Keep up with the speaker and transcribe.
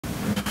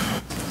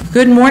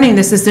Good morning.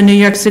 This is the New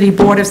York City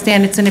Board of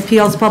Standards and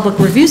Appeals Public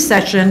Review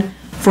Session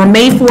for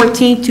May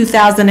 14,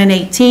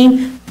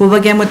 2018. We'll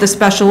begin with the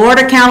special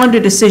order calendar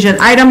decision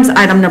items.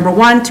 Item number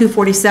 1,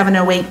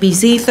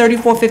 24708BZ,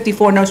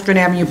 3454 Nostrand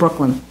Avenue,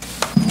 Brooklyn.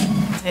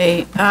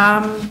 They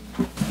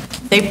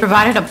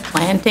provided a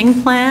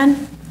planting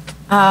plan.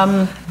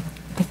 I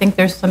think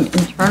there's some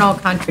internal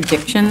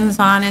contradictions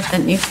on it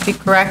that needs to be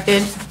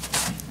corrected.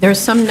 There's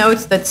some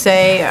notes that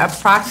say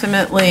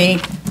approximately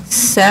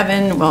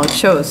 7, well, it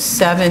shows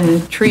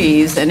 7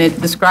 trees, and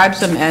it describes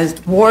them as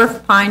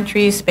dwarf pine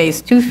trees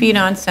spaced 2 feet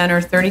on center,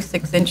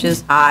 36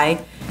 inches high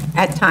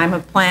at time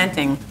of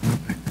planting.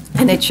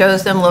 And it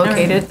shows them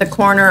located at the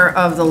corner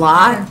of the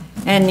lot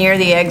and near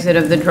the exit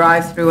of the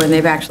drive-through, and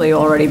they've actually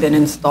already been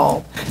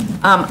installed.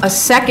 A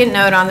second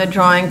note on the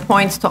drawing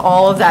points to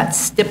all of that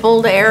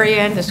stippled area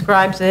and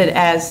describes it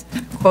as,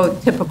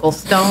 quote, typical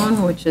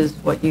stone, which is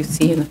what you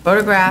see in the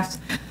photographs.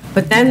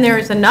 But then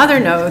there's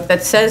another note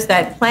that says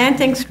that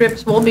planting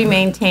strips will be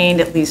maintained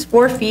at least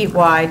 4 feet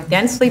wide,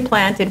 densely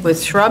planted with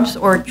shrubs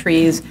or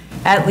trees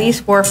at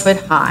least 4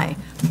 foot high.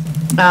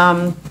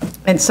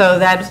 And so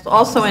that is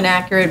also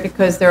inaccurate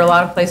because there are a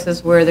lot of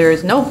places where there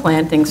is no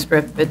planting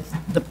strip.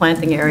 The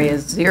planting area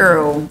is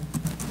 0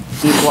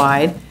 feet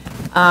wide.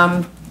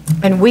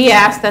 And we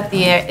asked that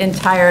the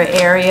entire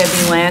area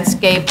be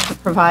landscaped to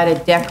provide a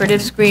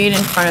decorative screen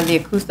in front of the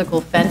acoustical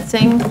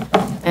fencing,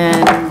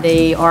 and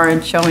they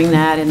aren't showing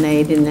that, and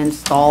they didn't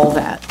install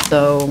that.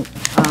 So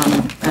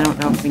I don't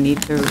know if we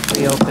need to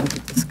reopen to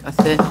discuss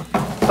it.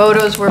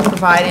 Photos were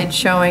provided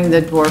showing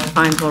the dwarf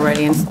pines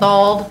already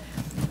installed,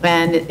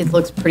 and it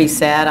looks pretty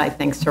sad, I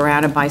think,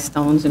 surrounded by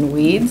stones and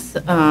weeds.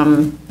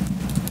 And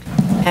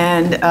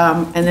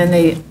then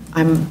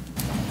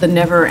the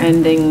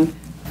never-ending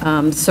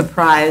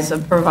surprise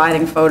of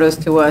providing photos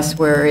to us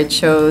where it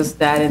shows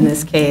that in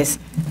this case,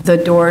 the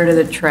door to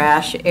the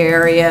trash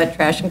area,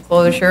 trash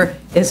enclosure,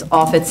 is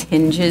off its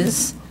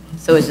hinges.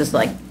 So it's just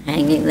like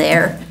hanging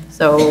there.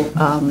 So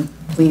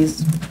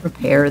please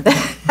repair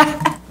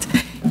that.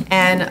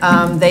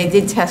 And they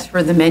did test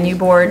for the menu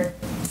board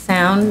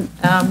sound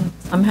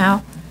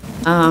somehow.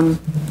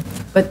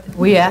 But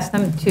we asked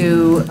them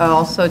to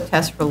also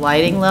test for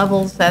lighting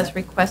levels as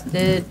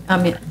requested,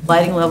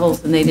 lighting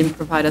levels, and they didn't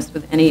provide us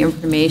with any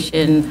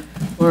information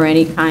or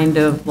any kind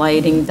of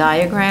lighting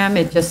diagram.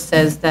 It just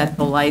says that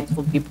the lights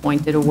will be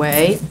pointed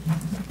away.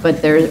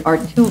 But there are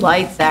 2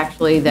 lights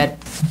actually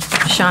that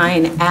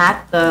shine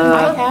at the...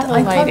 I had a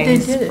lighting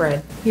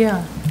spread.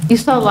 Yeah. You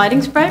saw a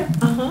lighting spread?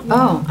 Uh-huh.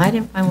 Oh, I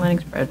didn't find lighting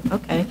spread.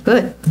 Okay,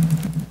 good.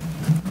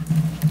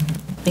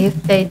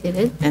 If they did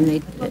it, and they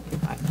did it.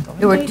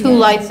 There were 2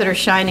 lights that are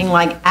shining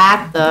like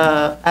on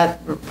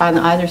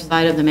either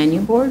side of the menu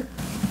board.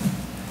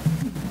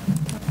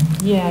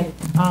 Yeah.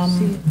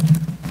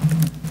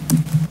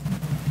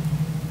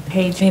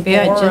 Page Maybe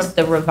 4 of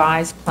the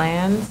revised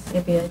plans.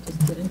 Maybe I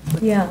just didn't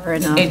look far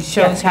enough. It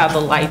shows how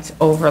the lights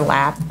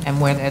overlap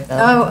and where they're the...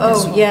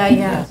 Oh,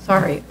 yeah,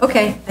 sorry.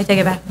 Okay, I take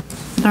it back.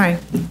 All right.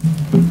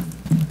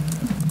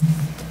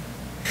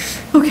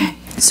 Okay.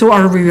 So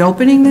are we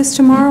reopening this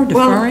tomorrow,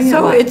 deferring it?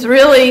 Well, so it's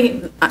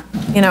really,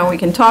 we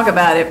can talk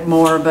about it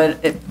more, but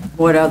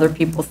what other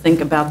people think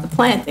about the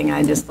planting,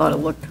 I just thought it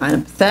looked kind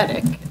of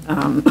pathetic.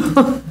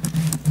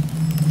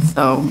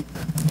 So,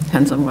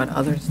 depends on what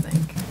others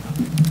think.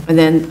 And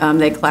then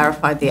they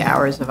clarified the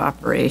hours of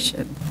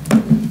operation,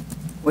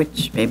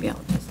 which maybe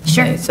I'll just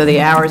say. So the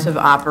hours of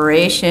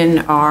operation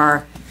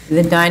are,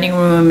 the dining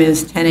room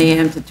is 10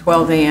 a.m. to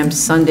 12 a.m.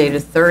 Sunday to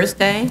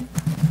Thursday,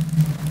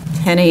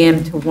 10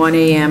 a.m. to 1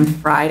 a.m.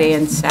 Friday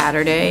and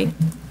Saturday.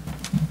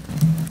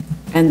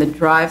 And the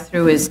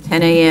drive-through is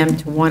 10 a.m.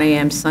 to 1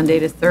 a.m. Sunday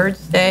to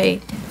Thursday.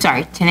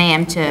 Sorry, 10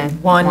 a.m. to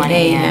 1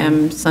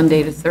 a.m.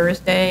 Sunday to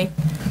Thursday,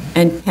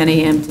 and 10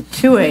 a.m. to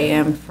 2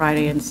 a.m.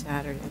 Friday and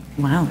Saturday.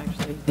 Wow.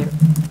 Actually, there's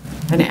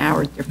an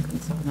hour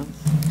difference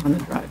on the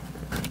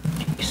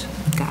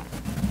drive-through. Got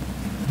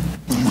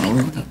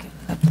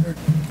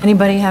it.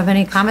 Anybody have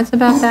any comments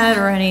about that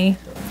or any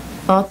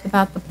thoughts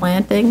about the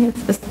planting?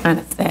 It's just kind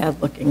of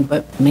sad looking,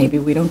 but maybe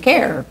we don't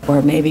care,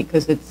 or maybe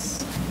because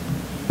it's,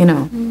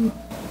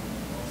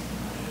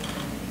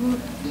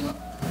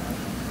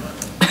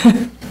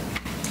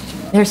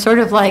 they're sort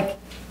of like,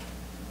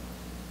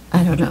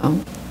 I don't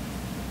know,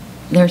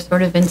 they're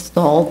sort of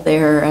installed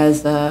there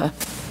as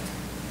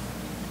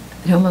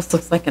it almost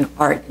looks like an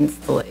art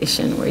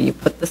installation where you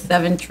put the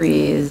 7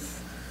 trees,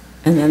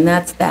 and then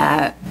that's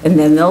that, and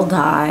then they'll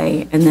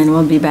die, and then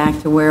we'll be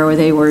back to where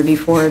they were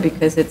before,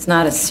 because it's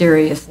not a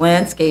serious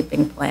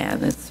landscaping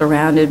plan. It's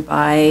surrounded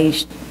by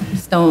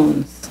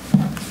stones.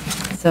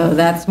 So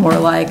that's more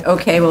like,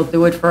 okay, we'll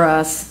do it for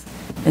us,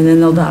 and then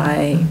they'll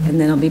die, and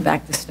then it'll be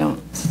back to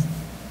stones.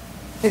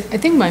 I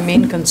think my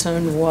main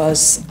concern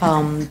was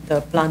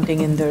the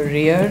planting in the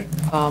rear.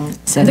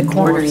 In the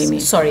corner, you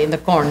mean? Sorry, in the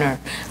corner,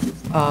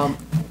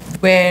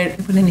 where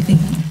Put anything?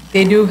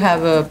 they do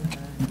have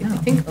I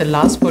think the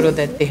last photo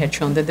that they had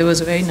shown, that there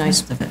was a very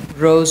nice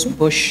rose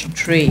bush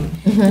tree.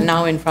 Mm-hmm.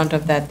 Now in front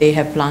of that, they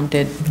have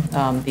planted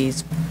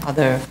these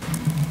other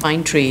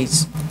pine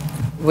trees,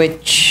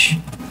 which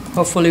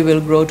hopefully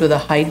will grow to the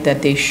height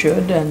that they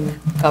should and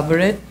cover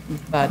it.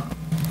 But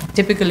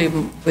typically,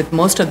 with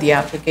most of the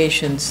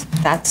applications,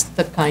 that's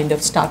the kind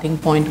of starting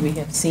point we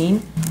have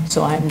seen.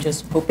 So I'm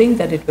just hoping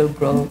that it will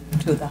grow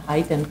to the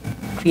height and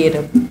create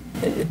a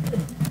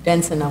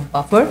dense enough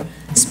buffer,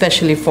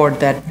 especially for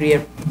that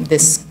rear,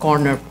 this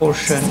corner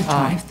portion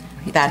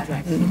that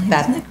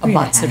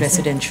abuts the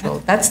residential.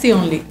 That's the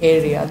only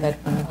area that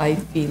I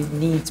feel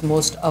needs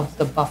most of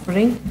the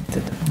buffering,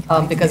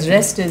 because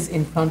rest is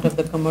in front of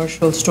the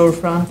commercial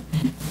storefront.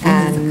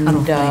 And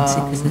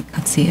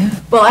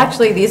Well,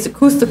 actually, these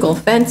acoustical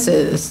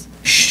fences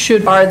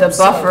are the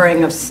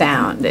buffering of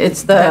sound.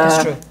 It's the. That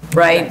is true.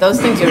 Right, those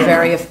things are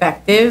very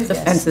effective, the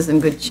fence is in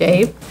good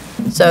shape.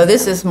 So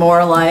this is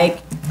more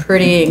like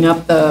prettying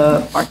up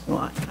the parking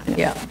lot, kind of.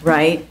 Yeah.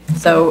 Right?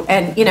 So,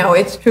 and, you know,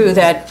 it's true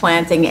that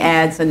planting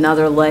adds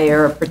another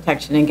layer of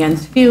protection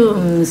against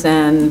fumes,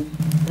 and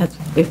that's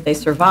if they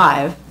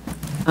survive.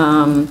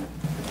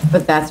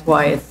 But that's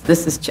why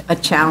this is a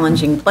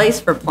challenging place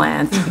for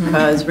plants,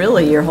 because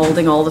really you're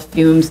holding all the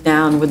fumes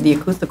down with the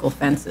acoustical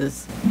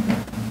fences,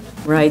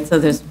 right? So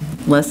there's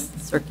less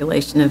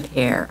circulation of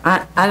air.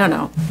 I don't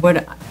know,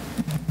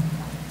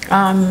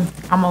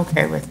 I'm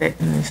okay with it.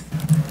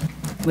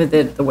 with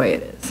it the way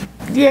it is.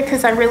 Yeah,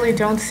 because I really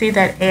don't see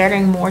that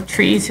adding more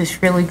trees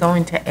is really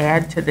going to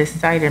add to this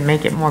site and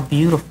make it more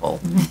beautiful.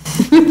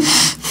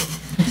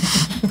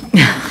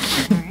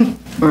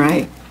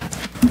 Right.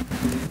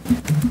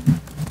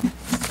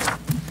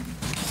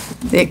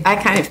 I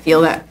kind of feel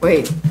that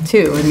way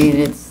too. I mean,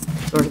 it's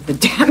sort of the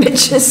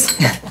damage has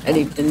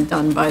already been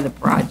done by the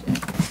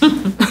project.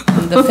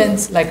 the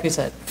fence, like we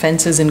said,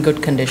 fence is in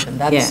good condition.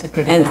 That's a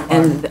critical part.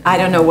 And I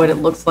don't know what it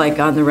looks like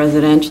on the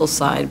residential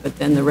side, but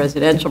then the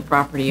residential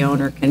property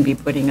owner can be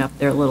putting up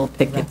their little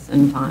pickets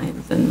and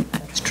vines and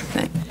that kind of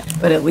thing.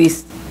 But at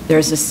least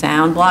there's a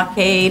sound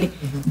blockade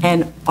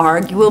and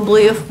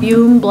arguably a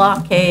fume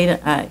blockade.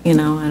 You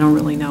know, I don't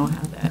really know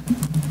how that,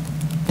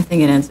 I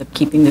think it ends up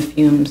keeping the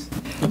fumes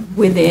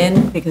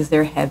within because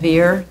they're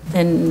heavier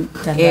than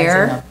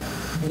air.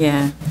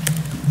 Yeah,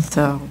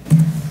 so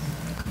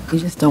you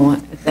just don't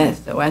want that.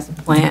 So as a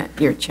plant,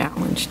 you're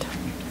challenged.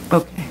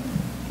 Okay,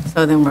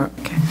 so then we're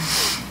okay.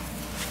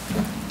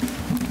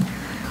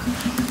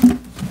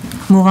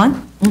 Move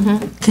on.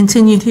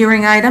 Continued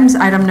hearing items,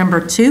 item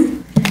number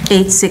 2,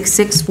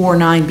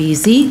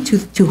 86649BZ,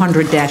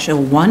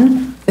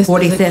 200-01,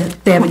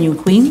 45th Avenue,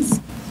 Queens.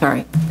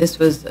 Sorry, this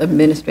was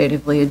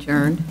administratively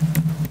adjourned.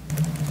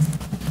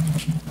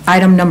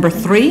 Item number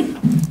 3,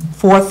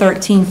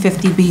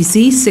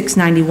 41350BZ,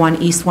 691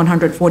 East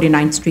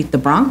 149th Street, the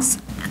Bronx.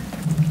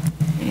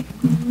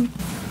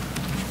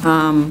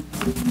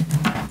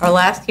 Our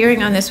last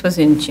hearing on this was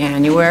in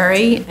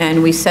January,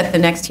 and we set the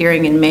next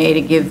hearing in May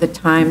to give the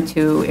time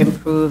to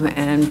improve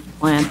and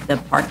plant the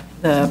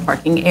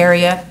parking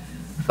area.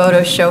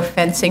 Photos show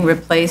fencing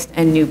replaced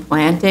and new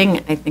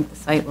planting. I think the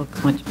site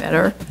looks much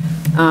better.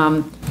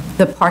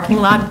 The parking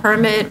lot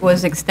permit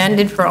was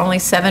extended for only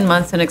 7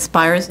 months and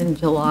expires in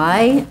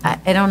July.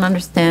 I don't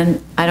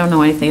understand, I don't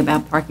know anything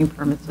about parking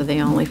permits. Are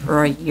they only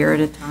for a year at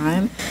a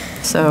time?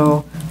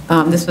 So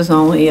this was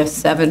only a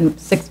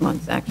 6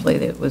 months, actually.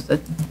 It was a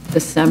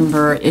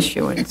December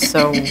issuance,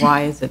 so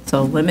why is it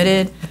so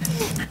limited?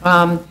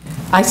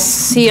 I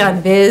see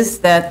on Viz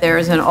that there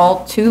is an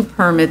Alt 2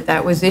 permit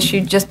that was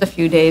issued just a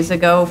few days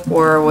ago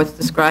for what's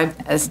described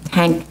as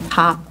tank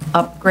top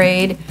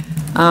upgrade.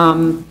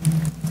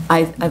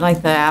 I'd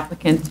like the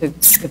applicant to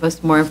give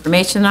us more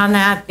information on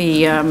that.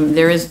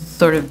 There is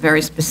sort of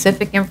very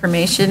specific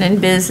information in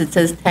Viz. It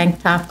says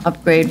tank top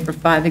upgrade for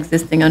 5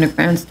 existing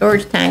underground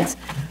storage tanks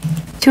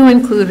to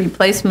include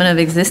replacement of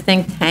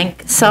existing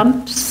tank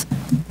sumps,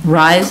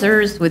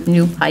 risers with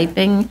new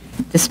piping,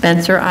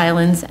 dispenser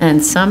islands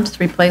and sumps,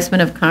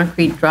 replacement of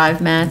concrete drive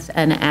mats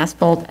and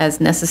asphalt as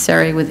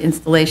necessary with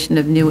installation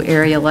of new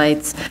area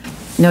lights,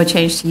 no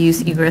change to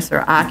use, egress,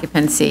 or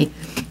occupancy.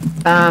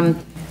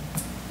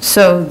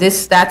 So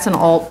that's an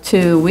Alt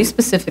 2. We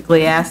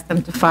specifically asked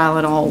them to file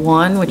an Alt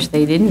 1, which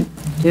they didn't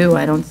do,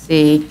 I don't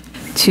see,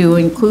 to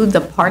include the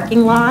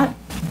parking lot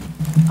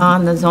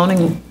on the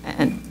zoning,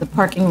 and the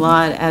parking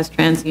lot as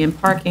transient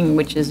parking,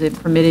 which is a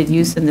permitted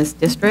use in this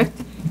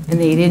district, and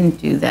they didn't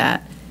do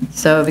that.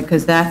 So,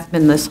 because that's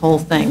been this whole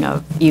thing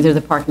of either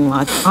the parking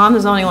lot's on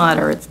the zoning lot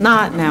or it's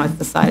not. Now it's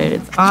decided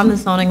it's on the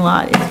zoning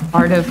lot. It's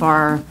part of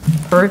our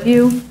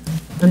purview,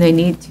 and they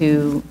need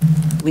to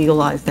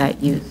legalize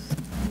that use.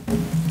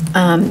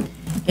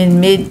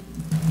 In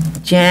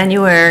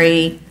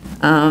mid-January,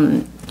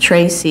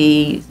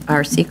 Tracy,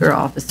 our seeker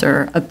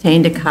officer,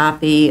 obtained a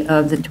copy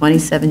of the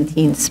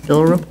 2017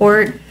 spill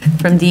report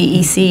from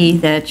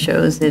DEC that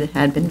shows it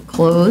had been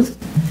closed,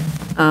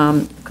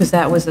 because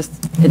that was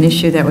an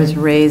issue that was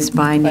raised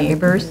by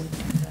neighbors.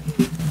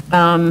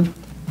 And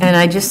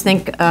I just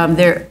think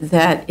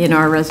that in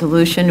our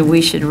resolution,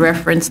 we should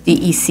reference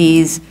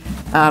DEC's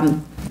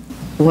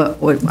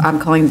what I'm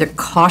calling the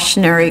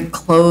cautionary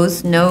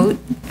close note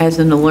as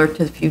an alert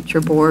to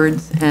future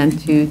boards and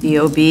to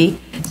DOB.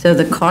 So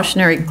the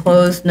cautionary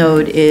close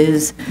note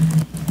is,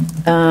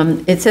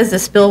 it says the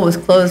spill was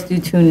closed due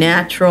to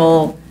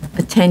natural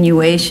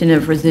attenuation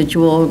of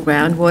residual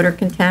groundwater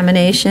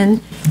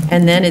contamination.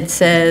 And then it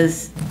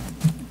says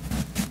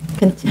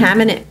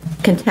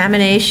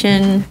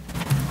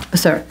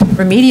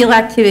remedial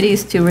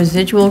activities to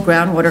residual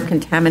groundwater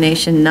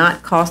contamination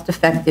not cost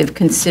effective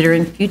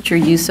considering future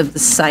use of the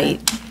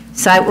site.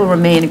 Site will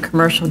remain a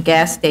commercial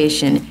gas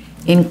station.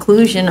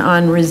 Inclusion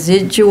on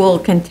residual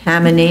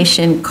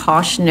contamination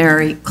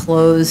cautionary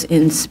close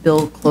in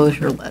spill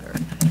closure letter.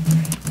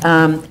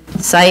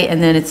 Site,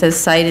 and then it says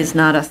site is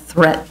not a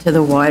threat to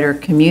the wider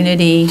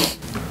community,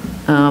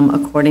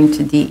 according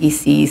to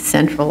DEC's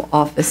central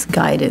office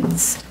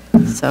guidance.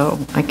 So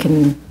I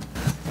can.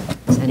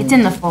 It's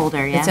in the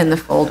folder, yeah? It's in the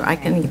folder. I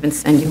can even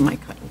send you my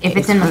cut and If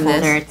it's paste in the from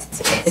this. folder,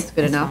 It's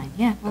good enough? fine.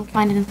 Yeah, we'll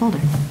find it in the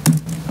folder.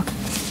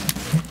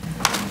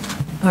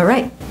 All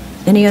right.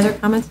 Any other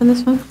comments on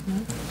this one?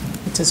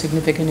 It's a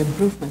significant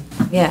improvement.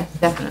 Yeah,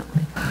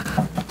 definitely.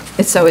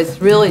 So it's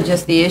really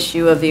just the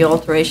issue of the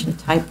alteration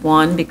type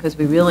 1, because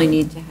we really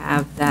need to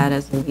have that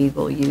as a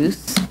legal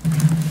use.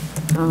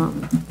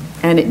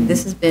 And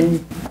this has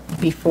been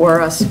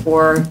before us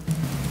for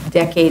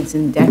decades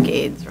and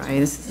decades, right?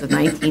 This is the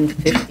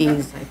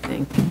 1950s, I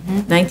think,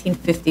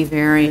 1950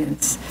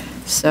 variance.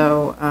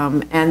 So,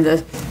 and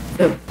the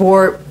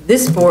board,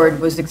 this board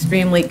was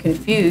extremely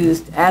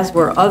confused, as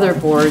were other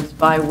boards,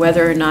 by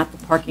whether or not the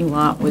parking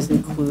lot was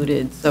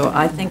included. So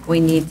I think we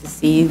need to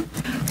see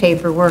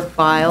paperwork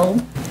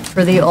filed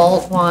for the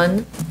alt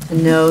one to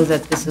know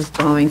that this is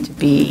going to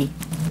be,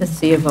 the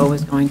C of O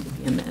is going to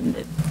be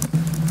amended.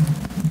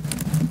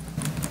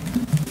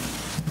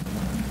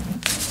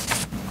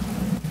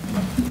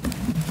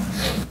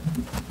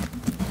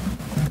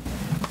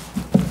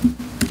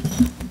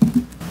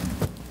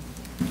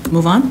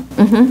 Move on?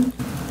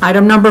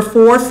 Item number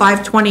 4,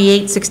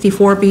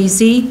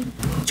 52864BZ,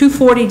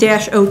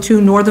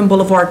 240-02 Northern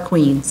Boulevard,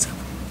 Queens.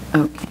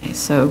 Okay,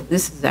 so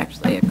this is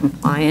actually a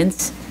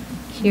compliance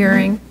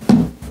hearing,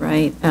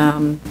 right?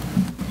 And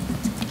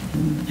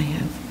I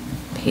have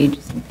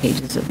pages and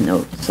pages of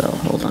notes, so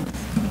hold on.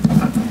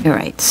 All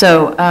right,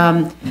 so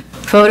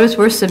photos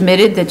were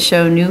submitted that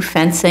show new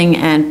fencing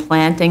and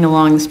planting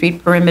along the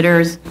street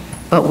perimeters,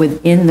 but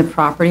within the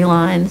property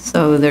line.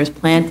 So there's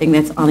planting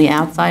that's on the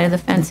outside of the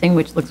fencing,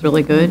 which looks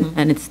really good,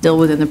 and it's still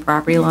within the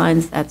property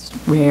lines. That's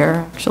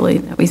rare, actually,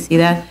 that we see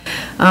that.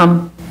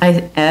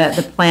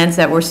 The plans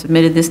that were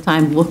submitted this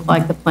time look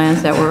like the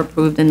plans that were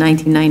approved in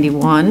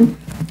 1991,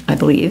 I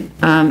believe.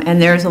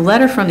 And there's a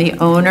letter from the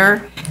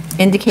owner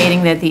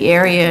indicating that the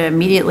area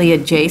immediately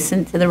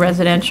adjacent to the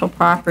residential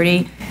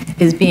property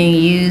is being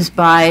used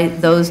by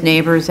those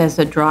neighbors as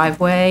a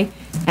driveway,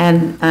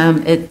 and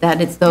that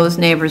it's those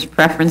neighbors'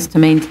 preference to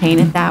maintain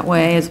it that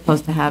way as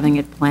opposed to having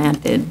it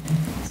planted.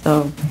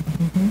 So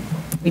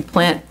we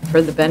plant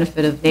for the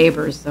benefit of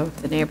neighbors, so if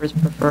the neighbors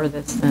prefer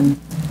this, then,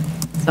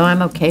 so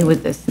I'm okay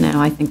with this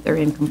now. I think they're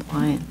in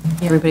compliance.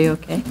 Everybody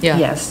okay? Yeah.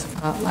 Yes.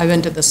 I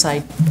went to the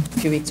site a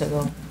few weeks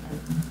ago,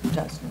 and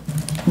just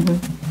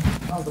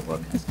all the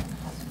work has been.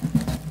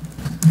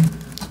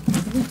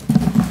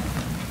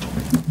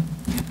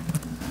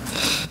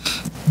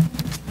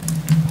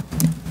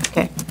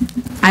 Okay.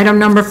 Item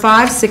number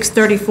 5,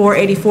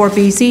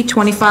 63484BZ,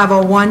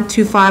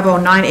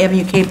 2501-2509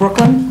 Avenue K,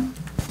 Brooklyn.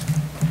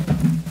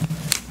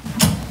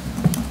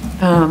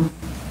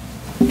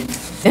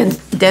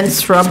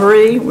 Dense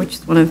shrubbery, which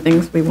is one of the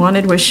things we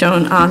wanted, was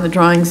shown on the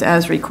drawings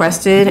as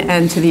requested,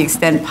 and to the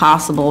extent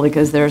possible,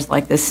 because there's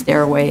like this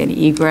stairway and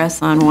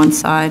egress on one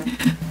side,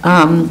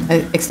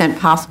 extent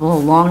possible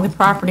along the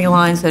property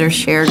lines that are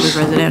shared with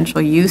residential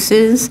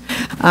uses.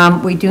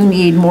 We do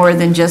need more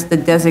than just the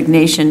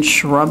designation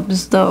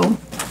shrubs, though,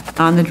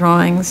 on the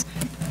drawings.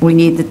 We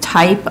need the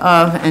type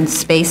of and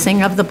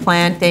spacing of the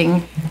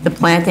planting. The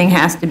planting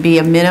has to be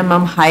a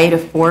minimum height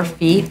of 4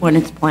 feet when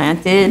it's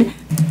planted,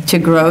 to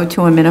grow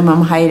to a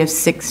minimum height of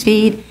 6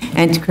 feet,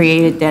 and to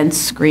create a dense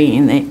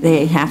screen.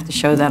 They have to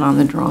show that on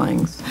the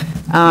drawings.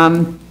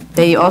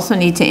 They also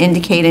need to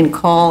indicate and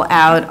call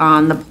out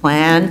on the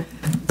plan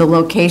the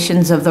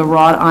locations of the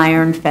wrought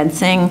iron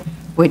fencing,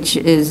 which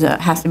is,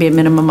 has to be a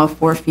minimum of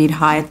 4 feet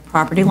high at the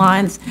property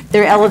lines.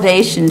 Their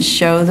elevations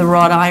show the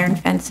wrought iron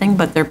fencing,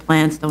 but their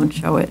plans don't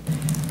show it.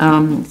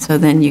 So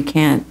then you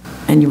can't,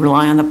 and you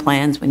rely on the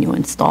plans when you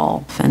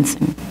install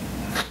fencing.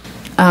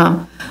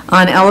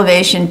 On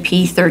elevation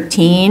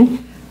P13,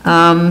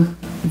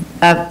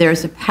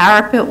 there's a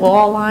parapet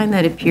wall line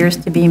that appears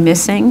to be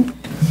missing,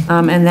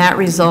 and that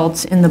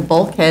results in the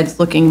bulkheads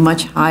looking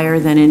much higher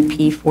than in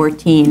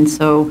P14.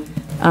 So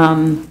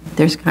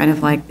there's kind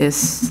of like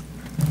this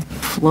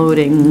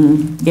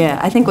floating, yeah,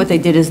 I think what they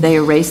did is they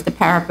erased the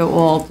parapet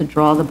wall to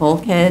draw the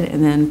bulkhead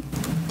and then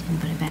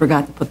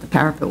forgot to put the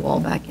parapet wall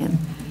back in.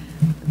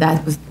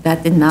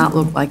 That did not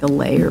look like a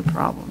layer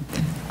problem.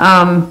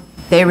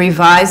 They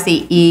revised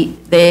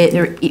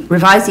the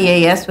revised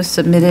EAS was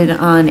submitted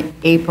on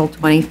April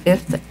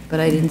 25th,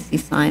 but I didn't see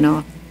sign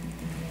off.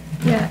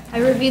 Yeah, I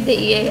reviewed the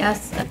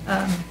EAS.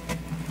 I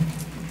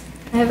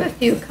have a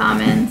few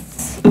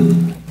comments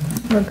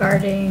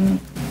regarding,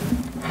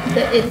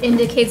 it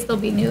indicates there'll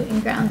be new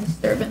in-ground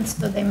disturbance,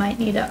 so they might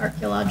need an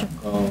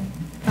archaeological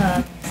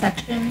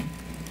section.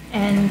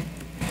 And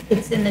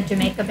it's in the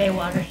Jamaica Bay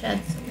watershed,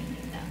 so we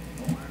need that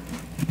form.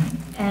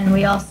 And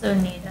we also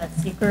need a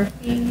seeker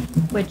fee,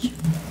 which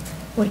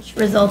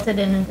resulted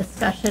in a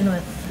discussion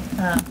with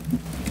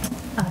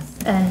us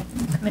and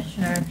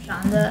Commissioner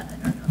Shanda. I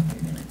don't know if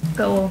you're going to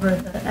go over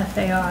the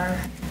FAR.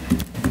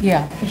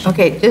 Yeah.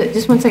 Okay,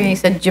 just one second. You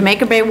said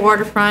Jamaica Bay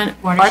waterfront.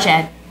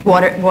 Watershed.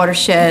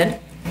 Watershed,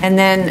 and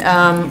then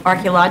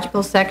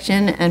archaeological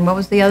section, and what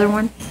was the other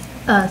one?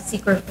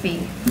 Seeker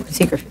fee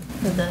Seeker.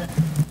 for the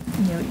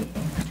new EAS.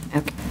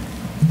 Okay.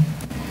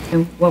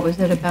 And what was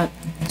it about?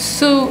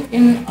 So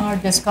in our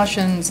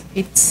discussions,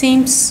 it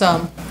seems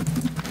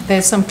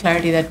there's some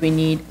clarity that we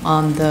need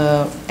on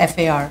the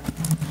FAR.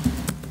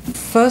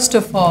 First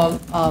of all,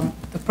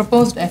 the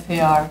proposed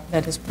FAR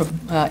that is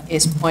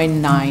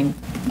 0.9,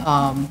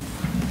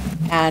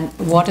 and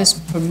what is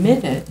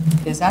permitted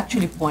is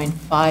actually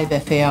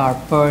 0.5 FAR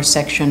per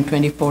section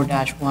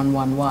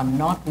 24-111,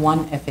 not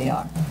 1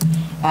 FAR,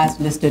 as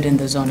listed in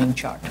the zoning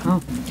chart.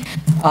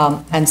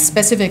 And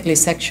specifically,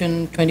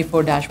 section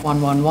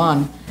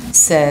 24-111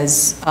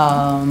 says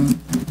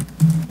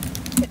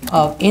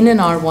in an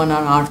R1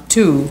 and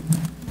R2,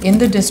 in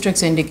the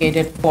districts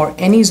indicated for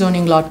any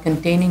zoning lot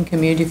containing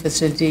community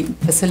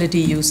facility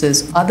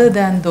uses other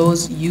than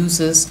those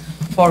uses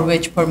for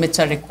which permits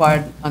are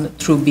required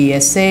through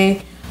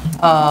BSA,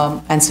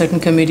 and certain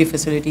community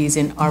facilities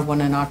in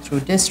R1 and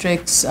R2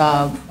 districts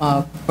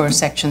per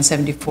section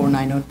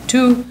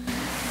 74902.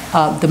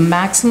 The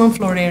maximum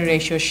floor area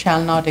ratio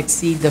shall not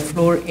exceed the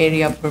floor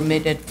area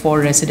permitted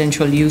for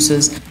residential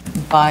uses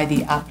by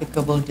the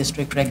applicable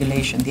district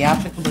regulation. The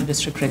applicable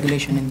district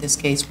regulation in this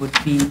case would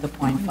be the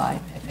 0.5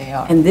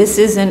 FAR. And this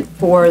isn't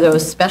for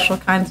those special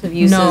kinds of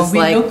uses No, we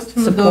like looked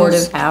through supportive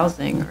those.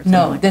 housing or something?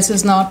 No, like this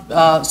is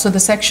not, so the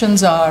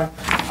sections are,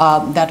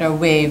 that are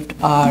waived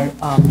are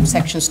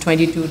sections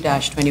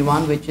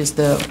 22-21, which is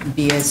the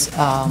BS,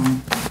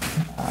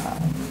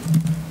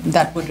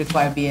 that would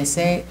require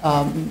BSA.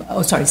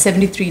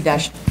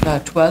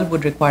 73-12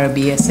 would require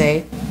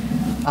BSA.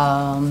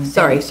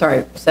 Sorry,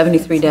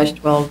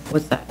 73-12,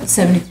 what's that?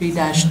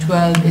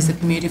 73-12 is the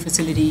community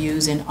facility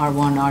use in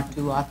R1,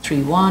 R2,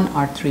 R31,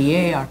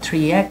 R3A,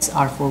 R3X,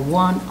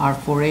 R41,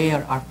 R4A,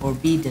 or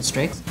R4B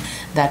districts.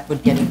 That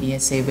would get a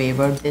BSA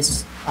waiver.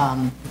 This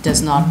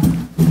does not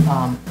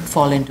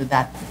fall into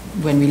that.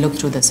 When we look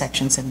through the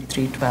section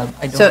 73-12,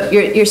 I don't. So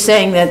you're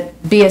saying that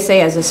BSA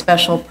has a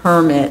special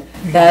permit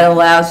that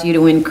allows you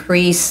to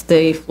increase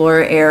the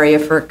floor area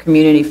for a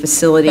community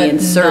facility But in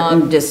certain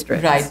not-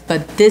 districts? Right,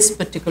 but this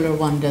particular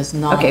one does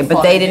not. Okay, but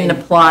fall they didn't in.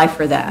 apply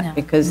for that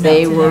because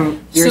they were,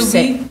 you're So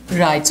saying.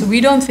 right, so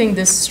we don't think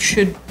this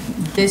should,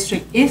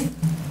 district, if,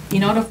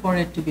 in order for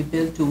it to be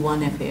built to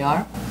 1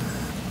 FAR,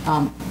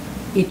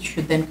 it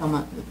should then come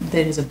up,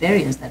 there is a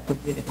variance that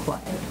would be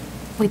required.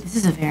 Wait, this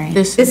is a variance.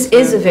 This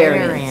is a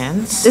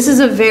variance. This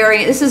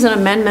is an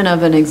amendment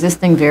of an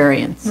existing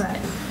variance. Right.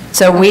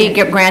 So we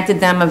granted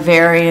them a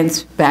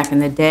variance back in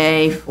the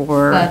day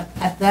for, But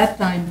at that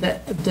time,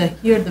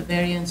 here the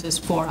variance is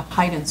for a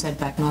height and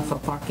setback, not for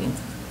parking.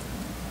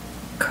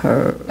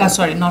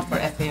 Sorry, not for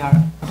FAR,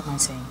 what am I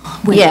saying?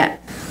 yeah,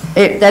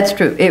 that's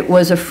true. It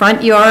was a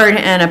front yard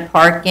and a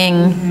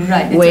parking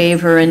Right, it's a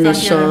waiver front yard and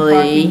initially.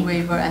 parking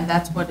waiver, and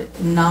that's what,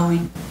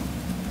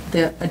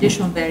 the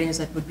additional variance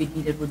that would be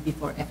needed would be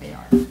for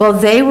FAR. Well,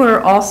 they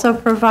were also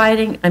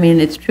providing, I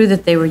mean, it's true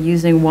that they were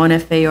using 1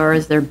 FAR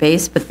as their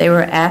base, but they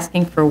were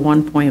asking for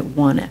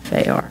 1.1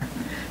 FAR.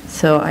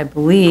 So I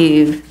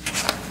believe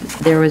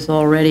there was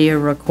already a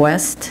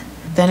request.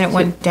 Then it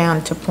went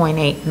down to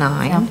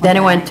 0.89. Then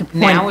it went to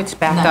Now it's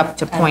back Nine- up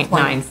to at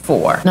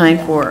 0.94.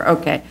 0.94,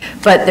 okay.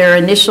 But their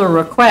initial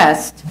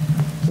request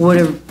would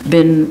have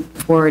been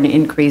for an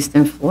increase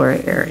in floor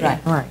area.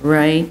 Right.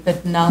 Right?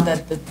 But now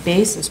that the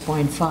base is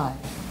 0.5,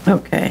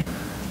 Okay.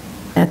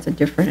 That's a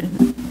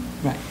different,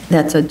 right,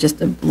 that's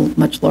just a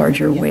much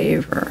larger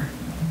waiver.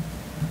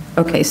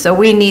 Okay, so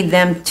we need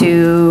them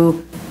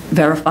to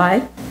verify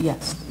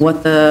yes.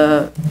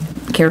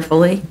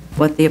 carefully,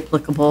 what the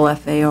applicable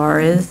FAR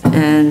is.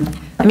 And,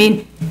 I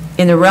mean,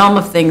 in the realm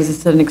of things,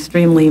 it's an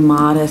extremely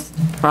modest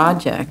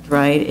project,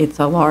 right? It's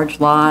a large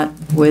lot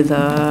with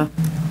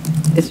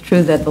it's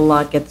true that the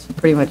lot gets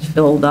pretty much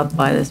filled up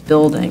by this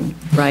building,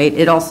 right?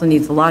 It also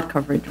needs a lot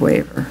coverage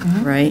waiver,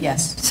 right?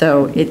 Yes.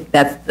 So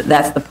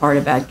that's the part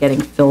about getting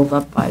filled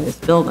up by this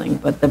building.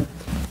 But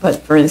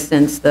for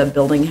instance, the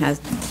building has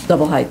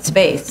double height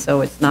space,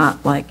 so it's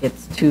not like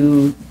it's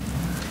two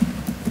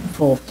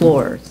full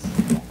floors,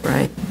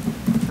 right?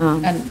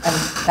 And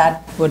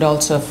that would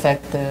also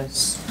affect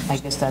I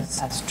guess that's,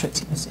 as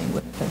Trixie was saying,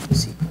 would affect the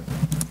secret.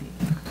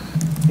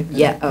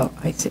 Yeah, oh,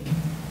 I see.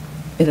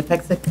 It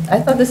affects the, I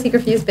thought the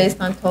secret fee is based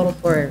on total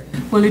floor area.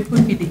 Well, it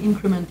would be the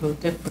incremental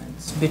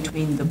difference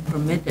between the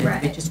permitted,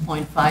 Right. which is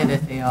 0.5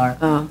 FAR,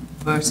 Oh.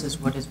 versus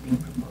what is being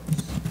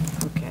proposed.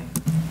 Okay.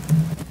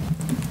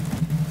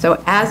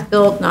 So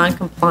as-built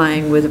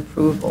non-complying with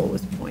approval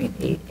was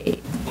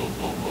 0.88.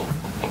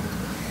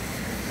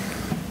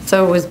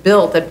 So it was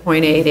built at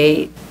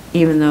 0.88,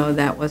 even though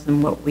that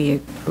wasn't what we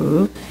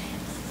approved.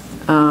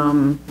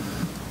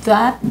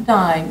 That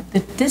time,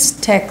 this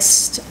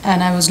text,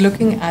 and I was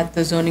looking at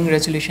the zoning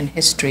resolution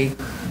history,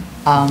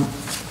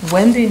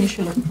 when the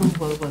initial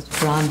approval was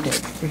granted,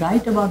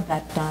 right about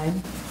that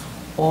time,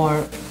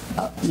 or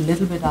a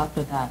little bit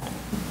after that,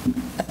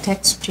 a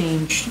text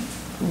change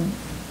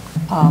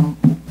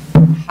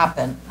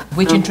happened,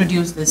 which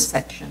introduced this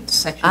section,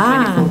 section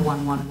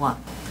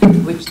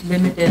 24111, which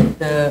limited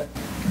the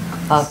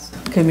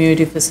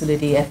community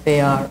facility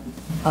FAR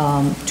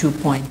to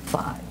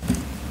 0.5.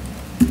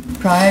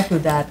 Prior to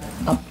that,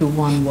 up to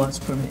 1 was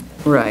permitted.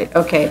 Right,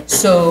 okay.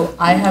 So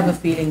I have a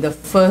feeling the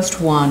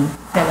first one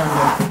fell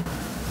under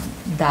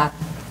that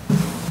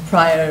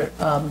prior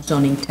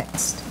zoning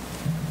text.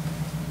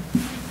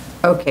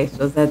 Okay,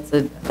 so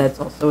that's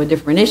also a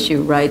different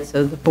issue, right?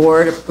 So the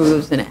board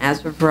approves an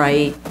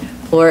as-of-right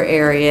floor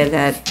area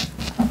that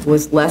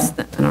was less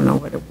than, I don't know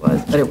what it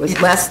was, but it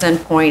was less than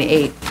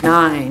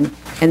 0.89,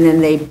 and then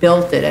they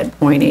built it at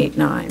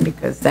 0.89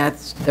 because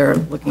they're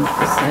looking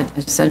for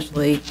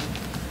essentially.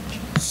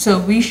 So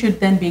we should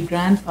then be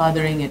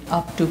grandfathering it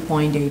up to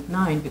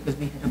 0.89 because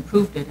we had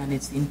approved it and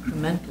it's the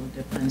incremental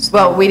difference.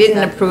 Well, we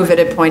didn't approve it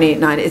at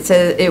 0.89. It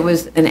says it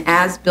was an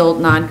as-built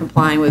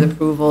non-complying with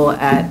approval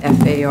at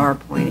FAR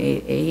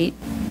 0.88.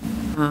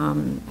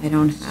 I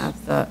don't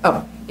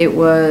have it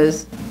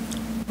was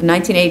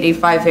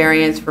 1985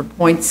 variance for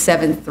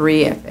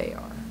 0.73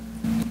 FAR,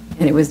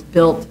 and it was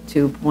built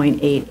to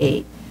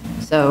 0.88.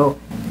 So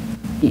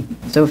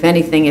if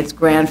anything, it's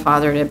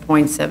grandfathered at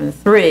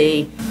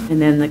 0.73, and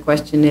then the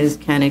question is,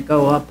 can it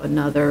go up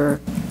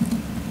another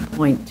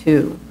 0.2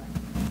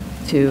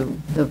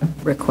 to the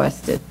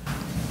requested,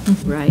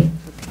 right?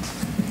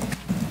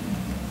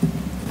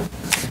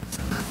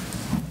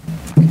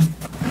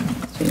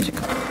 Let's change the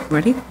color.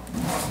 Ready?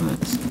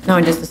 No,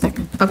 in just a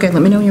second. Okay,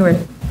 let me know when you're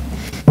ready.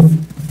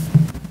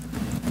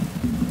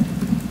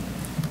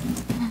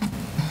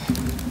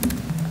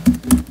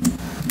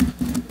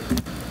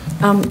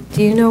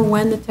 Do you know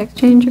when the text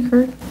change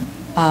occurred?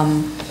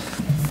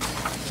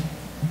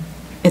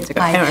 It's a.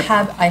 I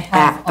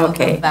have all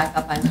okay. the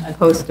backup. I'll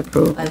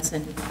Post-approval. I'll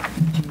send it to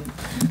you.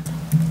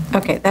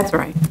 Okay, that's all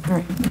right, all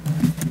right.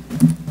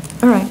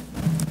 All right.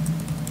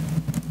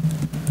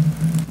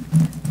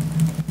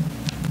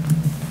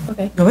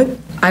 Okay. Go ahead.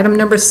 Item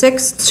number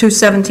 6,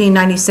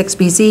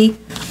 21796BZ,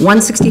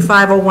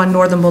 16501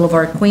 Northern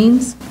Boulevard,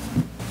 Queens.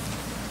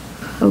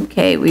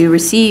 Okay, we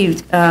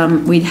received,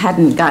 we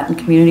hadn't gotten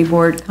community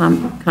board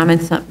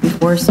comments up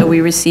before, so we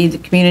received a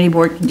community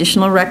board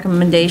conditional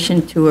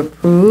recommendation to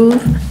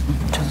approve.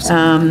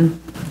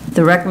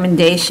 The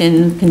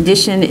recommendation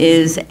condition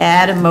is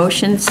add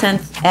motion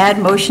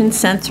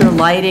sensor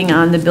lighting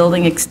on the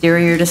building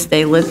exterior to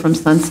stay lit from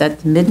sunset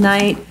to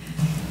midnight,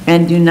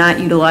 and do not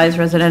utilize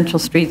residential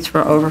streets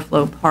for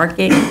overflow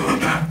parking.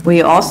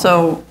 We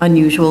also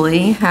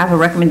unusually have a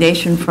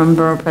recommendation from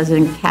Borough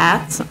President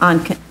Katz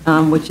on,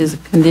 which is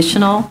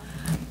conditional,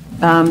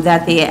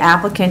 that the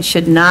applicant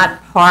should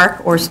not park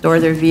or store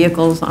their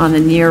vehicles on the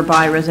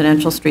nearby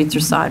residential streets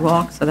or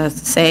sidewalks, so that's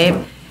the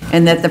same,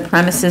 and that the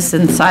premises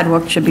and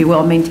sidewalk should be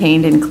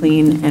well-maintained and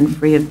clean and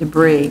free of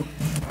debris.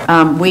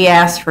 We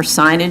asked for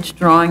signage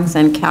drawings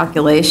and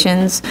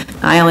calculations.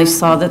 I only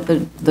saw that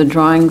the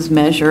drawings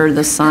measure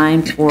the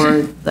sign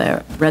for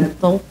the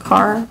rental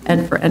car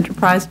and for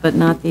Enterprise, but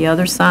not the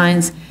other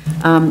signs,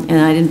 and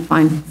I didn't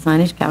find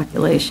signage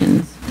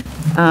calculations.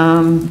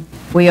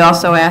 We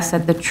also asked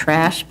that the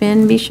trash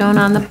bin be shown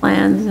on the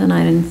plans, and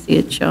I didn't see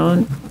it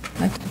shown.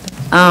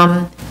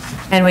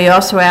 And we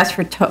also asked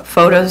for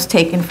photos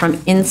taken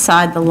from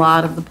inside the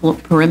lot of the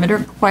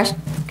perimeter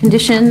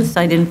conditions.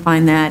 I didn't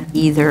find that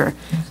either.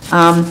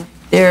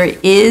 There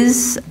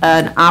is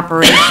an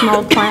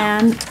operational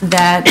plan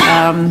that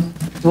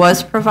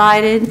was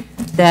provided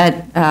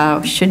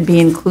that should be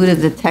included.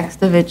 The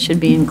text of it should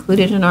be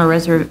included in our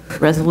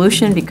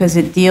resolution because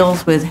it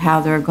deals with how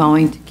they're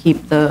going to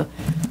keep the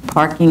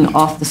parking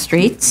off the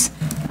streets.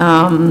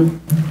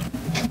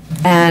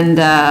 And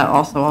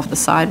also off the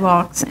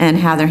sidewalks, and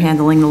how they're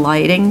handling the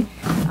lighting.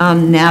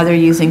 Now they're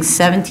using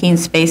 17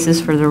 spaces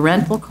for the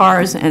rental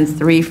cars and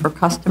 3 for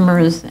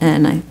customers,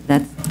 and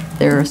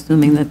they're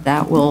assuming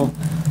that will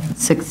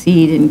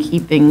succeed in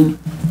keeping,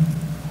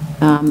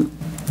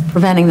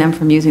 preventing them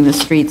from using the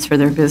streets for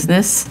their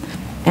business.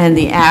 And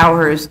the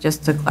hours,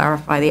 just to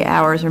clarify, the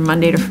hours are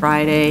Monday to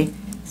Friday,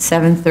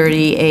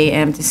 7:30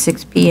 a.m. to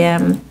 6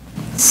 p.m.,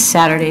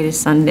 Saturday to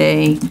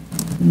Sunday,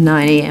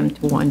 9 a.m.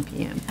 to 1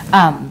 p.m.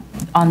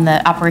 On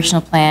the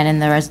operational plan and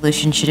the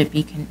resolution, should it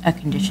be a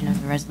condition of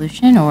the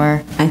resolution,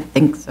 or? I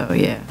think so,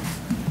 yeah.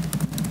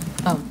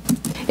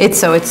 It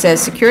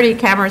says, security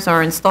cameras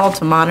are installed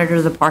to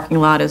monitor the parking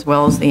lot as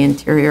well as the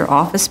interior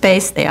office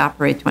space. They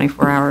operate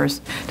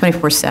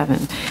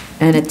 24/7.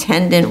 An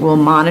attendant will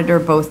monitor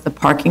both the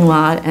parking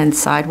lot and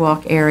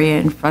sidewalk area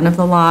in front of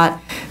the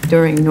lot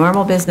during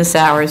normal business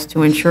hours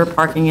to ensure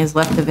parking is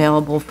left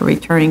available for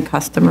returning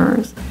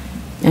customers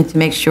and to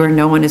make sure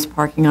no one is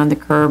parking on the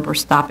curb or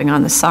stopping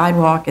on the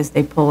sidewalk as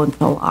they pull into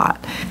the lot.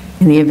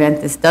 In the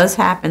event this does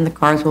happen, the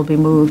cars will be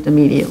moved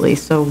immediately.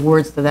 So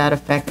words to that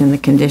effect in the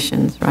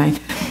conditions, right?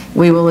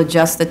 We will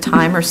adjust the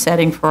timer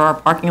setting for our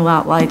parking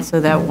lot lights so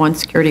that one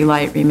security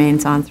light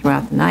remains on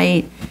throughout the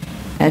night.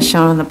 As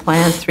shown on the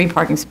plans, 3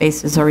 parking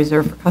spaces are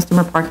reserved for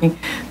customer parking.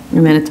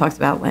 And then it talks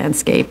about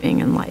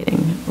landscaping and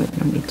lighting. We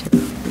don't need to.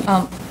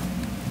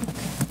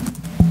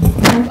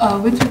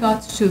 With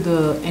regards to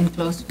the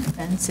enclosed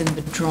fence in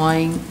the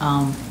drawing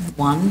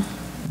 1,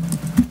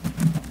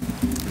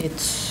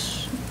 it's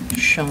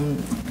shown,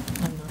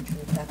 I'm not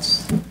sure if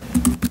that's.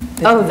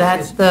 Oh,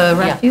 that's the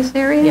Yeah. refuse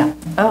area? Yeah.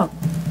 Oh,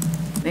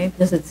 maybe,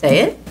 does it say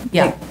it?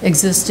 Yeah,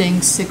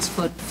 existing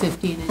 6-foot,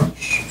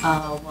 15-inch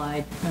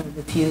wide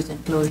refuse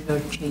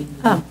enclosure chain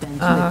link fence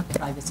with okay.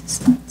 privacy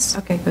slats.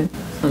 Okay, good.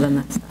 So then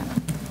that's that.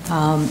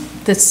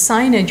 The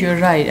signage, you're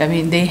right. I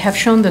mean, they have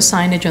shown the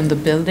signage on the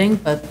building,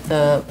 but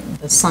the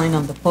sign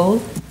on the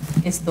pole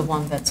is the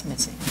one that's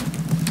missing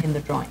in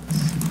the drawings.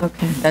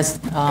 Okay. That's,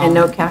 And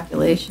no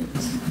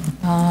calculations.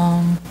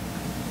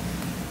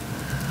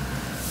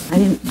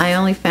 I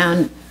only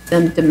found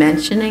them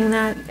dimensioning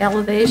that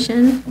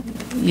elevation,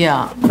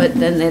 yeah. but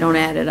then they don't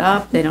add it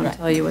up, they don't Right.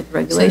 tell you what the So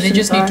regulations are. they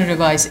just need to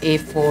revise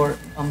A4,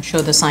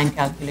 show the sign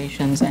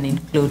calculations and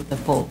include the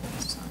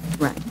poles.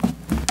 Right.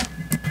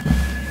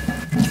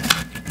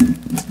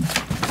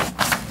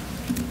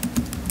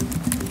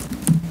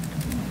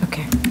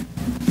 Okay.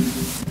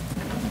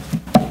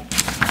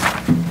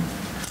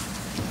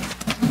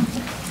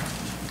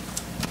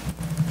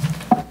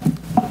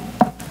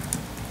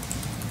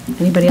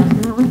 Anybody else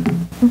on that one?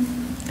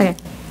 Okay.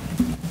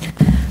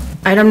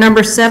 Item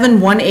number 7,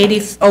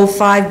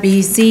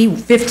 18005BZ,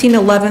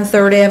 1511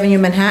 3rd Avenue,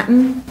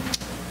 Manhattan.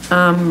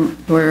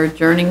 We're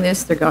adjourning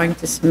this. They're going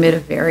to submit a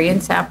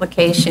variance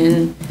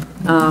application,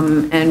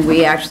 and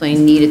we actually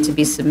need it to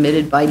be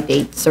submitted by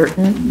date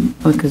certain,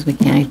 because we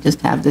can't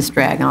just have this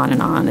drag on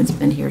and on. It's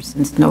been here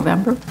since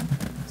November.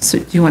 So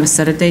do you want to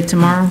set a date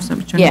tomorrow? Is that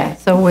what you're- Yeah,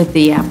 so with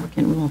the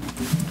applicant, we'll,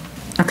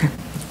 Okay.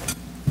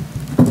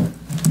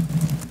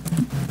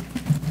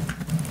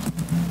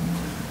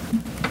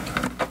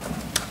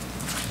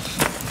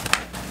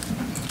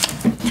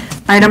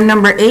 Item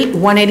number 8,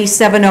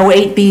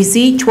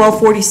 18708BZ,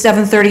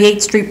 1247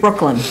 38th Street,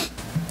 Brooklyn.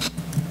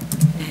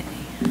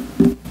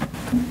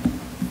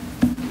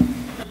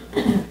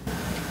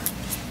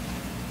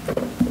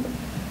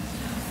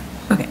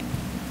 okay.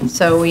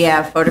 So we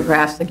have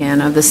photographs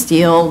again of the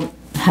steel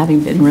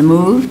having been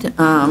removed.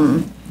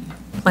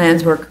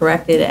 Plans were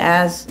corrected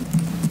as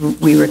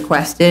we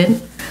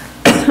requested.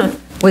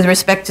 With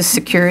respect to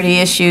security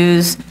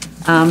issues,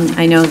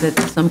 I know that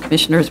some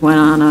commissioners went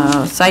on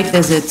a site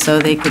visit so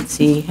they could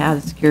see how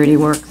the security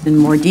works in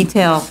more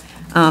detail.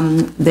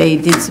 They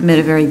did submit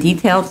a very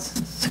detailed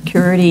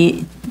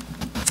security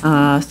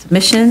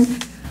submission.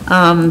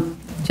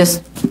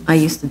 I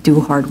used to do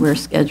hardware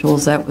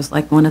schedules. That was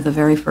like one of the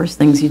very first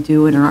things you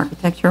do in an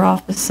architecture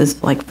office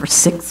is like for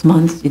 6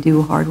 months you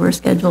do hardware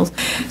schedules.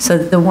 So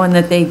the one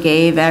that they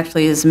gave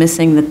actually is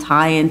missing the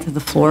tie-in to the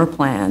floor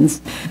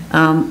plans.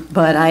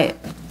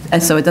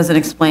 So it doesn't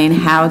explain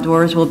how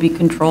doors will be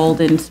controlled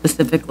in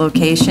specific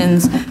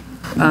locations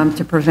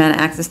to prevent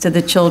access to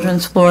the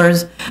children's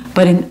floors.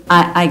 But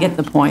I get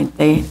the point.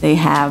 They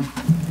have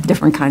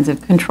different kinds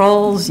of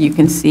controls. You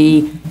can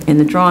see in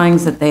the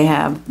drawings that they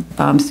have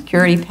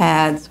security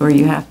pads where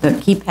you have the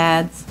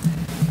keypads.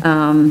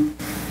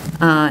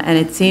 And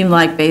it seemed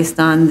like based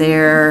on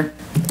their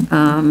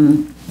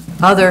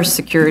other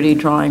security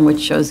drawing, which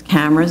shows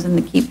cameras in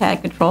the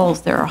keypad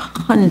controls, there are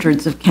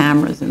hundreds of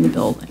cameras in the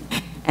building.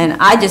 And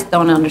I just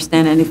don't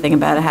understand anything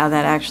about how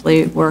that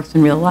actually works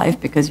in real life,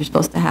 because you're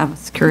supposed to have a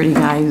security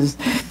guy who's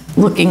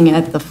looking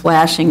at the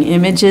flashing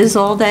images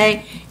all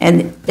day,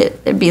 and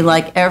it'd be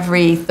like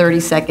every 30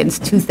 seconds,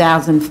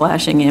 2,000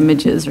 flashing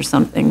images or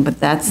something, but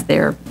that's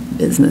their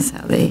business,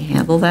 how they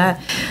handle that.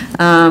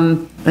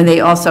 And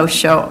they also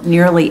show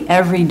nearly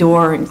every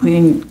door,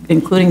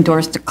 including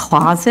doors to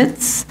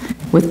closets,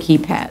 with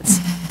keypads.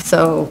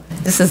 So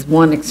this is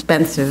one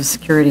expensive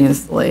security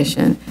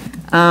installation.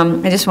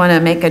 I just want to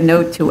make a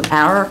note to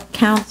our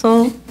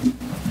council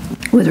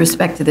with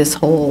respect to this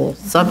whole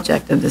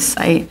subject of the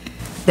site,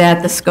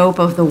 that the scope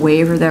of the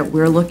waiver that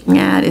we're looking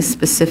at is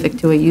specific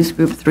to a use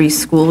group 3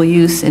 school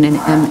use in an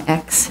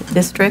MX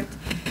district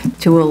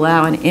to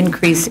allow an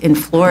increase in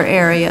floor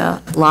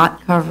area,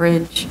 lot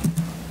coverage,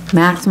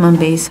 maximum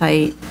base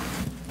height,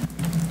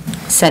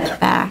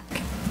 setback,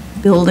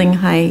 building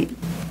height,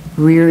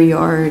 rear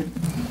yard,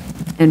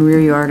 and rear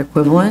yard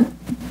equivalent.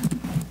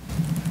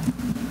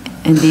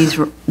 And these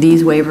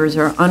waivers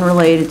are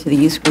unrelated to the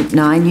use group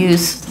 9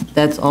 use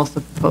that's also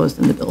proposed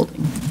in the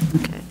building.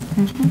 Okay.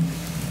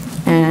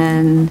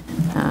 And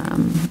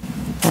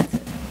that's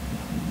it.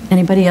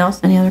 Anybody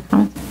else? Any other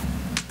comments?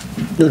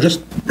 No,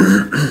 just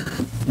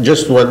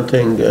one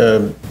thing.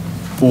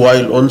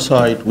 While on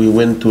site, we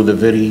went to the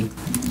very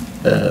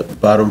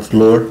bottom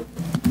floor,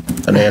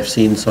 and I have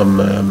seen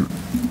some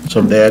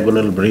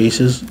diagonal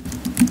braces.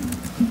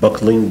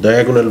 Buckling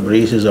diagonal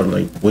braces are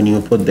like when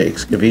you put the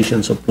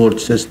excavation support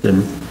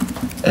system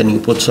and you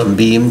put some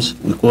beams,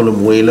 we call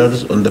them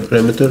whalers, on the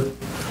perimeter.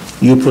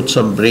 You put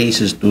some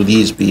braces to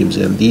these beams,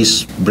 and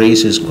these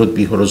braces could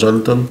be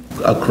horizontal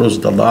across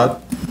the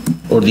lot,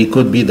 or they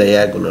could be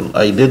diagonal.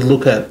 I did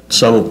look at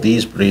some of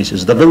these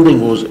braces. The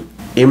building was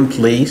in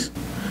place,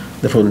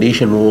 the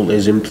foundation wall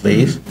is in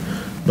place,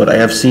 but I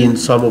have seen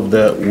some of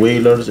the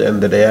whalers and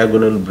the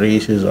diagonal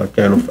braces are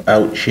kind of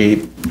out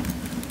shape.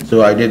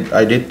 So I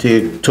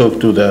did talk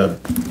to the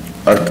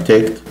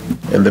architect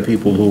and the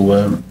people who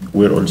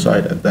were on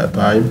site at that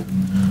time.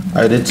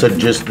 I did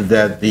suggest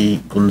that they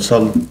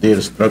consult their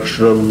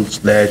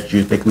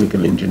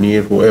structural/geotechnical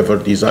engineer, whoever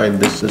designed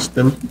this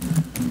system,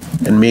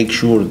 and make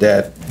sure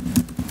that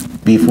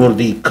before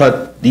they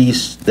cut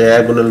these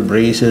diagonal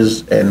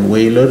braces and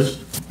whalers,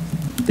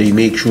 they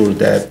make sure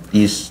that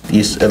these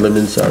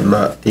elements are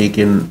not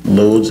taking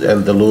loads,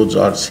 and the loads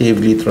are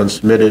safely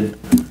transmitted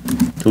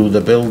to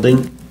the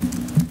building,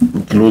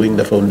 including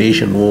the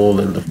foundation wall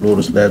and the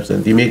floor slabs,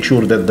 and they make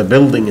sure that the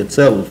building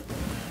itself,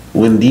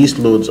 when these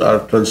loads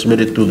are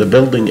transmitted to the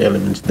building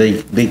elements,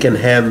 they can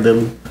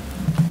handle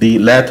the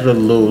lateral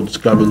loads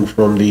coming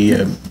from the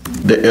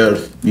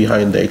earth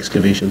behind the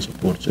excavation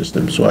support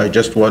system. So I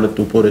just wanted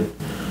to put it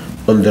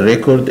on the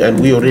record,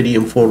 and we already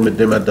informed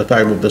them at the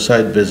time of the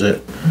site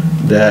visit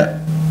that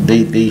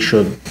they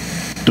should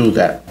do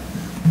that.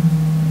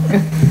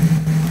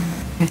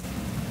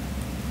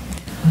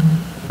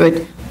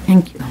 Good,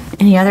 thank you.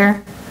 Any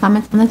other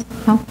comments on this?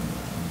 No?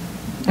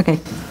 Okay.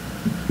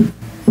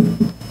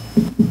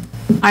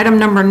 Item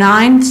number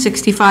 9,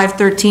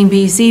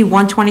 6513BZ,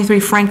 123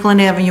 Franklin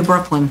Avenue,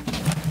 Brooklyn.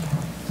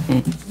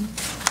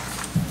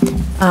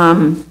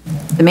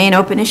 The main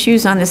open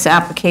issues on this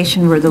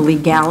application were the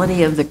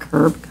legality of the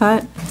curb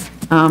cut,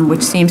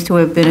 which seems to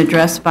have been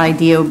addressed by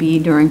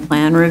DOB during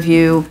plan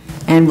review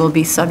and will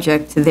be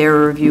subject to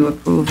their review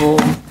approval.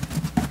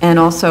 And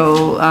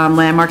also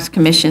Landmarks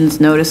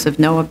Commission's notice of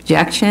no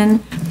objection,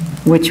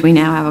 which we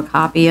now have a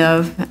copy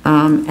of,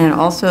 and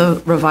also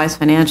revised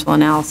financial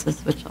analysis,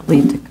 which I'll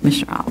leave to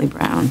Commissioner Otley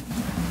Brown.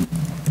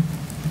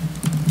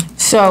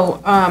 So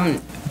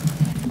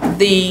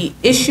the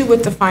issue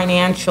with the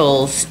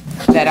financials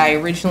that I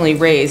originally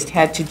raised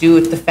had to do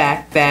with the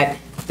fact that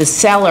the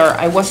cellar,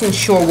 I wasn't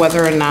sure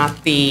whether or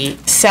not the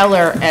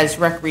cellar as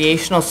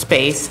recreational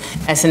space,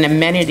 as an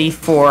amenity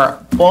for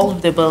all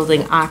of the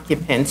building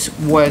occupants,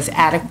 was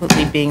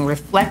adequately being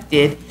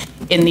reflected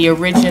in the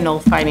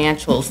original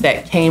financials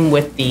that came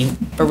with the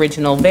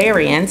original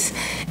variance.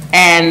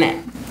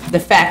 And the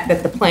fact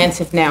that the plans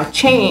have now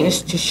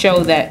changed to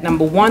show that,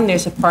 number one,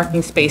 there's a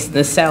parking space in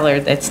the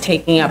cellar that's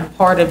taking up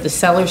part of the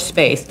cellar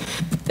space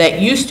that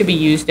used to be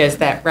used as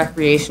that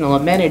recreational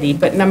amenity,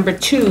 but number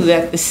two,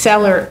 that the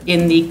cellar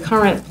in the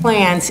current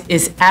plans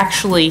is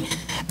actually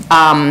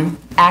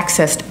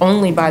accessed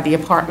only by the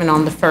apartment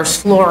on the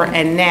first floor,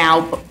 and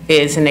now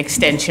is an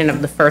extension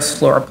of the first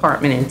floor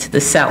apartment into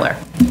the cellar.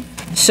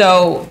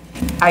 So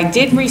I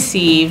did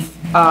receive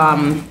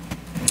a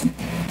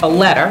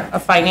letter, a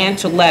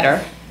financial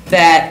letter,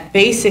 that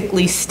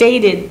basically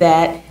stated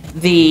that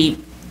the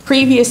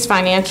previous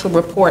financial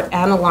report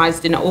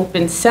analyzed an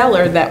open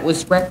cellar that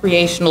was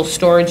recreational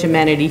storage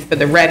amenity for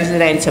the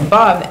residents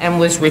above and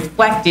was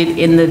reflected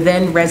in the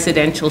then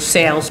residential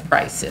sales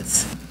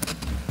prices.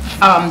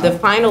 The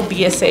final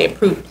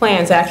BSA-approved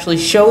plans actually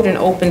showed an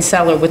open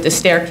cellar with a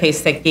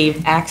staircase that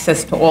gave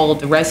access to all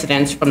of the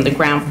residents from the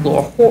ground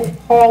floor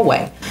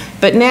hallway.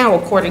 But now,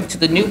 according to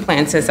the new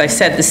plans, as I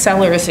said, the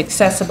cellar is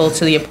accessible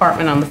to the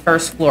apartment on the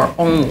first floor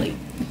only.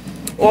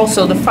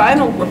 Also, the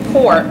final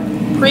report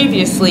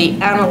previously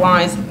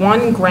analyzed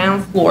one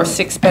ground floor,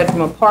 6-bedroom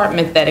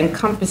apartment that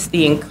encompassed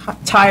the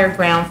entire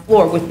ground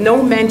floor with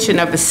no mention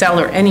of a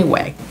cellar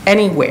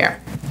anywhere.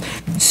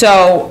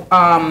 So,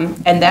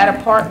 and that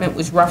apartment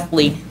was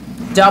roughly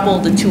double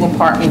the two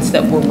apartments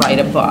that were right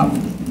above.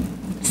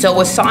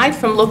 So aside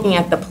from looking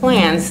at the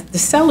plans, the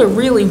cellar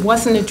really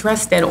wasn't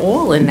addressed at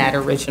all in that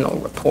original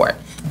report.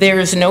 There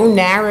is no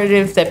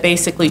narrative that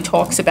basically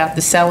talks about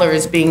the cellar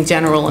as being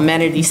general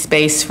amenity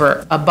space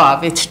for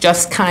above. It's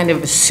just kind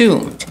of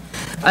assumed.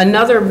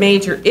 Another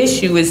major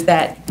issue is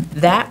that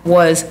that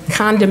was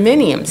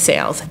condominium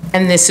sales,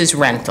 and this is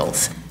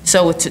rentals.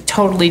 So it's a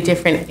totally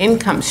different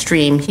income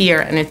stream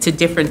here, and it's a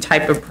different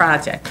type of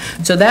project.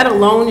 So that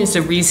alone is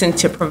a reason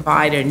to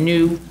provide a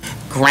new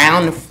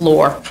ground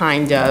floor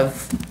kind of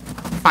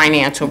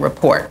financial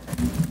report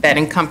that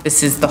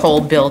encompasses the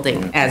whole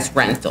building as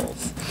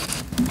rentals.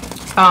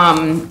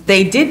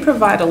 They did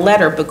provide a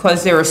letter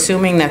because they're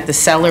assuming that the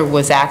cellar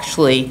was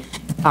actually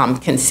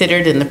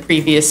considered in the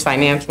previous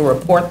financial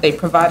report. They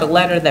provide a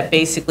letter that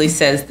basically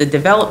says the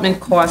development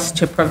cost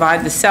to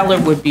provide the cellar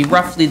would be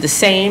roughly the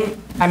same.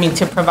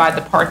 To provide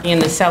the parking in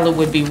the cellar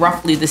would be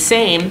roughly the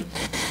same,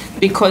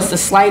 because the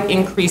slight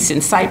increase in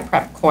site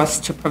prep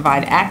costs to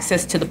provide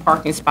access to the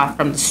parking spot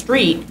from the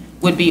street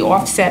would be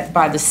offset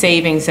by the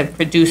savings of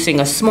producing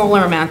a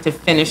smaller amount of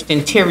finished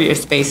interior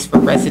space for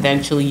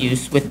residential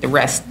use, with the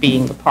rest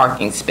being the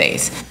parking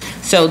space.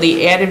 So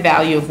the added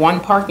value of one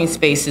parking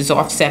space is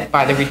offset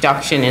by the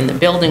reduction in the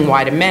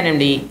building-wide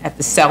amenity at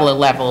the cellar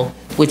level,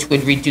 which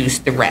would reduce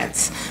the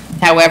rents.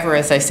 However,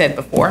 as I said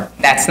before,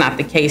 that's not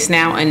the case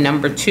now. And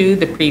number two,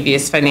 the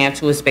previous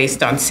financial was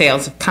based on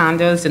sales of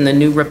condos, and the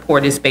new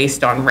report is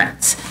based on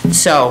rents.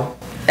 So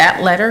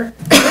that letter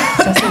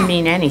doesn't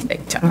mean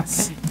anything to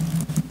us. Okay.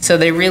 So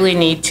they really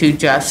need to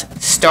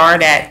just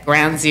start at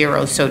ground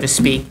zero, so to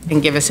speak, and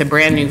give us a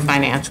brand-new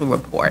financial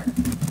report.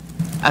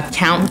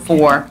 Account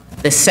for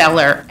the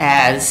cellar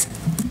as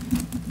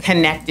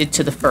connected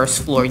to the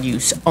first floor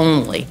use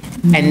only,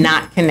 and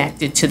not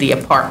connected to the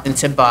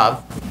apartments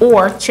above,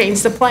 or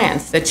change the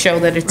plans that show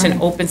that it's an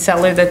open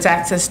cellar that's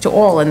access to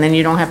all, and then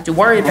you don't have to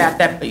worry about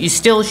that, but you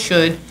still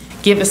should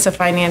give us a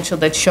financial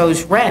that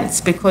shows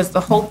rents, because the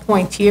whole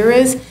point here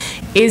is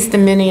the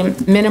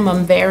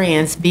minimum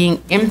variance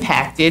being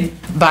impacted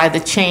by the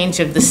change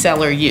of the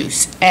cellar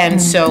use.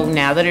 And so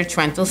now that it's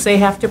rentals, they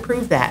have to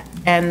prove that.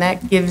 And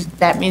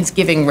that means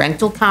giving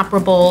rental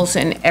comparables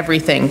and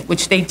everything,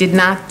 which they did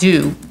not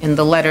do in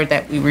the letter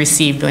that we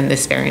received when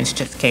this variance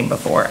just came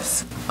before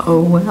us.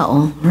 Oh, well,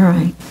 all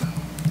right.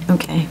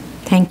 Okay,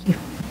 thank you.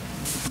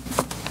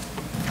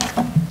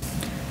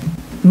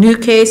 New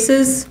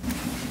cases.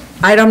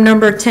 Item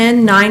number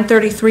 10,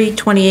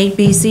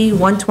 933-28BZ,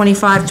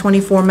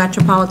 12524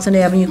 Metropolitan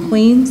Avenue,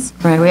 Queens.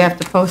 All right, we have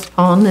to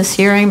postpone this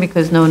hearing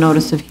because no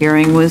notice of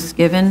hearing was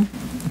given.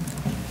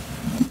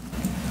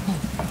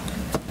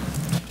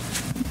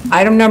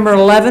 Item number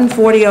 11,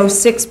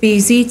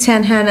 4006BZ,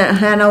 10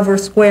 Hanover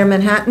Square,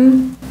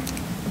 Manhattan.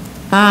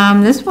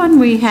 This one,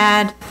 we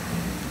had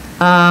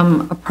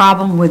a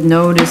problem with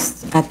notice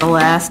at the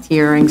last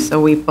hearing,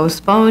 so we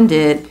postponed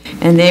it,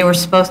 and they were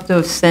supposed to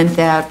have sent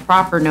out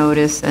proper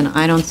notice, and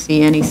I don't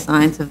see any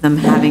signs of them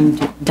having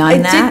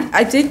done that.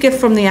 I did get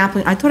from the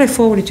applicant, I thought I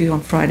forwarded you on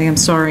Friday, I'm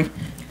sorry.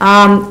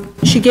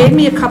 She gave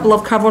me a couple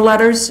of cover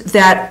letters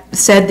that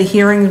said the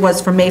hearing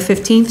was for May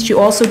 15th. She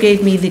also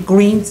gave me the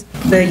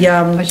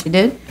Oh, she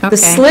did? the Okay.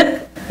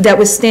 slip that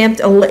was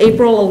stamped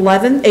April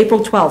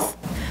 12th.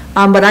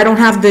 But I don't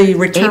have the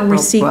return April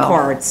receipt 12th.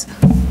 cards.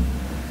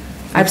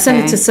 I've sent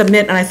it Okay. to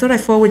submit, and I thought I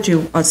forwarded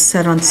you a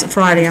set on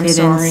Friday, I'm You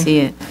sorry. didn't see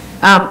it.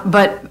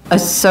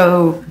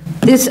 So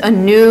a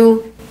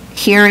new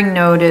hearing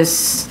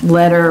notice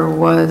letter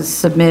was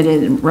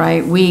submitted,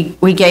 right?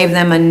 We gave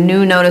them a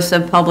new notice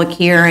of public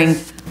hearing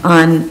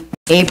on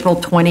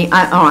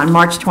on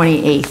March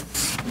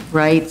 28th,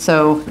 right?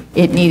 So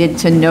it needed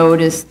to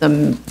notice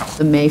the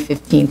May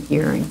 15th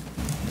hearing.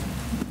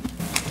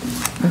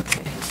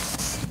 Okay.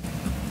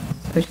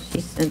 So she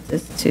sent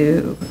this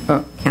to,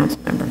 council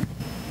member.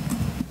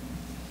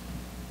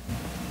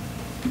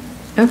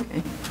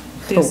 Okay.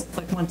 There's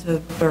like one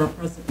to Borough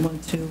President, one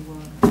to,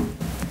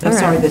 All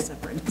sorry, right. they're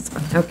separate.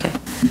 Okay.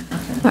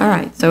 All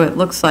right, so it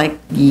looks like,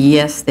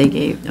 yes, they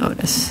gave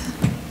notice.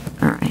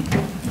 All right.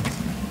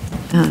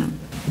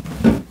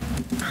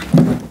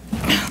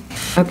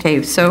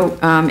 Okay, so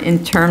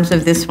in terms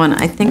of this one,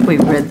 I think we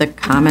read the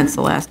comments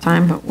the last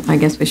time, but I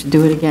guess we should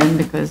do it again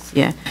because,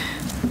 yeah.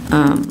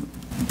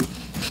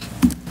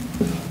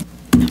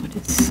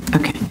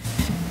 Okay.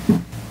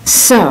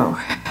 So,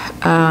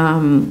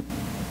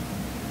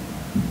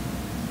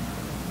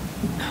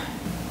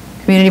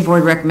 Community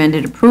Board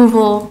recommended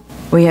approval.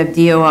 We have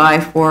DOI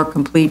for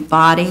complete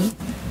body.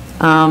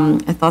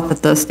 I thought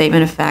that the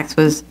statement of facts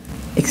was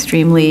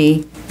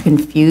extremely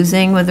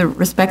confusing with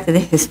respect to the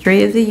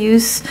history of the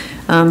use.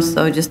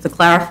 So just to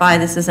clarify,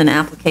 this is an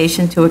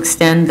application to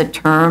extend the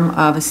term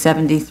of a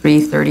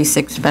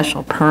 7336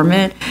 special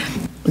permit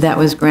that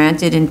was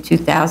granted in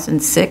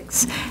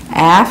 2006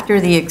 after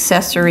the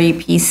accessory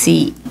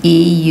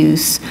PCE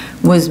use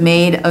was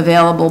made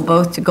available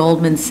both to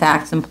Goldman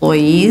Sachs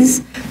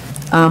employees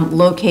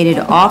located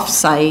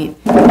off-site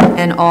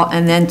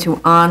and then to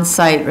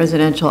on-site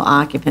residential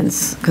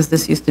occupants, because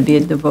this used to be a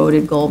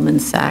devoted Goldman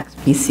Sachs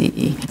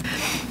PCE.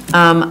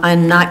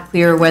 I'm not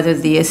clear whether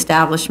the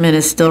establishment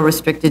is still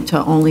restricted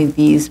to only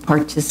these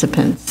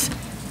participants,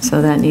 so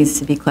that needs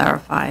to be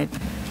clarified.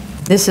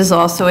 This is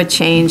also a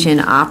change in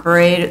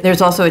operator.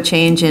 There's also a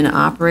change in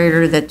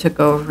operator that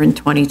took over in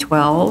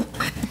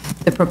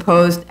 2012. The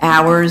proposed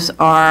hours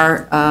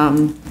are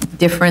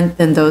different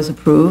than those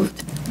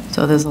approved,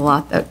 so there's a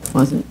lot that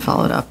wasn't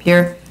followed up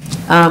here.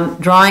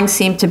 Drawings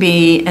seem to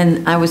be,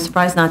 and I was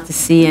surprised not to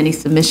see any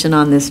submission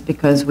on this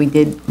because we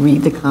did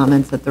read the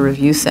comments at the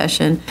review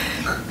session.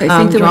 I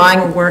think they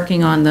were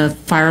working on the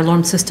fire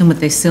alarm system, but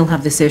they still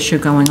have this issue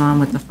going on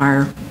with the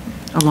fire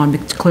alarm to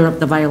clear up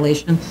the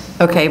violation.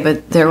 Okay,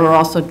 but there were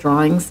also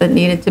drawings that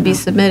needed to be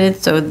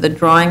submitted, so the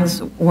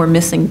drawings were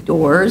missing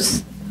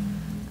doors.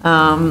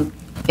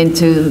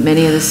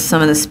 into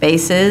some of the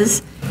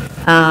spaces.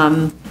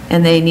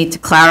 And they need to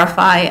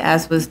clarify,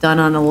 as was done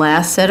on the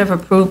last set of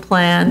approved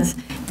plans,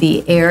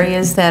 the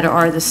areas that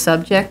are the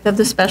subject of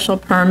the special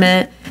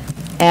permit,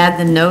 add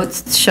the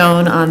notes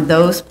shown on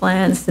those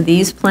plans to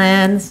these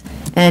plans,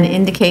 and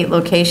indicate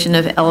location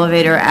of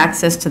elevator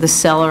access to the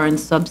cellar and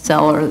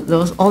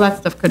subcellar. All that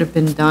stuff could have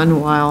been done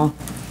while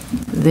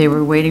they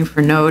were waiting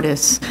for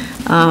notice.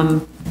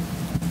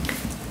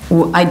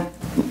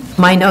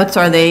 My notes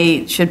are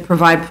they should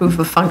provide proof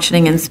of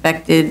functioning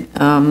inspected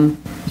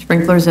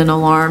sprinklers and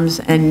alarms,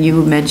 and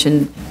you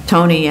mentioned,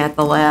 Tony, at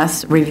the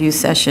last review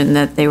session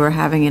that they were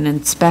having an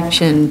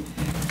inspection,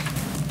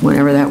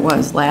 whenever that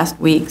was, last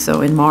week,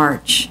 so in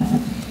March.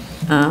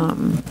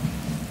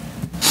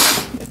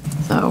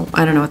 So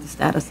I don't know what the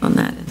status on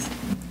that is.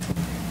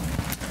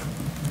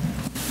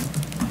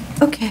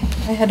 Okay.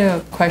 I had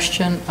a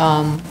question.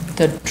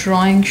 The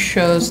drawing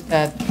shows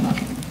that,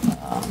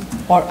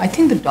 or I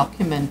think the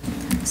document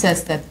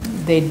says that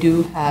they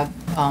do have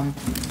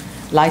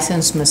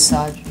licensed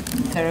massage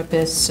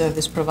therapist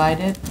service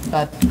provided,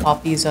 but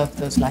copies of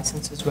those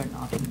licenses were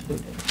not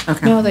included.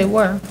 No, they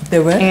were. They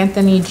were?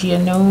 Anthony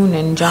Giannone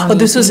and John. Oh,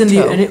 this was in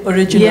the Vito.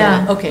 original?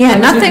 Yeah. Okay. Yeah, I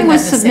was nothing looking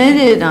was at the second-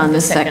 submitted on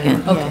the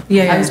second. Okay.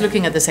 Yeah. I was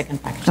looking at the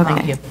second package. Thank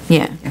Okay, you.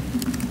 yeah.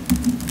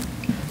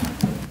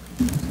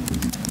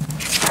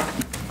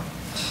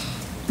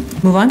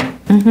 Move on?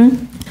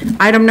 Mm-hmm.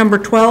 Item number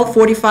 12,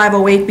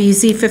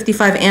 4508BZ,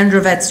 55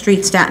 Androvet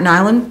Street, Staten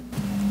Island.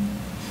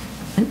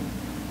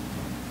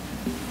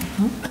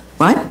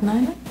 What?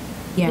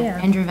 Yeah,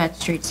 Andrew Vet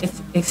Street,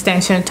 It's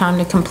extension of time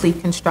to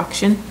complete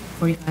construction.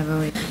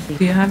 4508.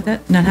 Do you have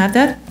that? Not have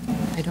that?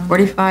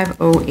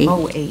 4508.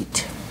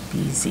 08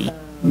 BZ.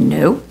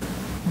 Nope.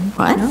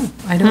 What?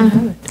 I don't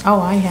have it. Oh,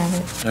 I have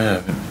it.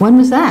 When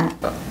was that?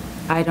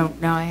 I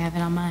don't know, I have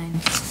it on mine.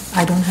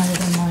 I don't have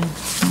it on mine.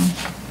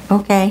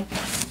 Okay.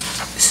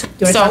 So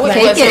it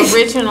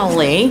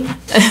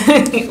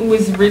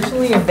was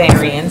originally a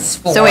variance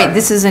for. So wait,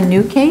 this is a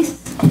new case?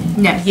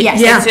 No, Yes,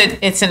 Yeah.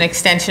 it's an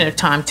extension of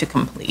time to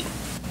complete.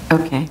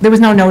 Okay. There was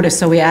no notice,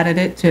 so we added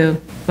it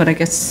to, but I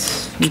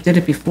guess we did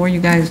it before you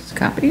guys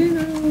copied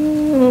it.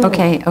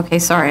 Okay,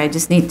 sorry, I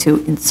just need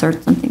to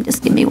insert something.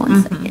 Just give me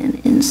one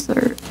second.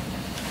 Insert.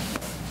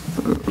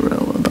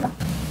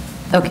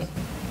 Okay.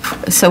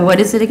 So what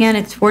is it again?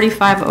 It's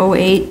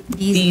 4508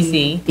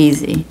 BZ,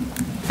 BZ.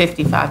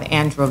 55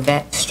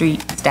 Androvet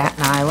Street,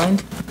 Staten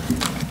Island.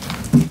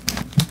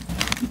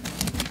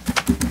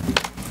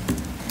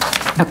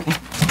 Okay.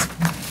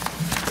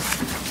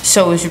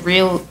 So it was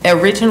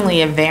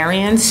originally a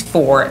variance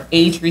for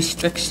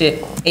age-restricted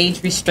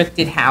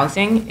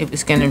housing. It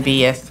was going to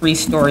be a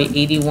 3-story,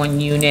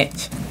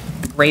 81-unit,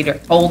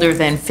 older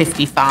than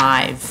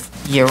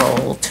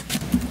 55-year-old,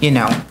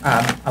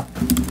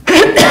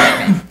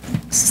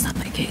 This is not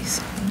my case.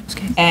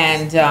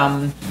 And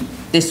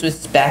this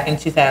was back in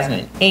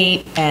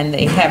 2008, and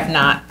they have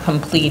not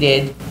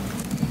completed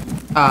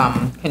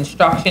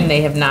construction.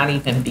 They have not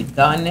even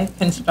begun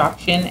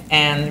construction,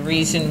 and the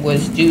reason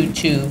was due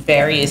to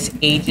various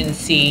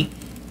agency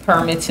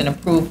permits and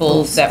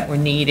approvals that were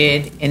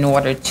needed in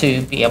order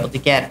to be able to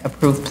get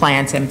approved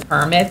plans and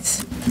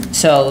permits.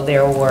 So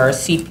there were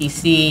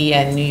CPC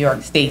and New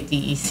York State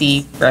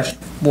DEC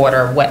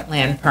freshwater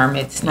wetland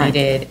permits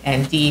needed,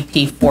 and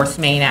DEP force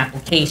main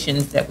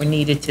applications that were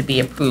needed to be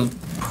approved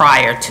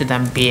prior to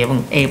them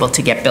being able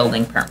to get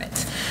building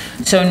permits.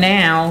 So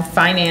now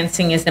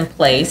financing is in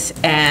place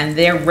and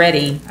they're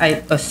ready.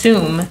 I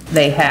assume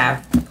they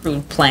have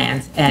approved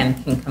plans and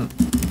can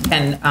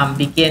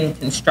begin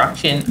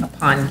construction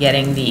upon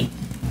getting the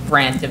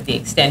grant of the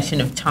extension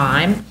of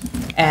time.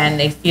 And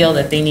they feel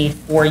that they need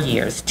 4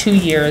 years, 2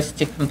 years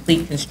to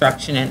complete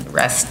construction and the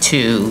rest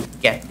to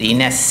get the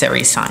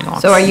necessary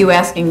sign-offs. So are you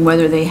asking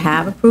whether they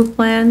have approved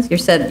plans? You're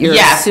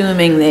Yes.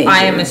 assuming they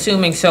I am do.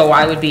 assuming so.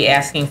 I would be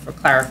asking for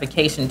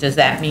clarification. Does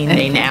that mean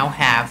they now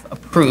have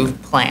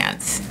approved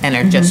plans and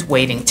are just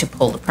waiting to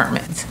pull the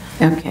permits?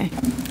 Okay.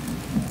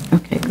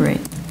 Okay, great.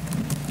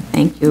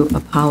 Thank you.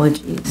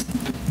 Apologies.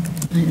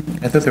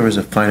 I thought there was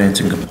a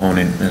financing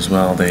component as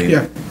well.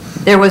 Yeah,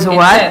 There was a It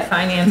what? said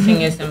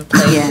financing is in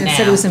place Yeah. It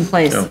said it was now. in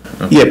place.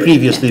 yeah,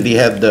 previously they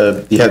had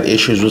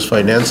issues with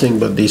financing,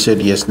 but they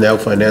said, yes, now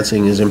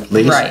financing is in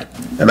place. Right.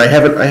 And I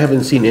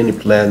haven't seen any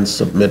plans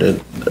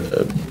submitted.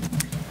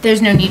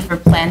 There's no need for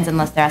plans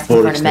unless they're asking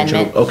For for an extension,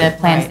 amendment. okay. The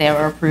plans that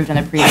were approved on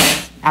the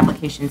previous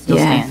application still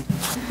Yeah. stand.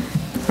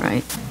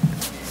 Right.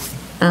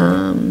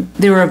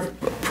 They were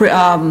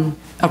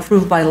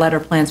approved by letter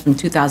plans from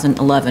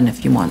 2011,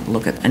 if you want to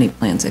look at any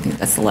plans. I think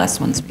that's the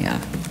last ones we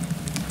have.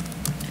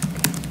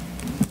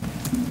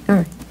 All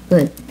right,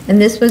 good.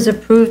 And this was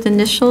approved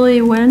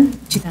initially when?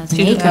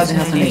 2008.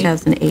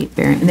 2008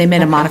 variant. And they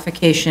made a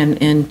modification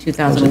in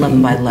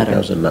 2011 by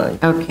letter. 2009.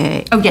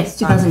 Okay. Oh, yes,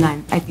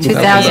 2009. I think.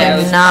 2009. Yeah, it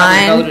was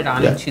probably voted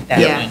on Yeah. in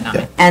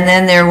 2009. And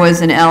then there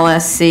was an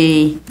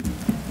LSC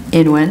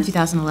in when?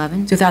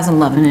 2011. 2011.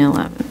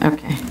 2011,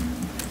 okay.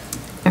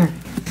 All right.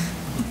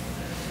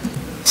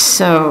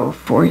 So,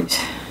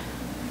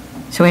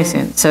 So wait a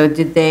second, so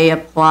did they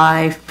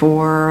apply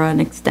for an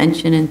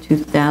extension in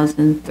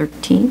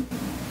 2013?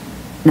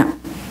 No,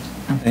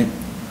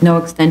 no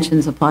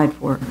extensions applied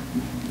for.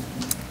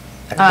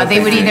 They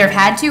would either have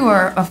had to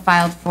or have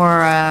filed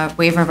for a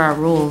waiver of our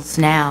rules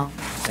now.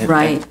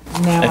 Right.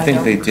 Now I think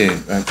don't- they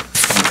did. Let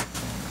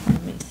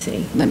me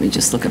see. Let me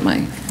just look at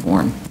my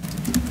form.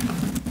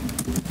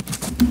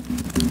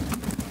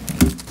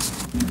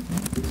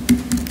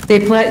 They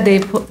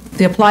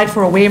applied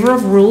for a waiver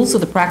of rules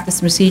of the practice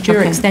and procedure,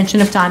 Okay. extension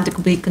of time to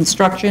complete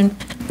construction,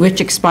 which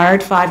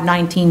expired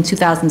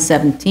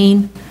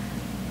 5/19/2017.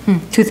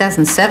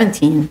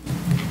 2017?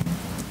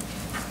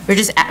 We're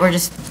just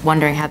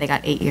wondering how they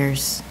got 8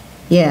 years.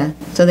 Yeah,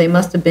 so they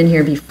must have been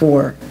here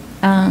before.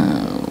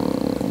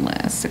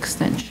 Last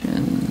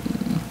extension.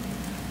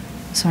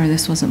 Sorry,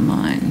 this wasn't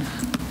mine.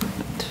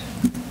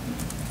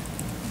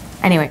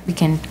 Anyway, we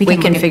can We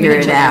can figure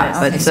it out,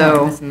 but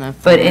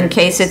but in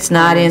case it's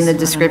not in the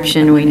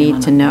description, we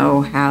need to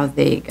know how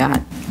they've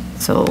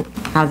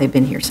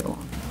been here so long.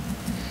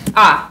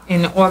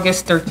 In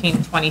August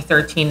 13,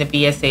 2013, the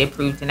BSA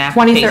approved an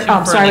 23 application oh,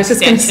 for sorry, an I was just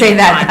gonna extension say of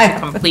that. time to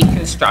complete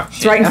construction.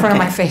 It's right in front of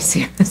my Okay. face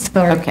here,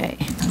 sorry. Okay,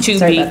 To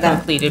Sorry be about that.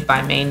 completed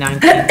by May 19,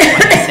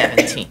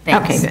 2017.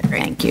 okay, good,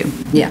 thank you.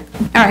 Yeah.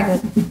 All right,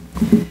 good.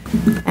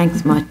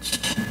 Thanks much.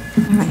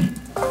 All right,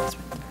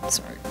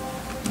 Sorry.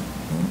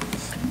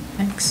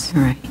 Thanks.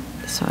 all right,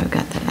 so I've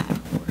got that out of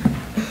order.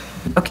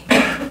 Okay,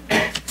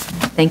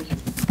 thank you.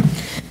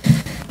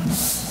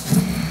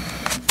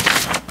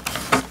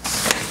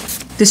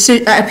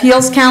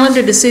 Appeals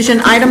calendar decision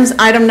items,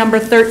 item number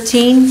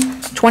 13,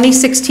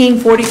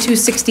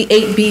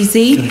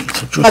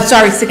 2016-4268BZ,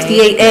 sorry,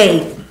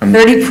 68A,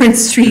 30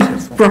 Prince Street,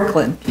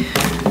 Brooklyn.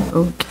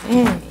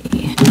 Okay.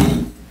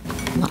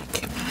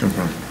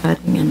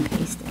 Cutting and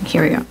pasting,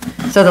 here we go.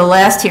 So the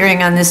last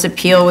hearing on this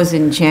appeal was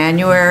in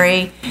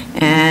January,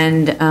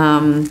 and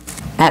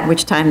at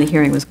which time the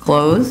hearing was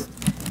closed.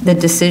 The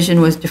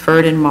decision was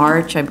deferred in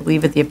March, I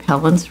believe at the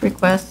appellant's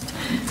request.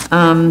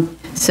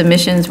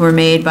 Submissions were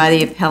made by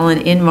the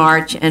appellant in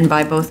March and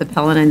by both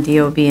appellant and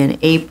DOB in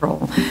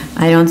April.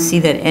 I don't see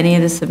that any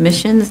of the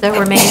submissions that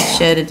were made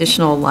shed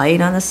additional light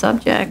on the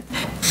subject,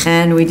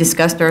 and we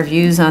discussed our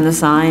views on the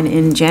sign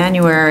in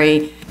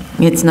January.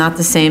 It's not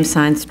the same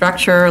sign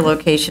structure,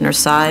 location, or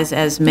size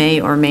as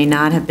may or may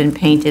not have been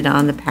painted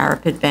on the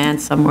parapet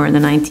band somewhere in the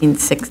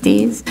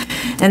 1960s.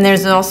 And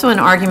there's also an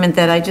argument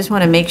that I just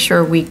want to make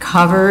sure we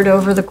covered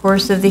over the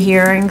course of the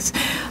hearings,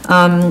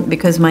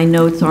 because my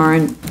notes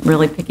aren't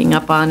really picking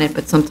up on it,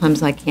 but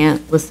sometimes I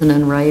can't listen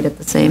and write at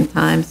the same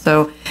time.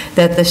 So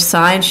that the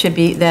sign should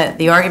be, that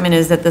the argument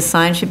is that the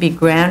sign should be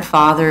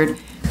grandfathered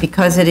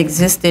because it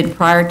existed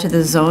prior to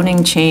the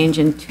zoning change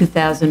in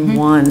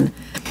 2001.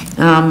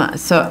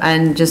 So,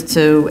 and just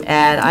to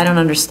add, I don't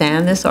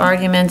understand this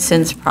argument,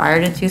 since prior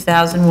to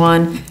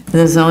 2001,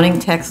 the zoning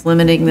text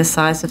limiting the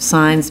size of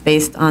signs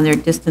based on their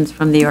distance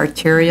from the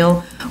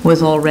arterial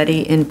was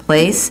already in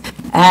place,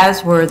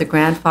 as were the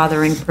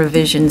grandfathering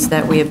provisions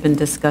that we have been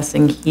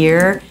discussing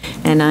here.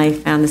 And I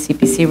found the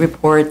CPC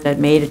report that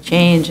made a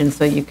change, and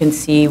so you can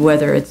see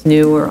whether it's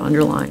new or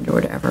underlined or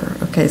whatever.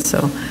 Okay,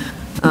 so,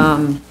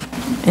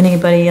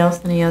 anybody else,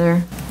 any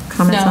other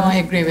comments No, on I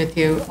that? agree with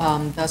you.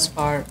 Thus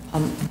far,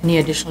 any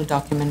additional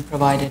document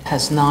provided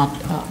has not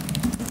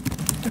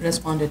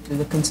responded to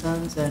the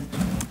concerns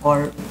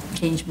or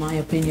changed my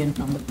opinion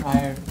from the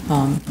prior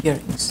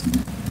hearings.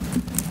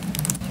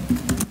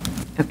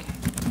 Okay.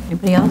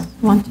 Anybody else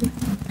want to?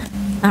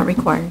 Not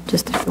required,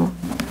 just if you want.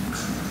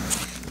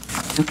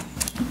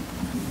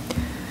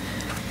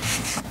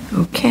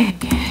 Okay.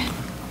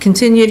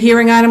 Continued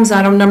hearing items,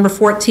 item number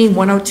 14,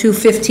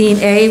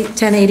 10215A,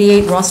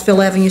 1088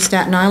 Rossville Avenue,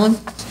 Staten Island.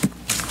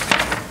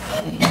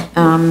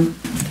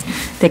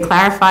 They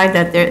clarified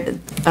that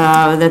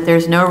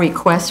there's no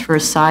request for a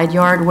side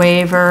yard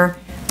waiver,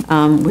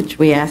 which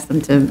we asked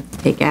them to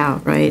take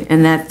out, right?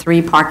 And that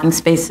 3 parking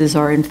spaces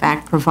are in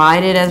fact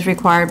provided as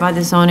required by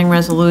the zoning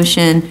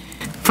resolution.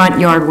 Front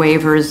yard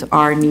waivers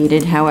are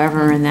needed,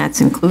 however, and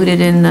that's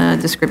included in the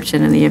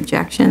description and the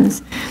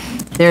objections.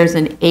 There's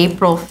an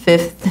April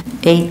 5th,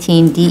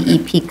 18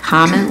 DEP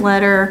comment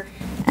letter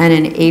and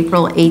an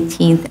April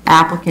 18th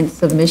applicant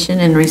submission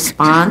and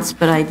response,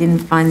 but I didn't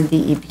find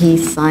the DEP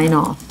sign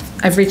off.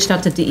 I've reached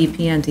out to DEP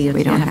and DOT.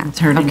 We don't I have. haven't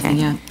heard anything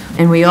Okay. yet.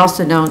 And we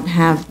also don't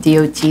have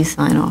DOT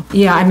sign off.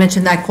 Yeah, I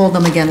mentioned that, I called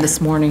them again this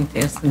morning to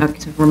ask them,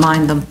 to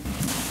remind them.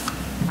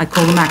 I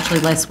called them actually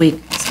last week,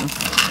 so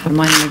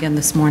remind them again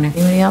this morning.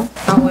 Anybody else?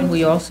 Oh, and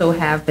we also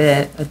have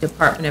a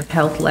Department of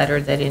Health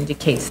letter that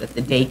indicates that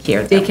the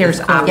daycare that Daycare is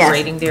was closed.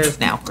 operating there is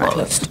now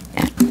closed.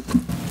 Yeah.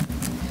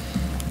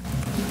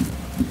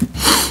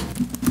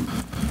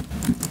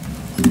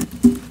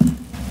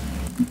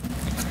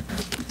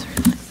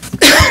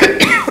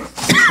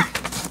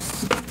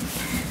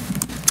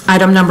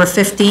 Item number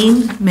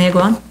 15, may I go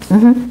on?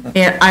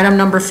 Item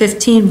number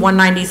 15,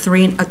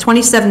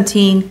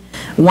 2017,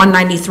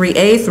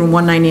 193A through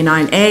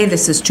 199A.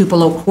 This is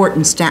Tupelo Court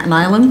in Staten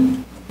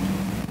Island.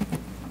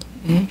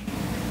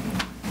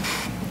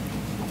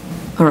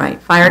 All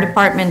right, fire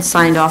department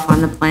signed off on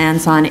the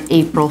plans on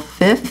April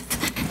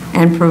 5th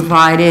and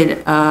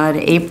provided an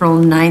April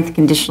 9th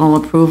conditional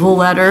approval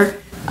letter.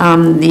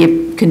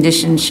 The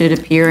conditions should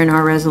appear in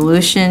our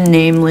resolution,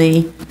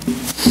 namely,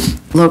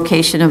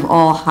 location of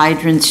all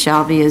hydrants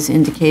shall be as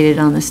indicated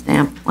on the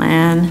stamp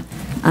plan.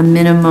 A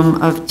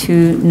minimum of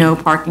 2 no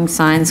parking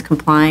signs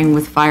complying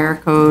with fire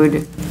code.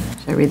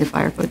 Should I read the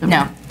fire code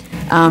number?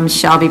 No.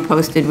 Shall be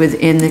posted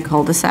within the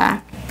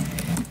cul-de-sac.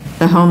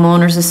 The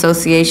homeowners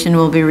association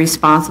will be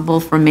responsible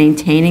for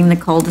maintaining the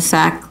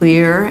cul-de-sac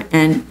clear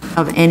and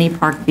of any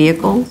parked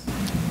vehicles,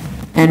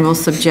 and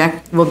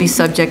will be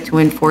subject to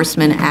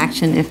enforcement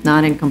action if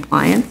not in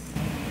compliance.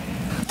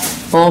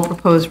 All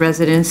proposed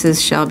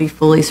residences shall be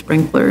fully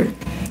sprinklered,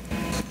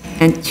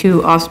 and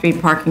 2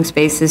 off-street parking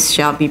spaces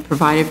shall be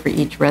provided for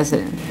each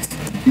residence.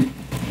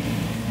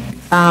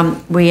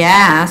 We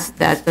asked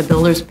that the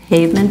builder's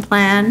pavement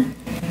plan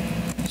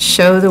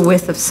show the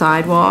width of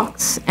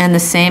sidewalks, and the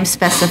same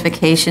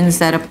specifications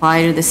that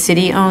apply to the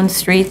city-owned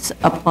streets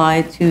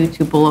apply to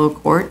Tupelo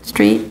Court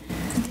Street.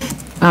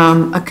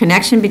 A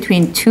connection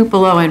between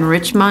Tupelo and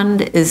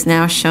Richmond is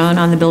now shown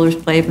on the builder's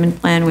pavement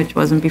plan, which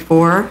wasn't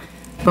before.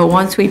 But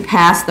once we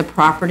pass the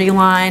property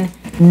line,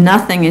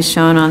 nothing is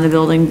shown on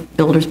the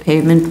builder's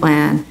pavement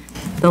plan.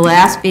 The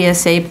last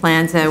BSA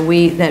plans that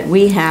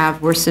we have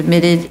were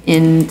submitted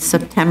in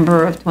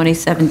September of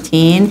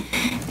 2017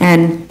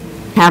 and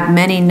have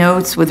many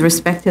notes with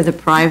respect to the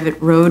private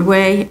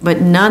roadway, but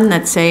none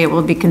that say it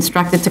will be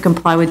constructed to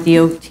comply with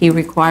DOT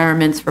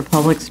requirements for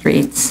public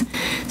streets.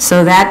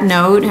 So that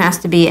note has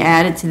to be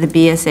added to the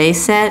BSA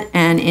set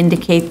and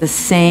indicate the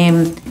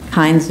same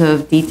kinds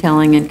of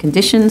detailing and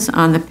conditions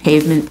on the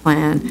pavement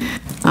plan.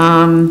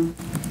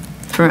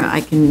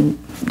 I can,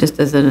 just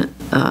as a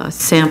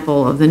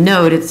sample of the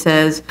note, it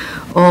says,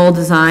 all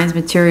designs,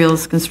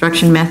 materials,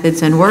 construction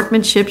methods, and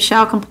workmanship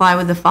shall comply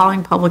with the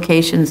following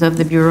publications of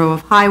the Bureau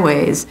of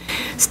Highways: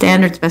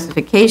 standard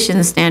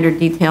specifications, standard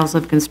details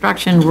of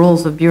construction,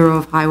 rules of Bureau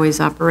of Highways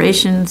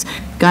operations,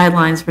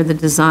 guidelines for the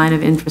design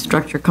of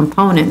infrastructure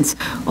components.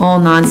 All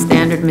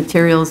non-standard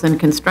materials and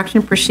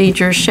construction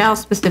procedures shall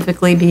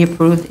specifically be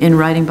approved in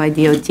writing by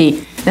DOT.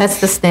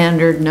 That's the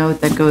standard note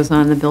that goes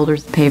on the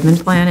builder's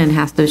pavement plan and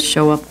has to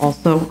show up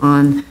also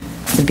on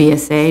the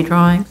BSA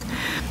drawings.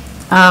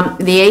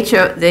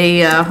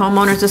 The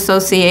Homeowners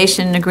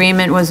Association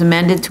agreement was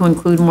amended to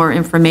include more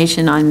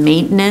information on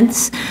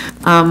maintenance.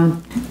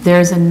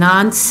 There's a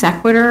non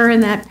sequitur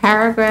in that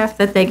paragraph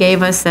that they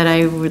gave us that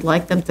I would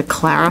like them to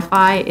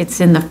clarify. It's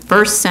in the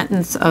first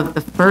sentence of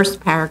the first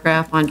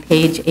paragraph on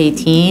page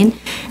 18,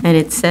 and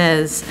it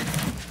says,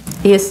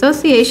 the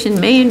association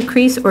may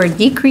increase or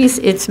decrease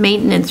its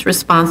maintenance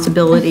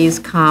responsibilities,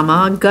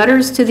 comma,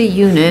 gutters to the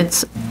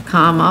units,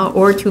 comma,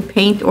 or to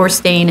paint or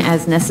stain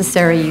as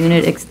necessary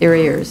unit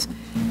exteriors.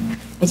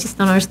 I just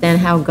don't understand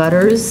how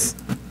gutters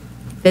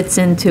fits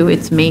into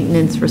its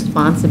maintenance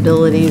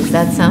responsibilities.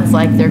 That sounds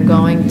like they're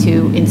going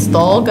to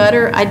install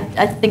gutter. I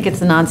think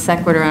it's a non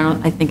sequitur.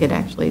 I think it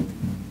actually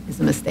is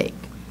a mistake.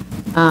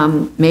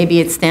 Maybe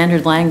it's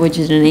standard language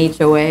in an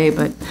HOA,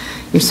 but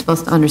you're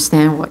supposed to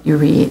understand what you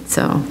read.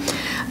 So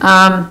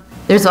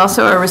there's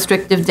also a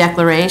restrictive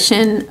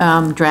declaration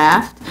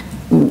draft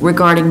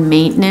regarding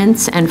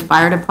maintenance and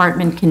fire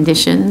department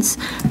conditions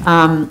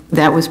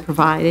that was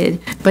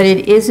provided, but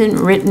it isn't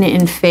written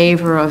in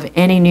favor of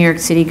any New York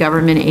City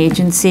government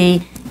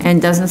agency and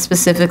doesn't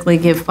specifically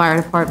give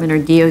fire department or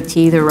DOT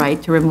the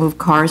right to remove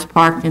cars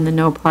parked in the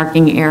no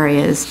parking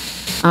areas.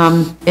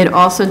 It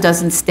also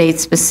doesn't state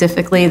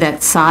specifically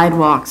that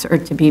sidewalks are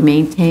to be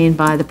maintained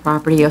by the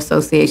property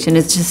association.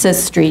 It just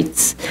says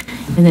streets.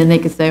 And then they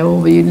could say, oh,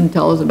 well, you didn't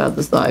tell us about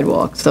the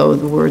sidewalks. So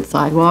the word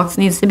sidewalks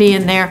needs to be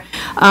in there.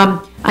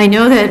 I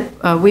know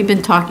that we've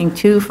been talking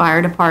to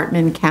fire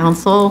department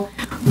counsel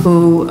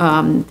who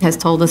has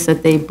told us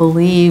that they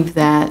believe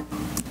that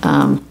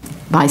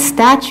by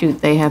statute,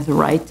 they have the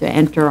right to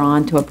enter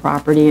onto a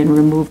property and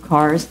remove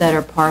cars that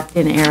are parked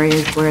in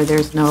areas where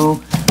there's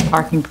no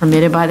parking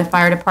permitted by the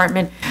fire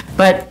department.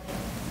 But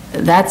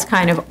that's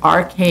kind of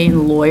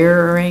arcane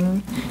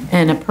lawyering,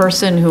 and a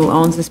person who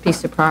owns this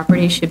piece of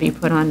property should be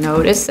put on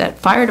notice that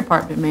fire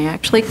department may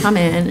actually come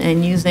in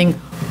and using,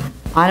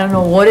 I don't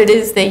know what it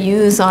is they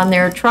use on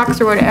their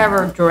trucks or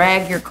whatever,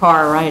 drag your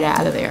car right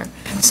out of there.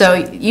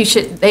 So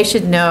they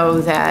should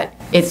know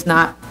that it's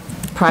not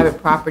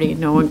private property.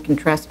 No one can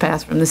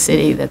trespass from the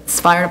city. That's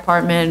fire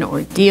department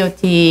or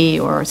DOT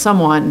or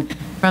someone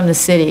from the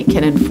city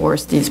can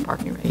enforce these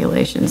parking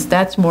regulations.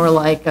 That's more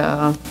like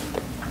a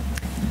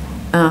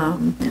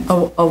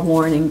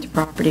warning to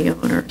property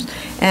owners.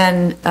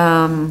 And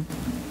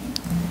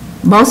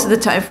most of the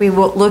time, if we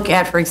look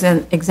at, for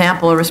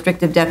example, a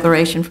restrictive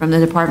declaration from the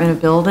Department of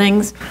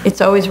Buildings,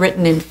 it's always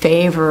written in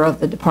favor of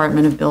the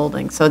Department of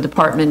Buildings, so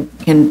department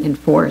can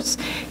enforce.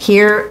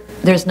 Here,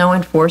 there's no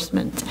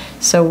enforcement.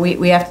 So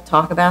we have to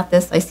talk about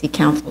this. I see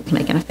council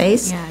making a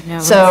face. Yeah, no,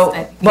 So,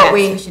 I think what that's-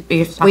 we we should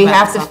be talking we about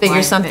have this to figure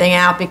offline, something but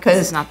out because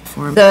it's not the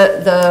forum.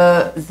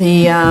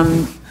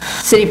 the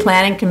City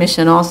Planning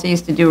Commission also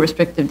used to do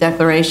restrictive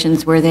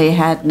declarations where they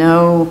had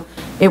no,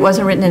 it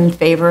wasn't written in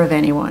favor of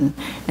anyone.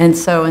 And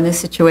so in this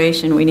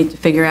situation, we need to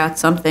figure out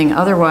something,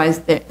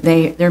 otherwise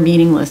they're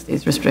meaningless,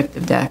 these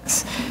restrictive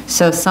decks.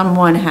 So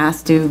someone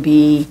has to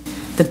be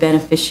the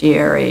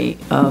beneficiary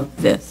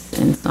of this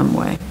in some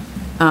way.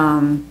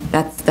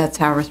 That's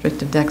how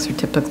restrictive decks are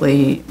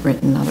typically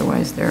written,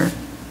 otherwise they're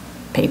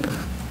paper.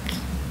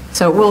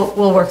 So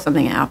we'll work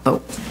something out,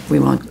 but we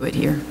won't do it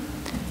here.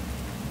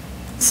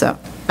 So,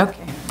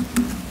 okay.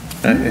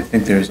 I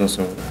think there's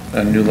also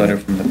a new letter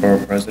from the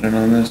borough president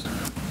on this.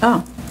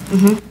 Oh,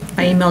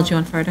 I emailed you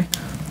on Friday.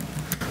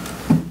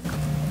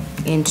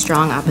 In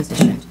strong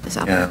opposition to this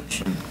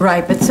application.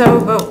 right,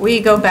 but we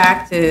go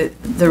back to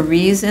the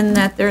reason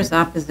that there's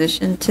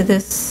opposition to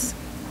this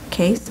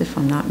case, if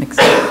I'm not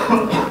mixing up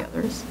with the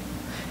others,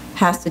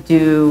 has to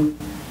do,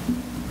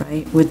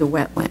 right, with the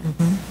wetland.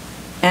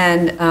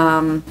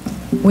 And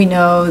we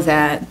know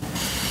that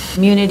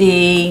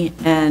community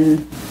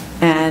and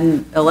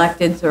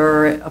electeds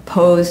are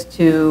opposed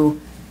to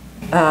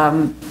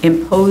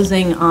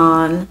imposing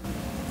on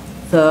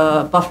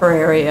the buffer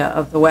area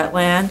of the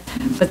wetland,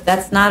 but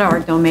that's not our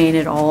domain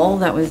at all.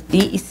 That was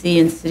DEC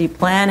and city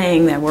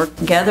planning that worked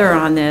together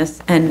on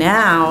this, and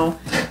now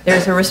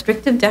there's a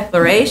restrictive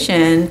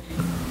declaration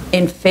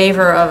in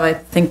favor of, I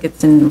think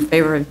it's in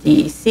favor of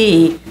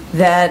DEC,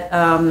 that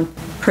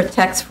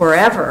protects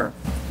forever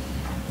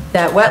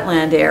that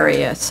wetland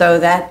area. So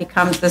that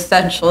becomes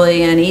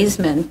essentially an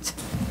easement.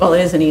 Well,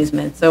 it is an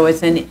easement, so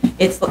it's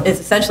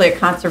essentially a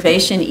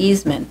conservation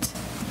easement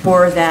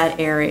for that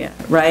area,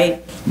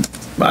 right?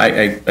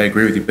 I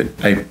agree with you, but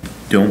I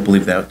don't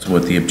believe that's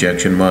what the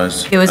objection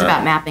was. It was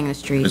about mapping the It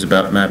street. was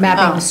about mapping.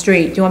 Mapping the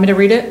street. Do you want me to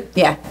read it?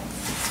 Yeah.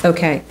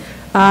 Okay.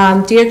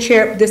 Dear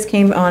Chair, this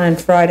came on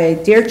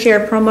Friday. Dear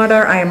Chair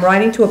Promoter, I am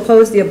writing to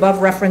oppose the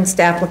above referenced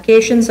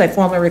applications. I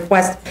formally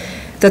request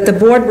that the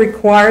board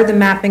require the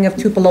mapping of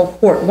Tupelo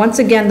Court. Once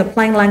again, the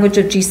plain language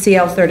of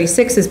GCL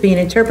 36 is being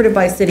interpreted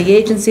by city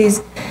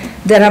agencies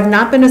that have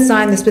not been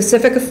assigned the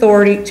specific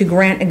authority to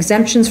grant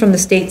exemptions from the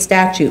state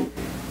statute.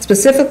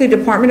 Specifically,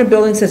 Department of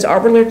Buildings has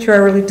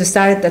arbitrarily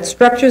decided that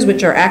structures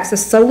which are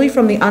accessed solely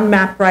from the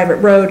unmapped private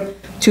road,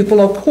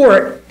 Tupelo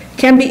Court,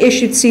 can be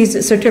issued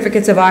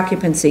certificates of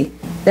occupancy.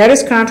 That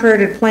is contrary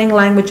to the plain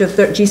language of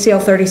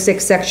GCL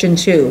 36, Section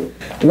 2.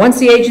 Once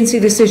the agency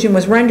decision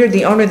was rendered,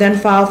 the owner then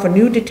filed for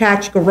new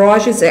detached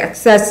garages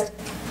accessed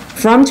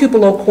from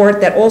Tupelo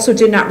Court that also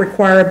did not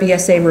require a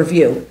BSA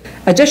review.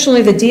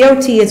 Additionally, the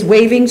DOT is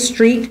waiving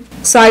street,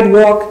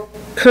 sidewalk,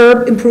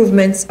 curb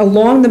improvements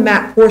along the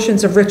mapped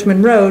portions of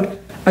Richmond Road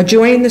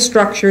adjoining the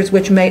structures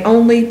which may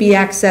only be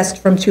accessed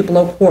from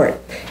Tupelo Court.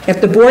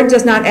 If the board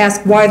does not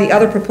ask why the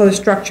other proposed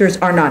structures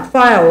are not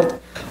filed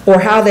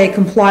or how they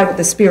comply with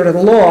the spirit of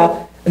the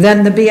law,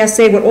 then the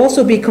BSA would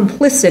also be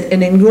complicit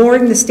in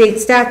ignoring the state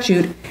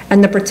statute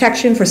and the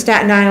protection for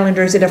Staten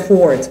Islanders it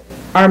affords.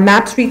 Our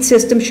map street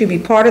system should be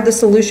part of the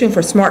solution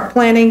for smart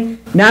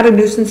planning, not a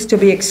nuisance to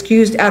be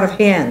excused out of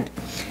hand.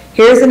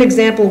 Here's an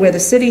example where the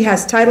city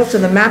has title to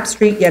the map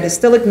street yet is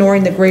still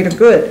ignoring the greater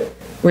good.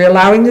 We're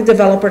allowing the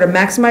developer to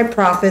maximize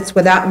profits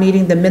without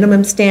meeting the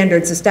minimum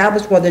standards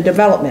established for the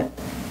development.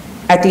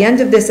 At the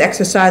end of this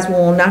exercise, we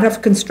will not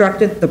have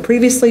constructed the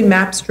previously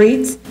mapped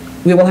streets.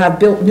 We will have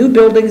built new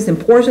buildings and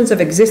portions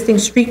of existing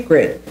street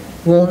grid.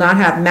 We will not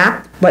have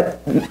mapped,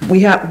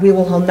 we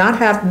will not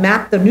have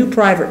mapped the new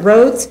private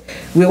roads.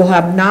 We will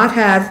not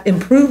have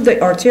improved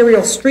the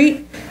arterial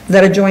street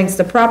that adjoins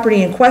the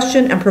property in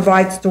question and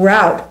provides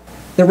throughout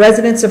the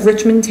residents of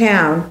Richmond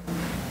Town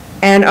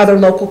and other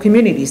local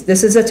communities.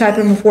 This is a type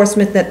of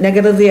enforcement that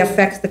negatively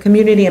affects the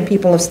community and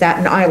people of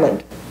Staten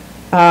Island.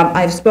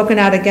 I've spoken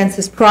out against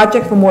this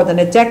project for more than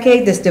a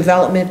decade. This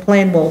development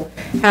plan will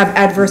have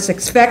adverse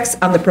effects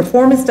on the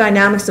performance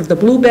dynamics of the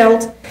Blue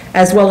Belt,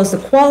 as well as the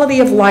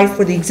quality of life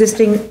for the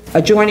existing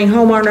adjoining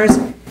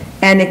homeowners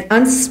and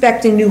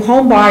unsuspecting new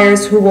home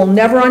buyers who will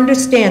never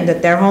understand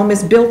that their home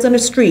is built in a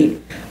street,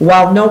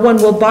 while no one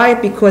will buy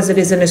it because it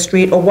is in a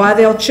street, or why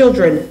their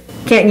children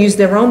can't use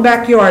their own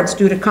backyards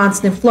due to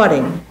constant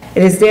flooding.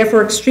 It is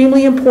therefore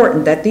extremely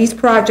important that these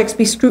projects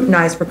be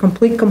scrutinized for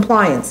complete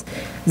compliance.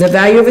 The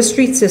value of a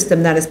street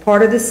system that is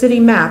part of the city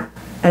map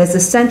and is an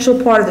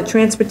essential part of the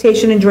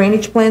transportation and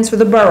drainage plans for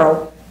the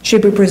borough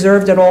should be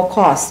preserved at all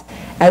costs,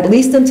 at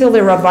least until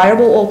there are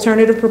viable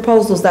alternative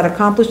proposals that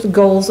accomplish the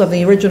goals of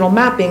the original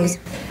mappings.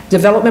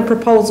 Development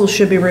proposals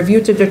should be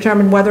reviewed to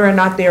determine whether or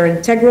not they are an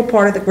integral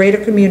part of the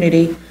greater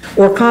community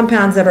or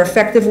compounds that are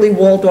effectively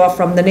walled off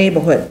from the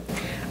neighborhood.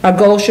 Our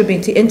goal should be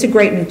to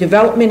integrate new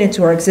development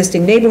into our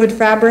existing neighborhood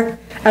fabric,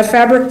 a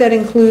fabric that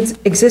includes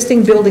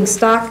existing building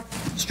stock,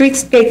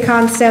 streetscape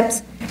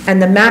concepts,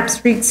 and the map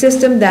street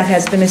system that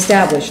has been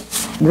established.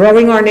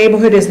 Growing our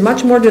neighborhood is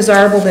much more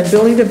desirable than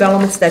building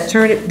developments that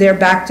turn their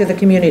back to the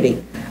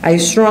community. I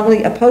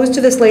strongly oppose to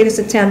this latest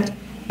attempt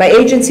by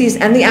agencies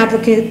and the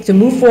applicant to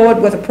move forward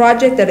with a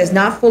project that is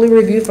not fully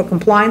reviewed for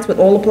compliance with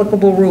all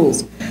applicable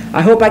rules.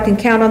 I hope I can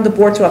count on the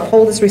board to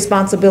uphold this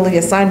responsibility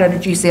assigned under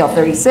GCL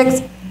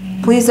 36.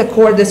 Please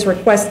accord this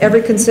request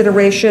every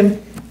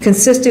consideration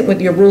consistent with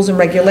your rules and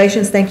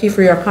regulations. Thank you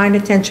for your kind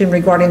attention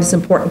regarding this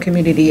important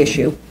community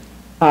issue.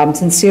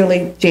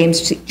 Sincerely,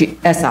 James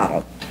S.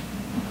 Otto,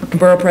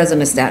 Borough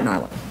President of Staten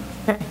Island.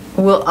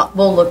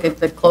 We'll look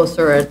at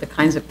closer at the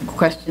kinds of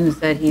questions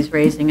that he's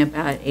raising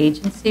about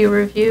agency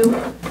review,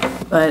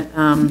 but,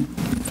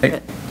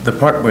 The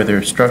part where there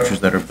are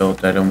structures that are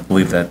built, I don't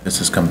believe that this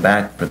has come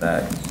back for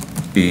that.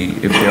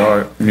 If there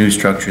are new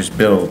structures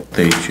built,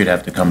 they should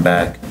have to come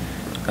back.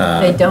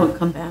 they don't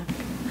come back.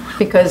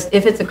 Because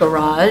if it's a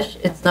garage,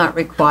 it's not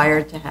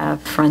required to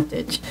have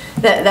frontage.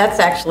 That's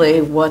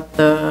actually what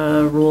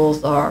the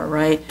rules are,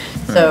 right?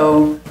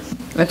 So,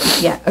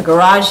 yeah, a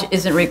garage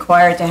isn't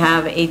required to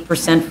have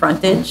 8%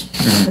 frontage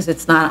because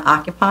it's not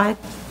occupied.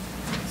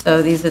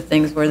 So these are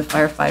things where the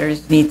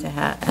firefighters need to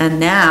have. And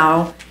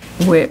now,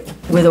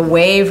 with a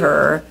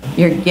waiver,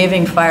 you're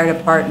giving fire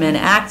department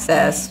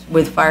access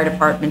with fire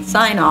department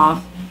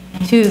sign-off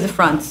to the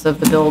fronts of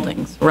the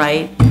buildings,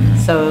 right?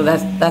 So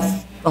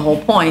that's the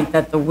whole point,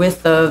 that the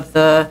width of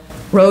the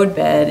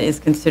roadbed is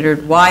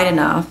considered wide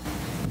enough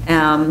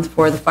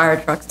for the fire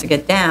trucks to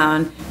get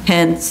down,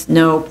 hence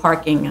no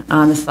parking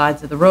on the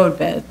sides of the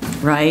roadbed,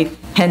 right?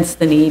 Hence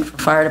the need for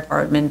fire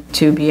department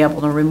to be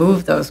able to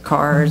remove those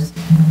cars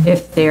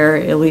if they're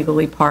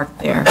illegally parked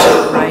there,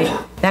 right?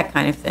 That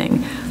kind of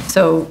thing.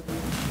 So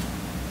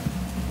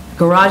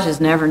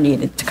garages never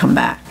needed to come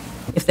back.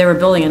 If they were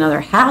building another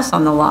house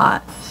on the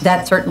lot,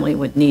 that certainly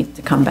would need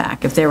to come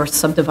back. If they were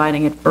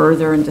subdividing it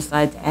further and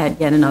decide to add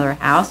yet another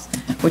house,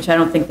 which I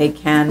don't think they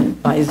can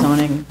by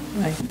zoning.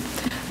 Right.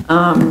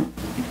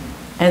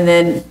 And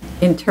then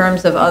in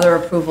terms of other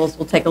approvals,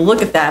 we'll take a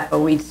look at that, but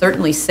we'd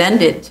certainly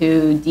send it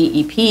to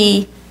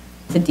DEP,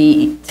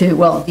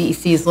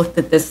 DEC's looked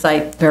at this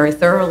site very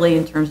thoroughly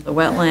in terms of the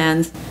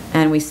wetlands,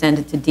 and we send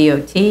it to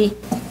DOT,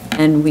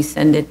 and we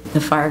send it to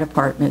the fire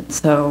department.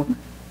 So,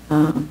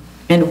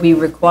 and we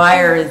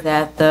require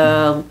that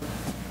the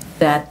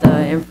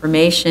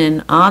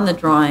information on the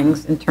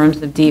drawings in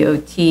terms of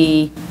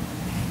DOT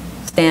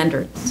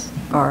standards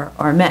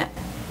are met,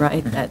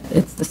 right? That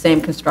it's the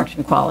same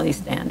construction quality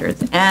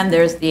standards. And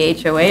there's the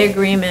HOA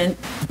agreement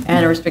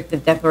and a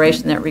restrictive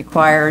declaration that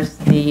requires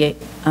the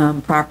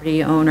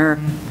property owner,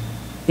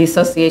 the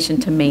association,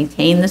 to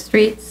maintain the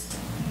streets.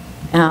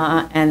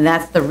 And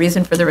that's the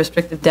reason for the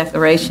restrictive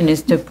declaration,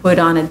 is to put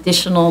on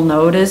additional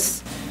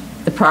notice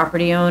the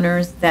property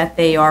owners that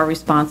they are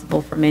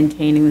responsible for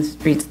maintaining the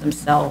streets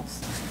themselves,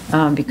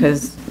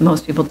 because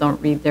most people don't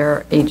read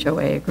their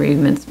HOA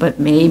agreements, but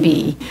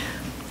maybe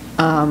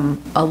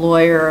a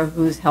lawyer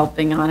who's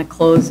helping on a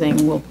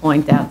closing will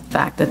point out the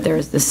fact that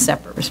there's this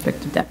separate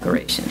restrictive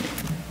declaration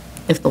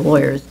if the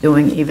lawyer is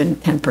doing even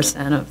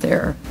 10% of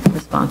their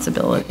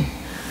responsibility.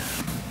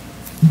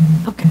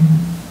 Okay.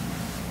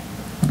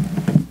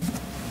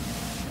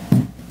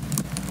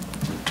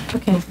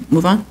 Okay.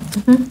 Move on.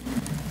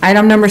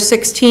 Item number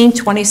 16,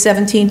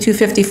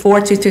 2017-254,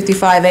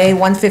 255A,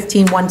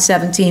 115,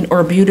 117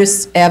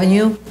 Arbutus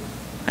Avenue.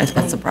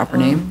 That's the proper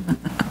name.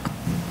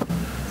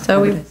 So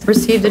we've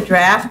received a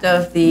draft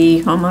of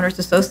the homeowners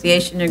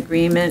association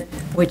agreement,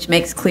 which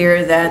makes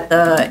clear that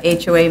the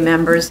HOA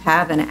members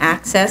have an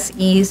access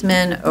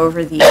easement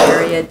over the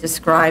area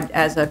described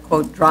as a,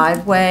 quote,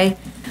 driveway,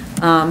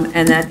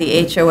 and that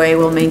the HOA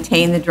will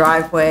maintain the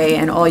driveway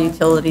and all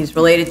utilities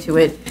related to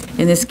it.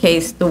 In this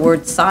case, the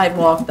word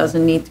sidewalk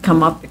doesn't need to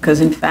come up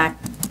because, in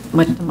fact,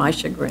 much to my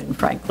chagrin,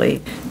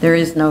 frankly, there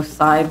is no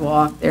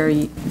sidewalk.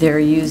 They're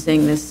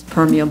using this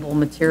permeable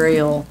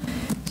material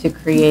to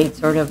create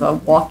sort of a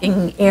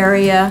walking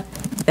area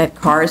that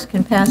cars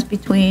can pass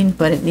between,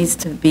 but it needs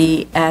to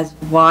be as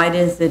wide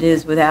as it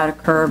is without a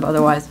curb,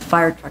 otherwise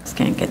fire trucks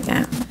can't get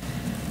down.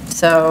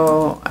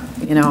 So,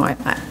 you know, I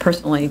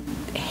personally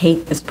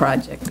hate this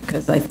project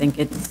because I think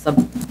it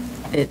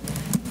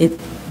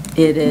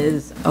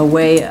is a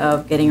way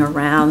of getting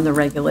around the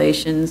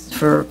regulations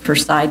for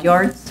side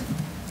yards,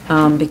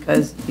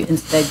 because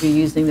instead you're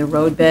using the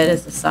roadbed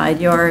as a side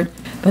yard,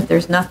 but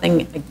there's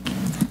nothing,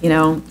 you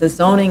know, the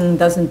zoning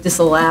doesn't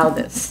disallow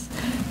this.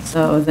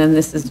 So then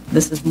this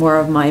is more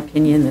of my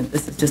opinion that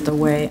this is just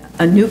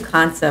a new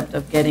concept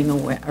of getting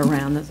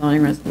around the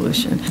zoning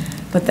resolution,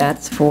 but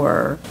that's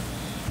for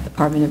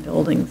Department of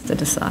Buildings to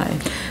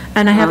decide.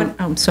 And I haven't,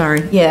 I'm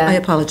sorry. Yeah. I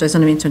apologize, I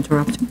didn't mean to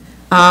interrupt.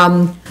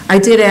 I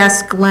did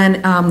ask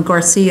Glenn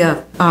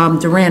Garcia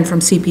Duran from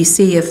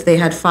CPC if they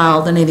had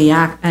filed any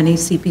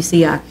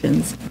CPC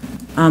actions.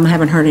 I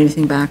haven't heard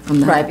anything back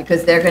from them. Right,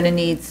 because they're going to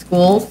need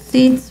school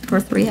seats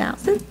for 3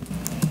 houses?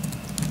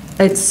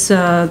 It's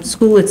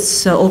school,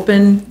 it's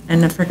open,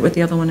 and I forget what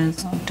the other one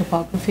is.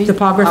 Topography.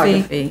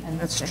 Topography. And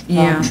that's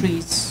Yeah.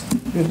 trees.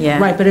 Yeah.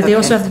 Right, but they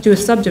also okay. have to do a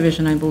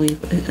subdivision, I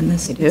believe. In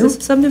this, They do? Is this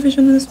a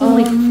subdivision in this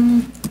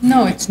one?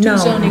 No, it's two No.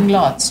 zoning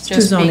lots. Two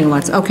just zoning being-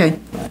 lots, okay.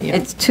 Yeah.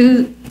 It's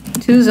two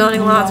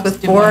zoning lots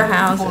with 4 divided,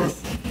 houses.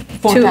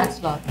 4 Two.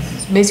 tax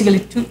lots.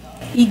 Basically,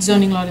 each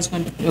zoning lot is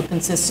going to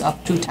consist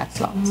of 2 tax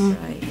lots.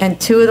 Right. And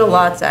 2 of the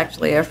lots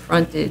actually have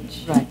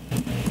frontage Right.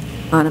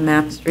 on a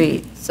map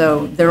street.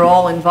 So they're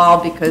all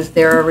involved because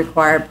there are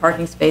required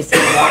parking spaces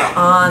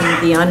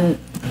on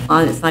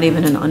it's not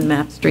even an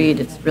unmapped street,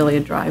 it's really a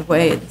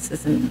driveway. This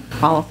isn't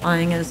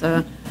qualifying as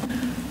a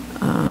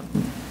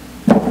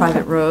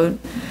private road.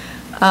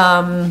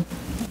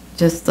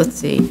 Let's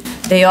see.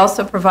 They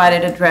also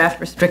provided a draft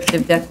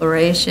restrictive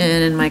declaration,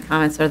 and my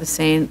comments are the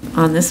same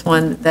on this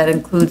one, that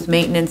includes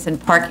maintenance and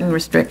parking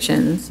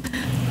restrictions.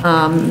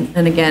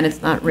 And again,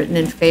 it's not written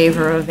in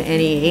favor of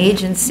any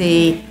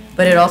agency,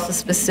 but it also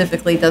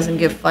specifically doesn't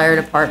give fire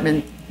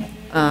department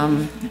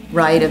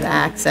right of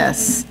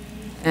access,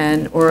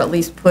 or at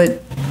least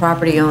put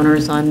property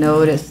owners on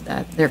notice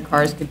that their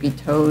cars could be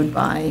towed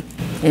by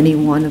any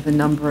one of a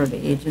number of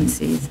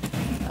agencies.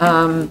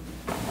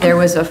 There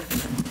was a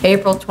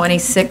April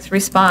 26th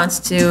response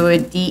to a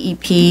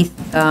DEP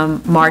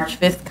March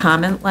 5th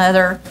comment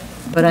letter,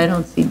 but I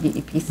don't see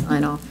DEP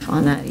sign off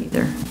on that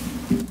either.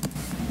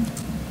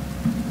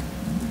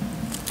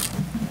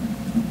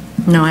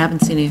 No, I haven't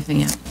seen anything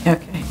yet.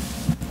 Okay.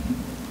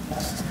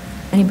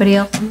 Anybody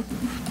else?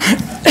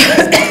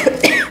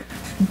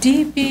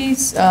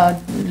 DEP's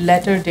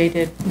letter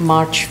dated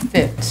March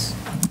 5th.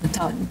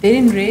 They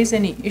didn't raise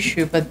any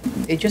issue, but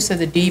they just said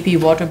the DEP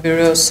Water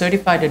Bureau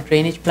certified a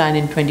drainage plan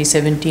in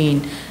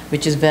 2017,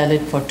 which is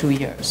valid for 2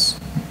 years.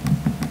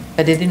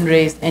 But they didn't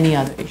raise any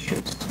other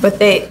issues. But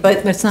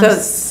It's not,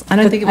 I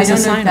don't think it was a I don't know if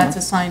sign that's a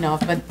off. sign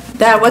off, but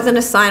that wasn't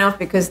a sign off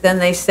because then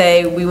they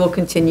say, we will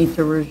continue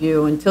to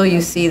review. Until you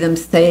see them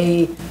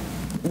say,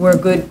 we're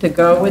good to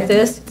go with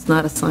this, it's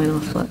not a sign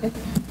off letter.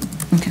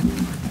 Okay.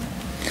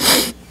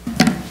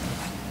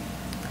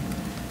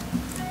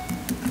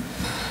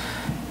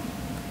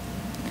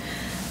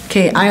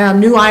 Okay,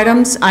 new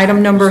items,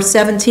 item number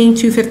 17,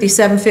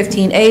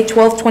 25715A,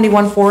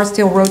 1221 Forest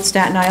Hill Road,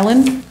 Staten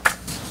Island.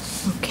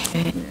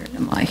 Okay. Where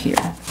am I here?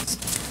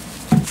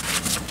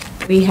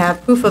 We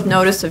have proof of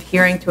notice of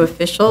hearing to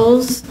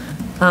officials,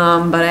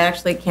 but I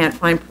actually can't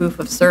find proof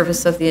of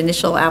service of the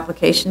initial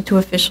application to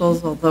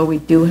officials, although we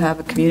do have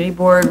a community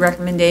board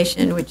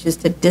recommendation, which is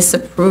to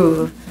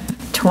disapprove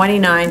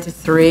 29 to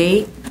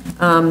 3.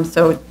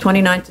 So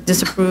 29 to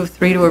disapprove,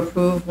 3 to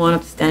approve, 1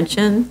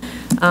 abstention.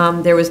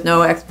 There was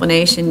no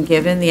explanation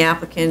given. The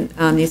applicant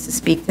needs to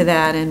speak to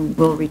that, and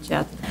we'll reach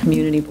out to the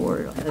community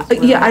board as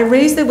well. Yeah, I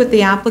raised it with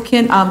the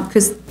applicant,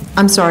 because,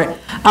 I'm sorry,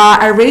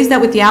 I raised that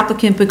with the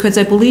applicant because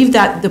I believe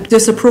that the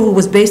disapproval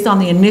was based on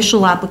the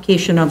initial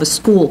application of a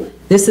school.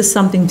 This is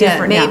something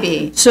different now.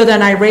 maybe. So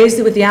then I raised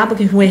it with the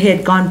applicant, who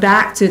had gone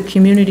back to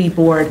community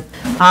board.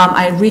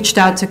 I reached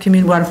out to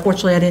community board,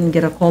 unfortunately, I didn't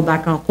get a call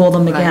back, I'll call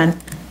them again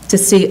to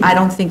see. I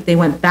don't think they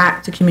went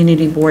back to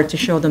community board to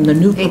show them the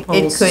new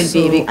proposal. It could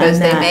be because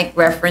they make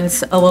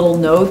reference, a little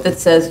note that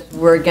says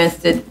we're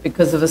against it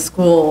because of a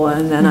school,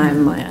 and then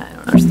I'm like, I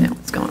don't understand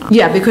what's going on.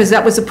 Yeah, because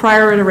that was the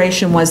prior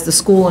iteration was the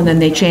school, and then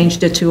they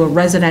changed it to a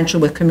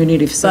residential with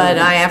community facility.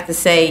 But I have to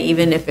say,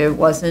 even if it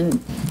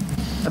wasn't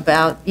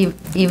about,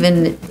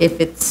 even if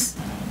it's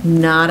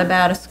not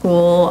about a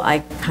school, I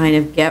kind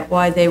of get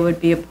why they would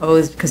be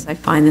opposed, because I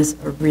find this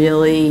a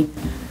really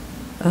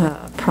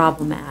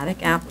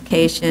problematic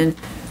application.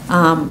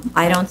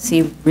 I don't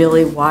see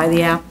really why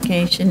the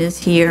application is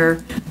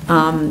here,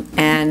 and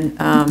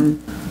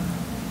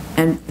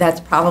that's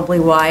probably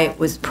why it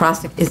was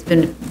it's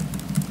been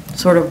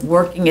sort of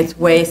working its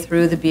way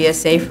through the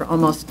BSA for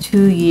almost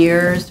 2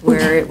 years,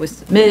 where it was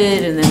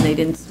submitted and then they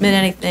didn't submit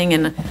anything,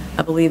 and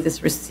I believe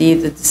this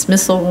received a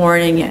dismissal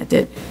warning. Yeah, it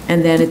did,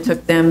 and then it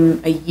took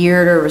them a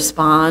year to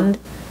respond.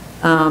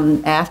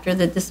 After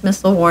the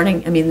dismissal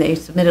warning, I mean, they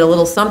submitted a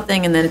little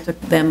something, and then it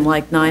took them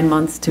like 9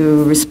 months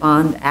to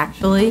respond,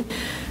 actually.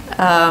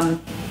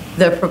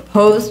 The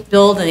proposed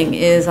building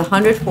is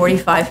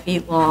 145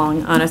 feet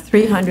long on a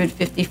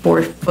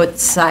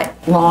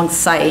 354-foot long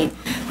site,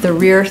 the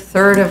rear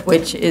third of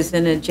which is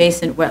an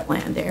adjacent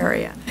wetland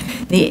area.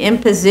 The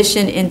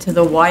imposition into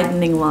the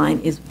widening line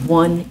is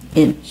 1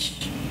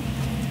 inch.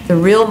 The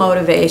real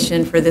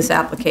motivation for this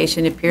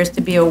application appears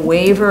to be a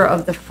waiver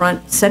of the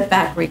front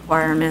setback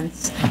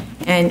requirements.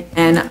 And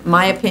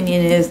my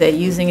opinion is that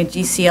using a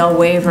GCL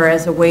waiver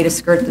as a way to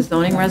skirt the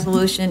zoning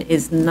resolution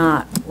is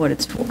not what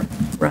it's for,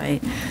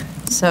 right?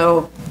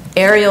 So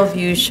aerial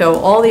views show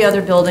all the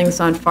other buildings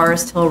on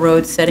Forest Hill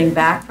Road setting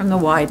back from the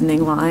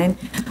widening line,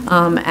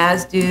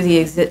 as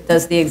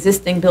does the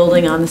existing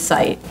building on the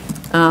site.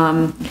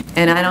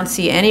 And I don't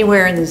see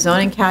anywhere in the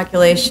zoning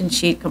calculation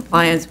sheet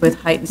compliance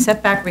with height and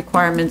setback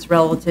requirements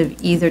relative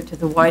either to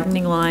the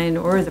widening line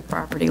or the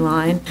property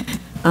line.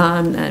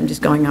 I'm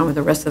just going on with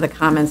the rest of the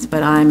comments,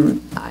 but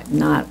I'm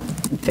not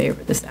in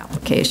favor of this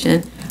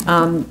application.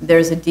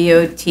 There's a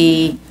DOT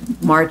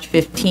March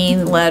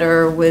 15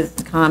 letter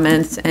with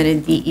comments and a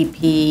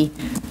DEP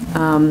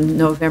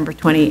November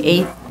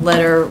 28th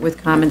letter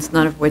with comments,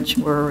 none of which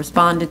were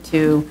responded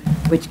to,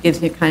 which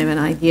gives you kind of an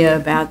idea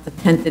about the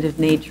tentative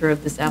nature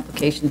of this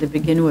application to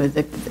begin with.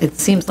 It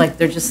seems like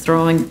they're just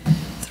throwing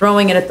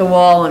throwing it at the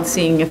wall and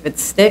seeing if it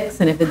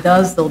sticks, and if it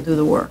does, they'll do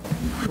the work,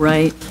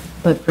 right?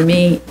 But for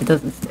me, it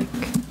doesn't stick.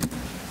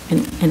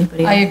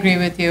 Anybody I else? agree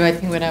with you. I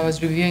think when I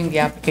was reviewing the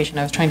application,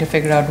 I was trying to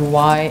figure out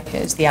why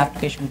is the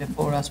application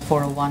before us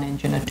for a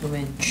 1-inch and a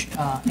 2-inch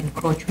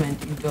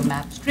encroachment into a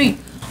map street?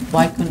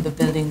 Why couldn't the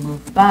building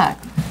move back?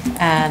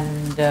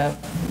 And the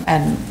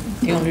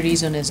only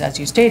reason is, as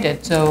you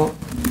stated, so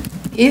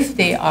if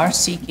they are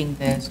seeking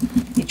this,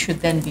 it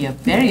should then be a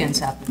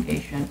variance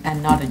application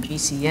and not a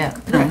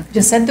GCL. Correct.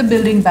 Just set the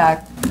building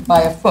back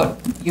by a foot.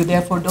 You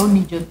therefore don't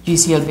need your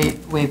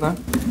GCL waiver.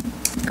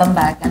 Come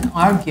back and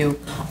argue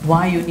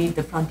why you need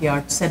the front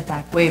yard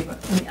setback waiver.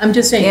 I mean, I'm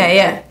just saying.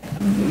 Yeah.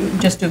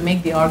 Just to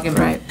make the argument.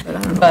 Right, but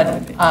I don't know But,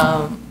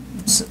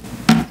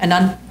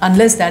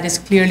 unless that is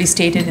clearly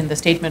stated in the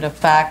statement of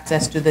facts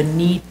as to the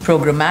need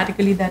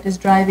programmatically that is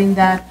driving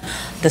that,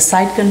 the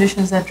site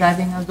conditions that are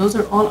driving us, those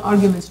are all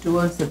arguments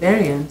towards the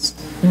variance.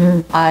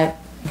 I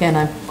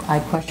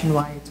question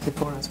why it's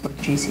before us for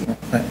GCL.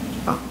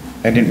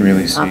 I didn't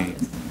really see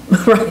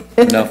Right.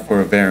 enough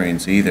for a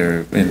variance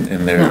either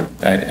in there. No.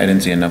 I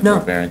didn't see enough for No.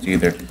 a variance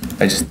either.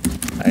 I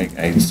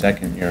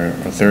second or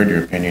third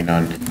your opinion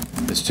on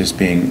this just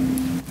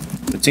being,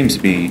 it seems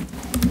to be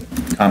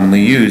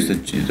commonly used,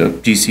 the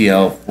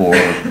GCL for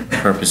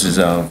purposes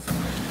of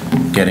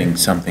getting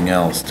something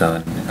else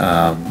done,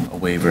 a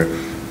waiver.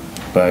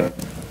 But,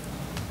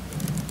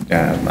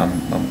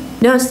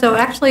 No, so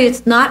actually,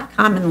 it's not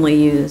commonly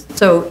used.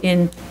 So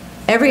in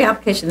every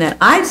application that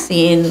I've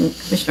seen,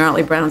 Commissioner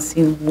Otley Brown's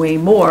seen way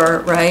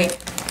more, right?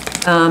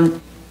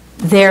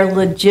 They're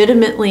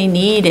legitimately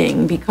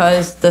needing,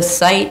 because the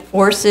site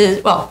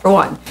forces, well, for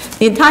one,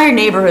 the entire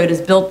neighborhood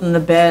is built in the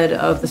bed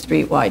of the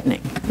street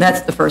widening. That's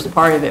the first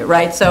part of it,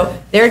 right? So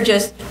they're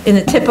just, in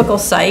the typical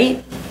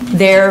site,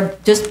 they're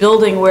just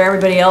building where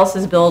everybody else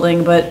is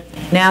building, but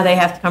now they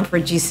have to come for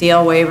a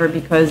GCL waiver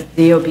because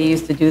DOB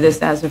used to do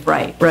this as of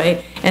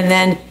right? And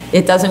then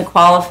it doesn't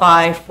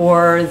qualify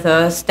for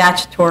the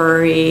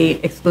statutory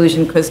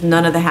exclusion because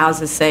none of the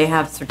houses, say,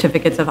 have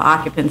certificates of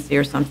occupancy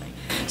or something.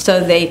 So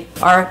they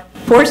are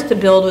forced to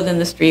build within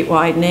the street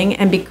widening,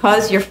 and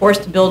because you're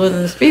forced to build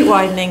within the street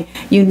widening,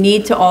 you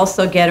need to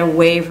also get a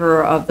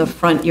waiver of the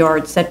front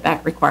yard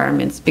setback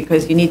requirements,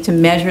 because you need to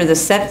measure the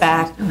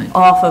setback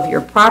off of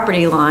your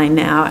property line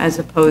now as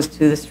opposed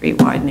to the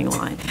street widening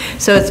line.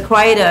 So it's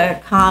quite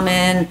a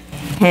common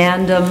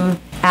tandem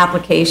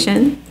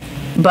application,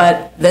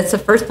 but that's the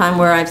first time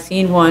where I've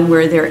seen one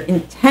where they're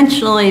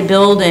intentionally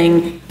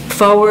building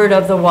forward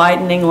of the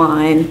widening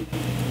line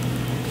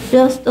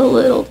just a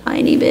little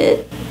tiny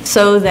bit,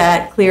 so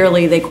that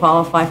clearly they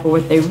qualify for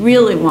what they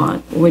really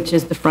want, which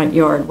is the front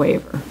yard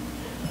waiver.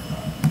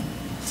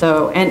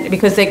 So, and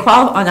because they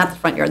qualify, not the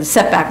front yard, the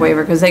setback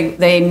waiver, because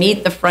they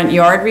meet the front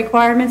yard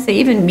requirements, they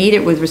even meet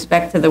it with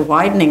respect to the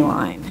widening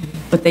line.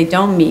 What they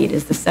don't meet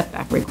is the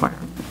setback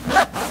requirement.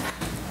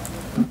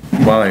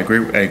 well, I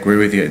agree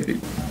with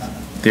you.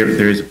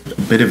 There's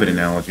a bit of an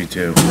analogy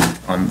too,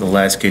 on the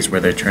last case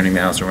where they're turning the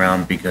house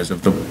around because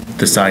of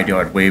the side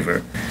yard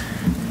waiver.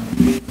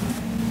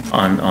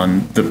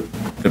 On the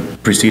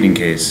preceding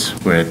case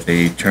where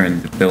they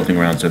turned the building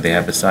around, so they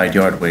have a side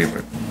yard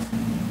waiver.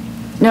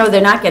 No,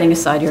 they're not getting a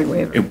side yard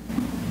waiver.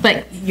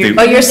 But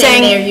you're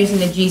saying- they're using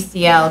the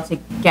GCL to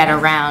get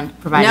around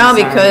providing. No,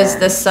 side because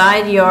yard. the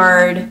side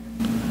yard,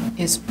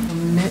 Is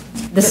permit.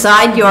 the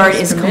side yard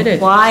is Permitted.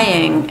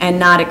 complying and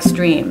not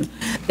extreme.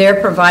 They're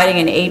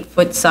providing an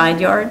 8-foot side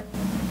yard.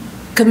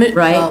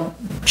 Right.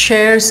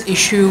 Chair's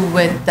issue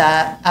with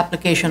the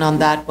application on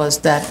that was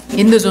that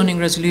in the zoning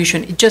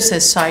resolution, it just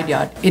says side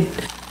yard. It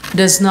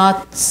does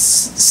not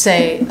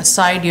say a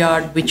side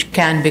yard which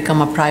can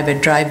become a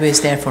private driveway is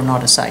therefore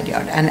not a side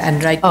yard.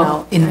 And right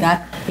now, in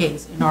that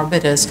case, in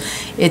Arbutus,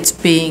 it's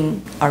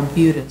being,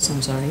 Arbutus,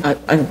 I'm sorry.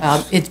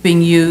 It's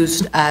being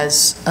used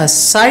as a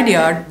side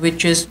yard,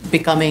 which is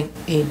becoming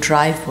a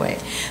driveway.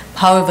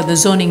 However, the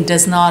zoning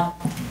does not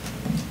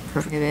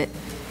prohibit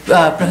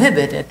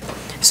it.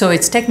 So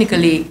it's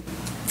technically,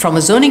 from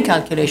a zoning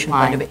calculation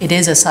point of view, it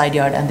is a side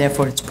yard and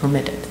therefore it's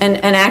permitted. And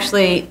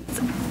actually,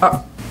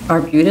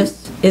 Arbutus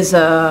is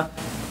a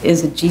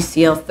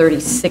GCL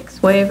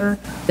 36 waiver.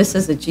 This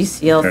is a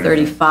GCL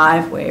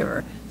 35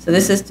 waiver. So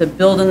this is to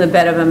build in the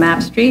bed of a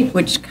map street,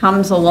 which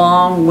comes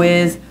along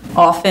with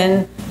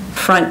often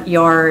front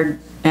yard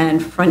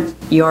and front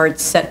yard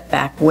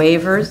setback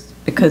waivers,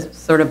 because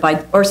sort of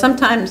by, or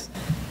sometimes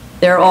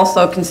they're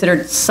also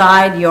considered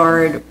side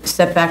yard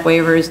setback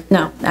waivers.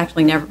 No,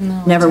 actually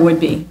never would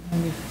be.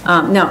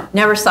 No,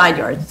 never side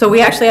yard. So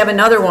we actually have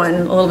another one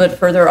a little bit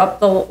further up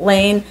the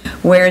lane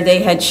where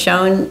they had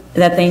shown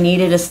that they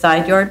needed a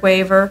side yard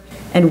waiver,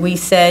 and we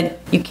said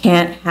you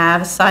can't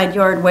have a side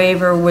yard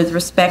waiver with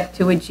respect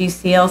to a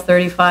GCL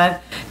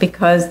 35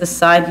 because the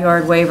side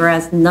yard waiver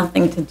has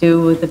nothing to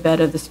do with the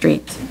bed of the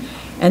street.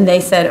 And they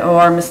said, oh,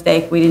 our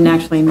mistake, we didn't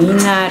actually mean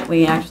that.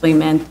 We actually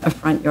meant a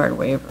front yard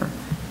waiver.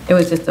 It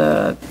was just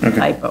a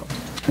typo,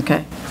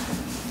 okay?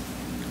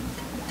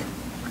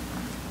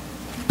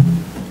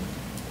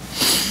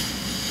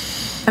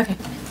 Okay.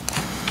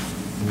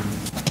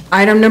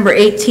 Item number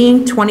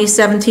 18,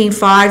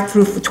 2017-5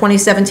 through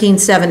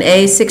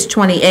 2017-7A,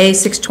 620A,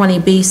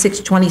 620B,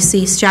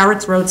 620C,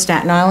 Sharretts Road,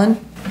 Staten Island.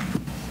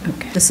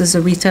 Okay. This is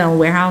a retail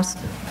warehouse.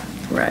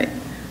 Right.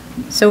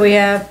 So we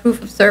have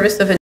proof of service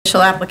of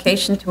initial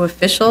application to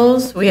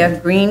officials. We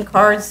have green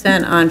cards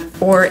sent on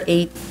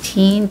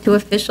 4/18 to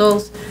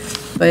officials,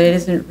 but it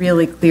isn't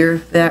really clear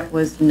if that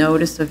was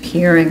notice of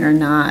hearing or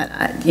not.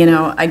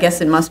 I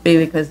guess it must be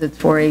because it's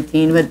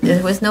 4/18, but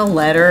there was no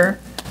letter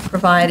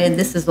provided.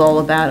 This is all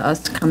about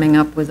us coming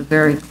up with a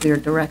very clear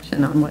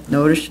direction on what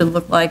notice should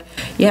look like.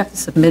 You have to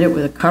submit it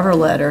with a cover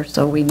letter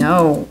so we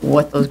know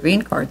what those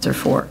green cards are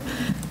for.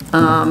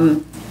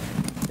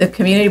 The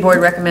community board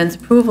recommends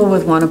approval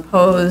with one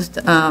opposed.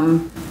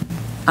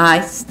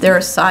 There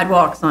are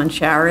sidewalks on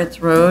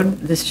Sharretts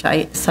Road. This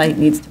site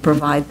needs to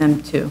provide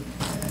them too.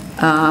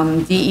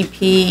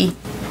 DEP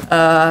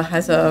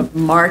has a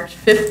March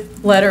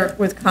 5th letter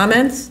with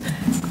comments.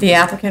 The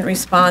applicant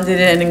responded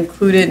and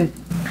included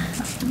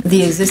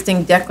the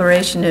existing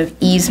declaration of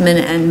easement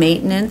and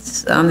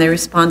maintenance. They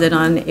responded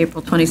on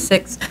April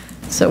 26th,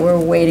 so we're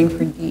waiting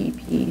for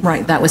DEP.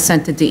 Right, that was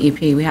sent to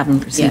DEP. We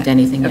haven't received Yeah,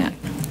 anything okay. yet.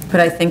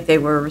 But I think they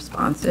were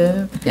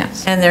responsive.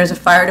 Yes. And there's a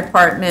fire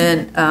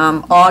department,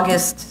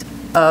 August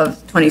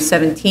of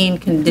 2017,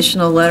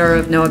 conditional letter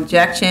of no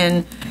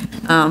objection.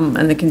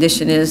 And the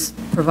condition is,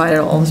 provided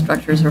all the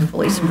structures are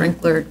fully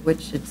sprinklered,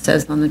 which it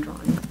says on the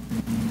drawing.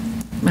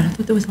 But I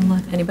thought there was a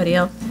letter. Anybody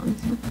else on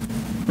this one?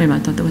 Wait a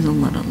minute, I thought there was a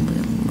letter. Wait a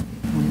minute.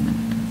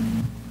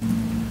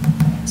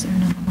 Is there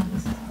another letter?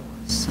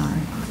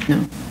 Sorry.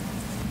 No.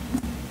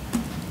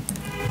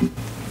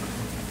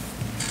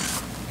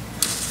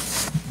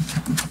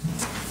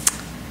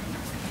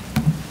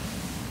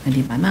 I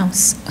need my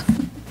mouse.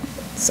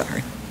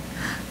 Sorry.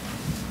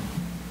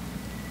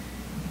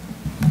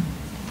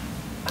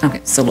 Okay,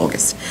 still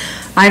August.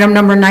 Item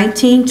number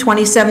 19,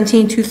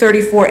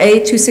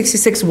 2017-234A,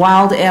 266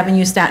 Wild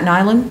Avenue, Staten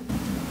Island.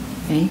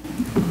 Okay.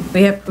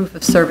 We have proof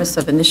of service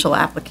of initial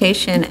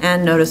application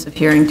and notice of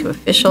hearing to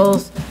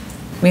officials.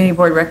 Community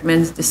board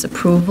recommends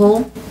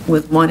disapproval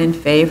with one in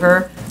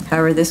favor.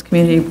 However, this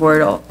community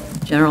board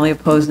generally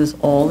opposes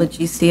all the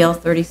GCL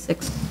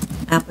 36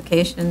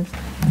 applications.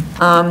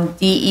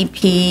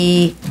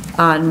 DEP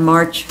on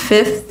March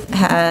 5th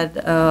had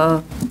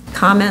a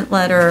comment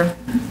letter.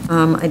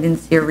 I didn't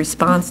see a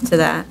response to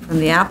that from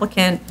the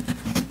applicant.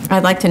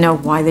 I'd like to know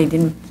why they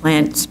didn't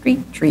plant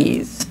street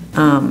trees.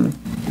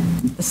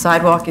 The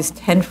sidewalk is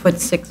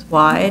 10'6"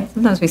 wide.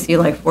 Sometimes we see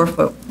like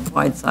 4-foot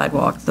wide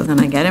sidewalks, so then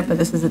I get it, but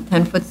this is a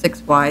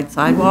 10'6" wide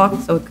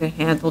sidewalk, so it could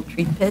handle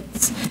tree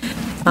pits.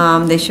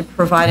 They should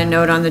provide a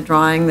note on the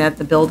drawing that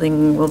the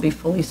building will be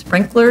fully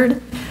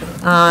sprinklered.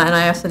 And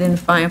I also didn't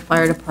find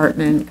fire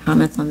department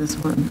comments on this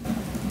one.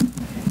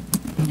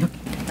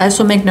 I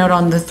also make note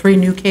on the 3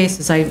 new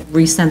cases, I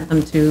resent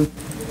them to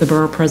the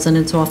Borough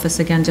President's office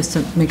again, just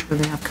to make sure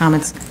they have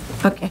comments.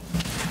 Okay.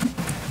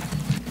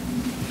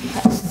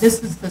 This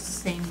is the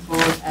same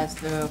board as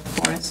the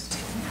Forest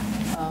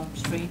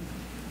Street,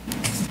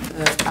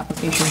 the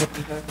application that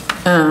we heard.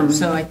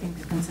 So I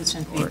think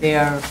consistently they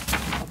are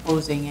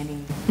opposing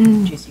any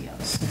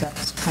GCLs. So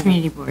that's kind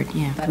Community of board,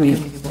 yeah. that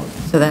community board.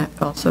 So that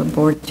also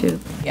board 2?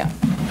 Yeah.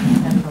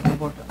 That's what the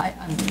board.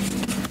 I'm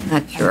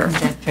Not sure.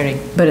 conjecturing.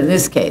 But in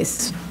this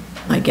case,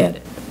 I get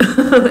it.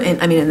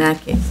 I mean, in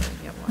that case, I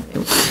get why they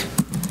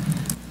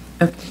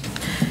would. Okay.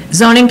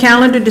 Zoning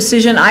calendar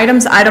decision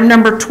items, item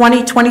number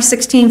 20,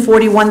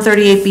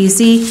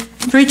 2016-4138BZ,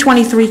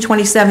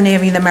 32327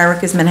 Avenue of the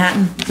Americas,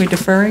 Manhattan. We're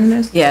deferring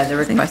this? Yeah, they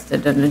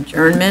requested an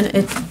adjournment.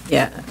 It's,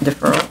 yeah,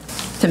 deferral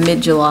to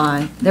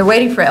mid-July. They're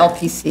waiting for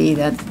LPC,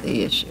 that's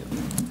the issue.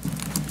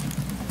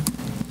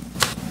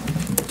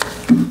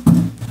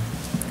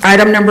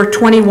 Item number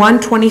 21,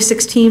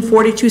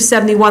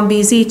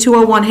 2016-4271BZ,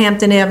 201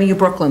 Hampton Avenue,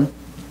 Brooklyn.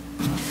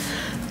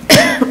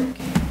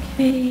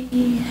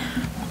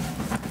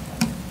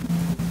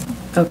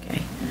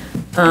 Okay.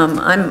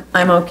 I'm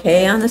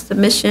okay on the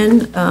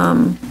submission.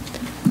 And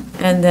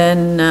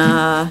then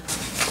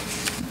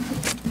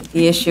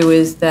the issue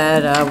is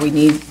that we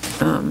need,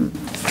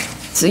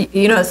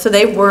 so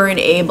they weren't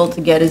able to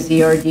get a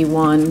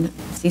ZRD1,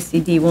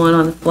 CCD1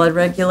 on the flood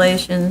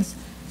regulations.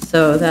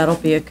 So that'll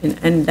be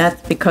and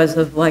that's because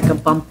of like a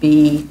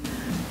bumpy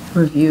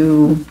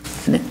review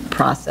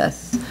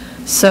process.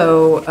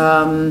 So,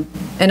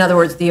 in other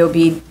words,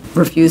 DOB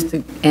refused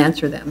to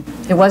answer them.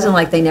 It wasn't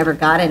like they never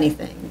got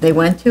anything. They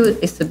went to it,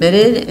 they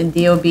submitted, and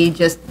DOB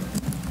just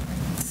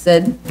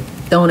said,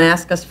 don't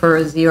ask us for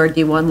a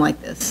ZRD1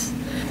 like this.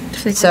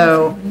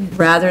 So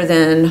rather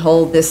than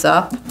hold this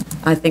up,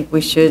 I think we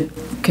should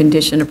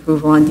condition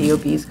approval on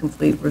DOB's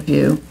complete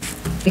review.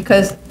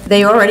 Because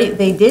they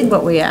did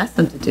what we asked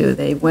them to do.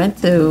 They went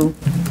to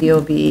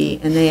DOB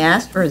and they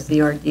asked for a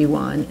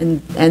ZRD1,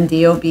 and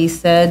DOB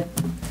said,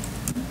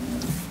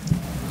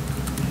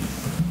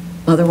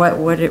 otherwise,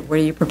 what are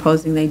you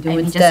proposing they do I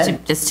mean,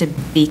 instead? just to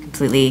be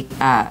completely,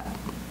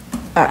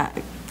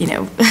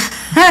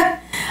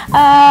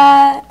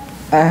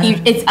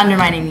 It's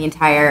undermining the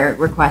entire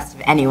request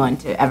of anyone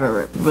to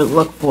ever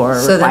look for.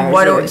 So then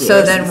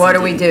what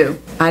do we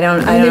do? I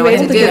don't know what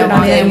to do.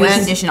 Then we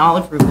condition all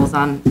approvals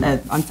on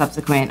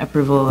subsequent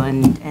approval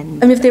and. I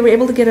mean, if they were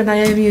able to get an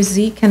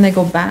IMUZ, can they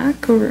go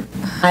back, or?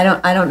 I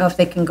don't know if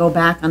they can go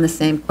back on the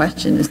same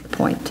question is the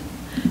point.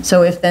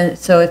 So if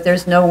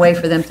there's no way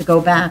for them to go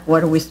back,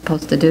 what are we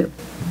supposed to do?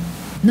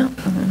 No.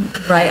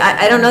 Right,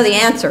 I don't know the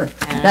answer.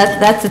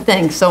 That's the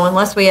thing. So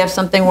unless we have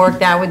something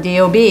worked out with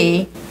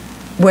DOB,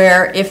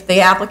 where if the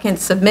applicant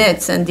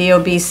submits and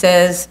DOB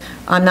says,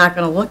 I'm not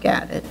going to look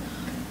at it,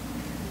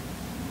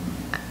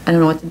 I don't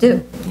know what to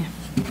do.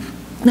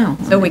 No.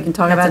 So we can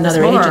talk about this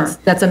another more. agency.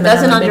 That's It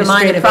doesn't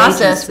undermine the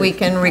process. We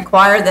can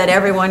require that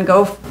everyone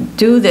go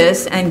do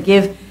this and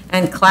give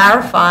and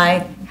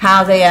clarify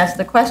how they ask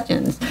the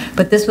questions.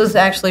 But this was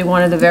actually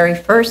one of the very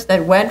first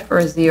that went for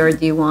a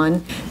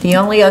ZRD1. The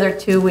only other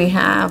two we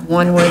have,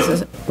 one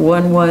was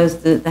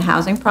the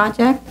housing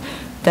project,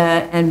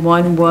 and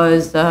one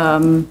was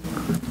an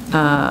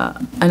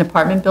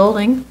apartment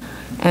building.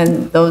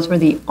 And those were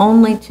the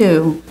only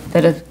two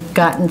that have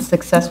gotten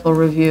successful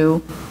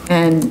review.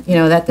 And,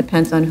 that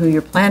depends on who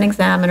your plan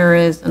examiner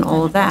is and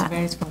all of that. It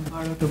varies from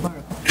borough to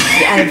borough.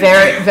 And it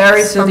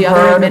varies So from the borough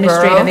other to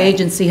administrative borough.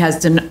 agency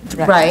has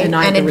Right,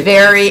 denied and the it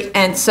request.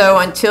 and so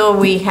until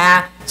we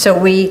have,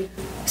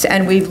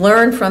 and we've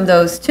learned from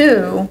those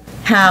two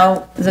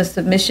how the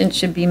submission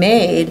should be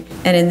made,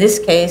 and in this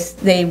case,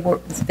 they were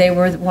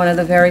one of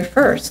the very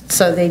first,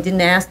 so they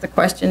didn't ask the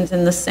questions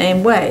in the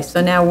same way.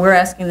 So now we're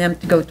asking them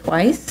to go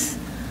twice?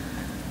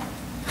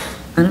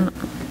 I don't know.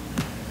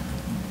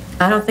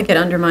 I don't think it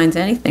undermines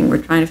anything.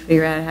 We're trying to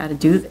figure out how to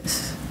do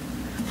this.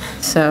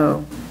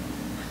 So,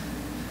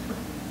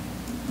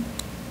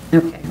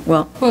 okay,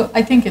 well. Well,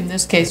 I think in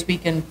this case, we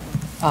can,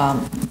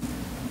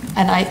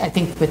 and I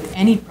think with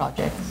any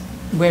project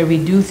where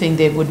we do think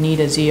they would need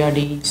a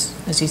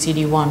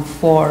CCD1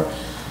 for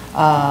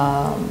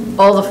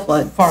all the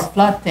flood. For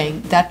flood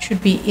thing, that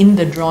should be in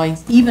the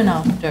drawings even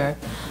after,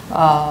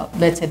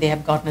 let's say they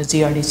have gotten a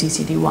ZRD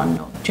CCD1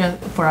 note.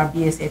 Just for our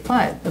BSA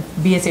file, the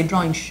BSA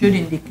drawing should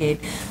indicate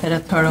that a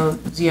thorough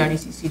ZRD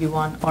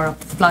CCD1 or a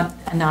flood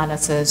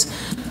analysis,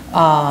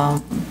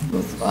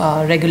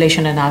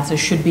 regulation analysis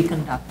should be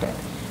conducted.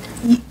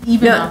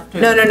 Even after.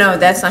 No,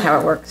 that's not how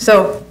it works.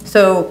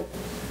 So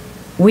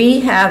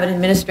we have an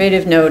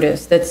administrative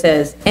notice that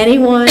says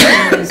anyone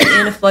who is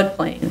in a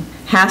floodplain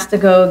has to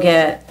go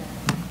get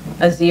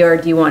a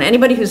ZRD1.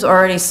 Anybody who's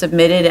already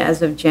submitted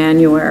as of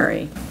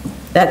January,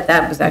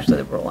 that was actually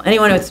the rule.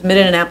 Anyone who had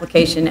submitted an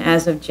application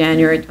as of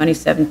January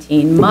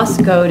 2017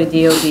 must go to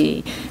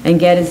DOB and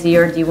get a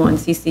ZRD1,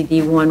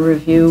 CCD1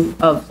 review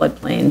of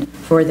floodplain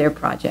for their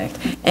project.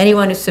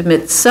 Anyone who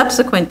submits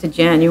subsequent to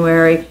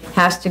January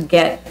has to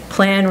get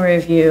plan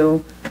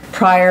review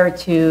prior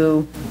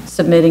to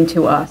submitting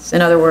to us.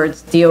 In other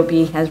words,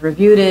 DOB has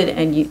reviewed it,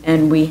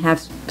 and we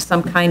have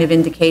some kind of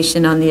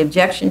indication on the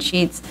objection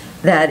sheets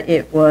that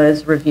it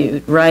was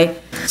reviewed, right?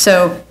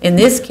 So in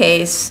this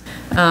case,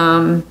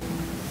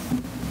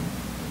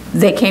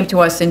 they came to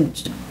us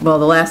the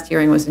last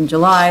hearing was in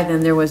July,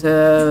 then there was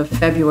a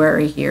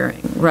February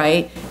hearing,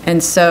 right?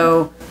 And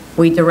so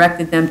we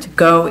directed them to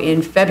go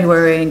in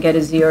February and get a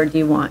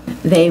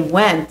ZRD1. They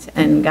went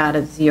and got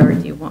a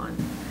ZRD1.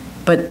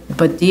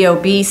 But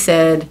DOB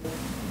said,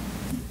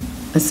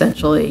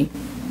 essentially,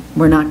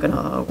 we're not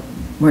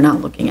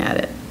looking at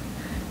it.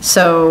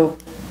 So,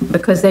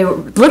 because they were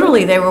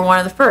one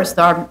of the first.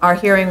 Our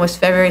hearing was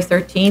February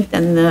 13th,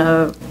 and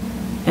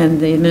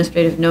the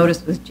administrative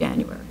notice was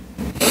January.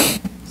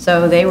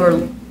 So they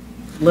were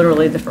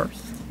literally the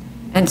first.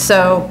 And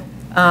so,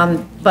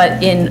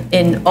 but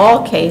in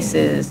all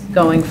cases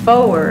going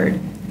forward,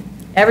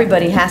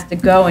 everybody has to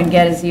go and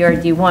get a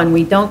ZRD1.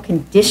 We don't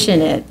condition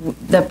it.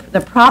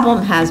 The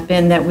problem has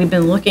been that we've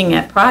been looking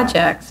at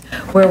projects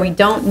where we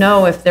don't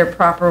know if they're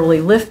properly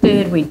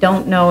lifted, we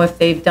don't know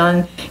if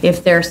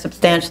if there are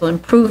substantial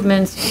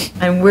improvements,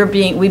 and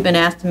we've been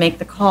asked to make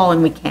the call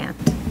and we can't.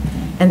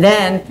 And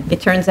then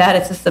it turns out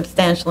it's a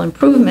substantial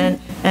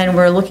improvement and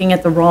we're looking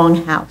at the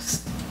wrong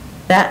house.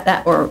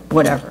 That or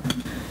whatever.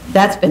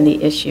 That's been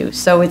the issue.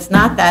 So it's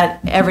not that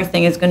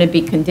everything is going to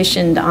be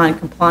conditioned on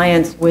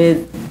compliance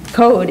with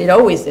code. It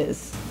always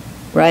is,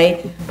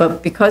 right?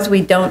 But because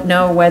we don't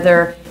know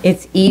whether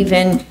it's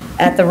even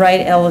at the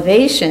right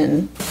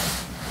elevation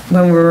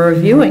when we're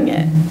reviewing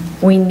it,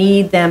 we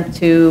need them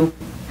to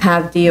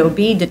have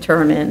DOB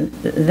determine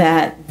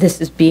that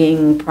this is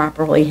being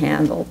properly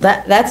handled.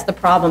 That's the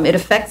problem. It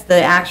affects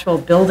the actual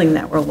building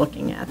that we're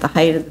looking at, the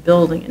height of the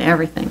building and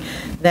everything.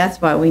 That's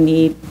why we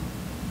need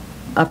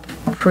a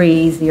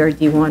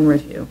pre-ZRD1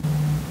 review.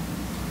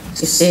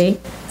 You see?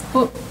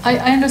 Well, I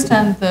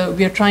understand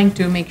we are trying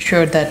to make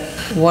sure that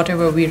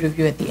whatever we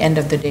review at the end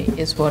of the day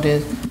is what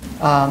is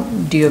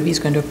DOB is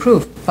going to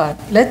approve. But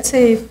let's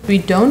say if we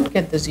don't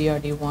get the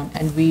ZRD1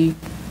 and we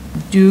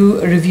do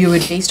review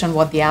it based on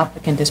what the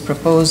applicant is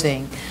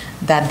proposing,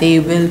 that they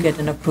will get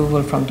an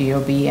approval from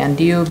DOB, and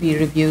DOB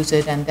reviews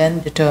it and then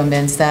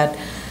determines that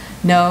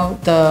no,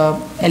 the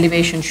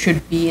elevation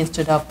should be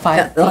instead of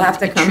 5 feet. They'll have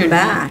to it come should be-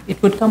 back.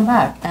 It would come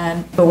back,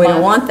 and. But we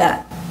don't want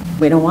that.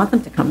 We don't want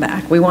them to come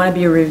back. We want to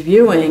be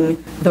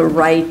reviewing the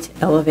right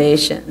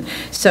elevation.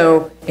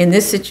 So in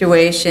this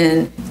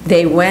situation,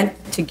 they went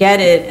to get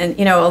it, and,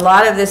 you know, a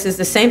lot of this is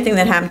the same thing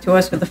that happened to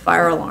us with the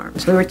fire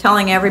alarms. We were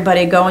telling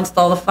everybody, go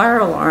install the fire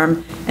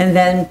alarm, and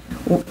then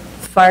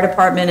fire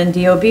department and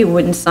DOB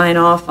wouldn't sign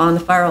off on the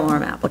fire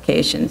alarm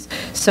applications.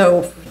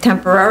 So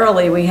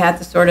temporarily, we had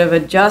to sort of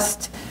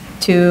adjust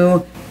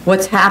to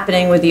what's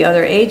happening with the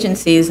other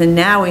agencies, and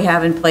now we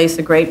have in place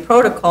a great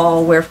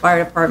protocol where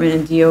fire department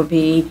and DOB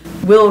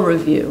will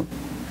review.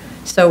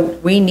 So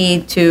we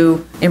need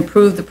to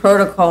improve the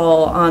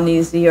protocol on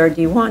these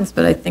ZRD1s,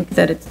 but I think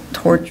that it's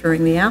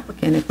torturing the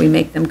applicant if we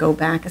make them go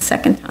back a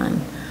second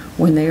time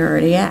when they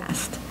already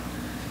asked.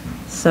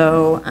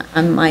 So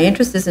my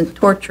interest isn't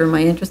torture,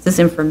 my interest is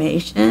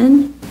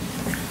information,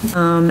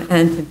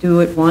 and to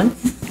do it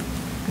once.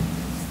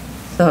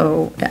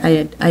 So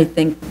I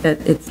think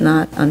that it's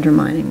not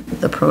undermining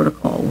the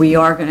protocol. We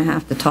are going to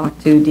have to talk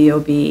to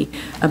DOB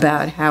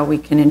about how we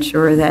can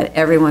ensure that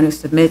everyone who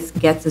submits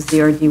gets a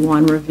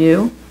ZRD1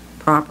 review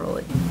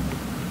properly.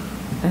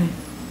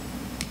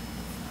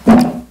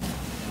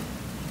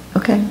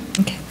 Okay.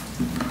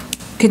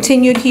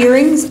 Continued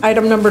hearings,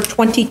 item number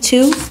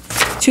 22,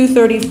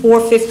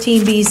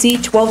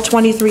 234-15BZ,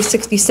 1223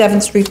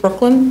 67th Street,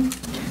 Brooklyn.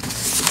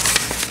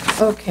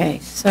 Okay,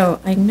 so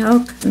I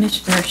know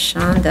Commissioner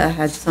Shanda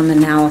had some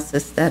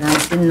analysis that I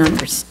didn't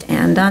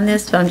understand on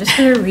this, so I'm just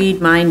going to read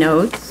my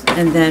notes,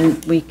 and then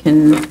we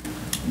can,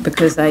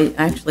 because I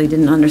actually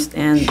didn't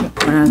understand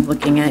when I'm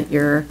looking at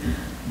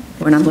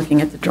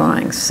the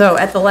drawings. So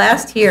at the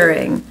last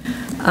hearing,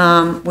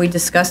 we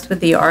discussed with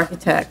the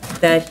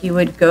architect that he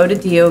would go to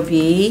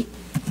DOB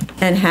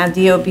and have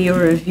DOB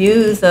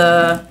review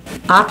the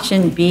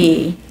option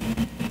B,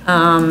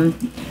 and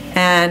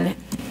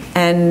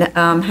in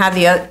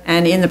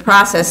the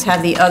process,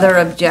 have the other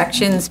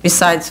objections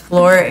besides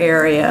floor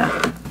area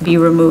be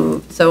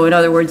removed. So in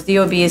other words,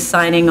 DOB is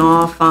signing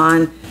off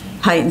on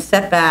height and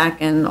setback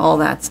and all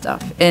that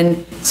stuff.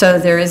 And so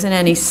there isn't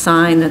any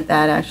sign that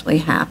that actually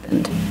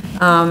happened.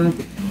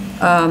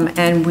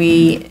 And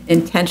we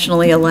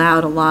intentionally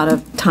allowed a lot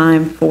of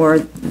time for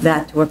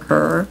that to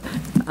occur.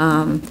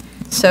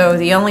 So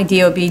the only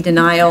DOB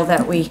denial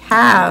that we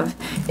have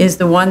is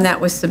the one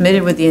that was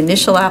submitted with the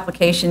initial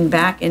application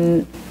back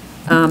in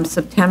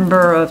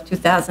September of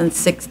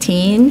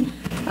 2016.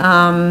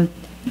 And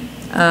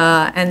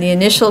the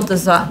initial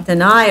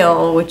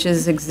denial, which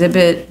is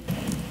Exhibit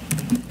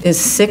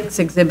 6,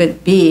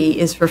 Exhibit B,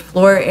 is for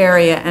floor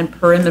area and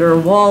perimeter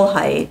wall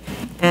height.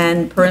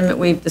 And perimeter,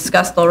 we've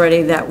discussed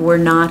already that we're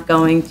not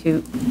going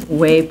to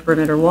waive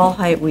perimeter wall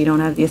height. We don't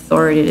have the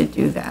authority to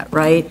do that,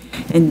 right?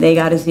 And they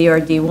got a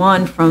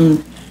ZRD1 from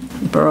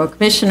the Borough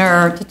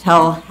Commissioner to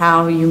tell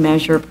how you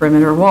measure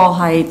perimeter wall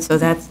height, so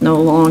that's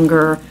no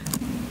longer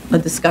a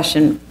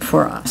discussion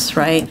for us,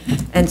 right?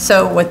 And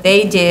so what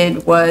they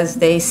did was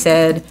they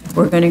said,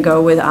 we're going to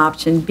go with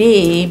option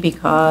B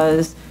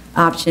because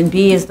option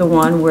B is the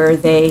one where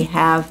they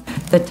have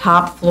the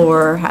top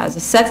floor has a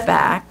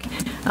setback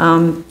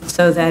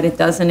so that it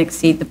doesn't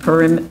exceed the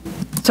perimeter.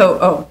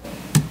 So,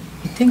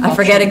 I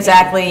forget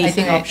exactly. I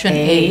think option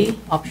A.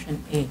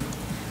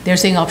 They're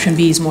saying option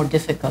B is more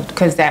difficult.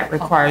 Because that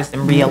requires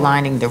them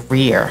realigning the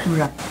rear.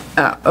 Right.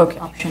 Okay.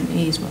 Option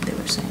A is what they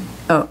were saying.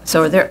 Oh,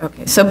 so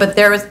okay. So, but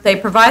they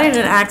provided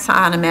an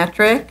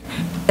axonometric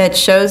that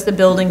shows the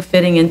building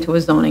fitting into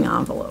a zoning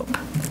envelope.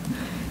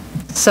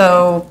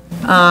 So,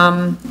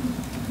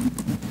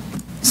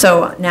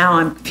 so now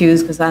I'm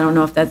confused because I don't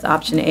know if that's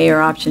option A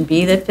or option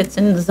B that fits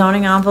in the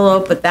zoning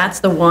envelope, but that's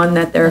the one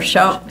that they're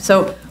showing.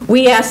 So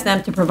we asked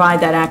them to provide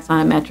that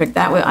axonometric.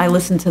 That way, I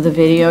listened to the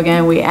video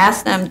again. We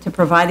asked them to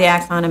provide the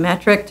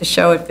axonometric to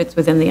show it fits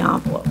within the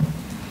envelope.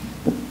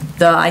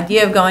 The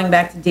idea of going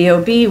back to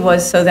DOB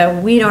was so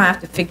that we don't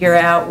have to figure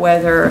out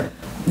whether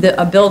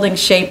a building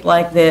shaped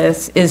like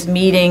this is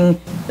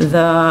meeting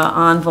the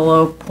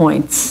envelope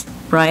points,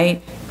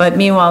 right? But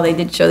meanwhile, they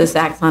did show this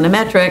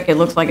axonometric. It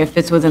looks like it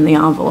fits within the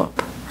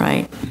envelope,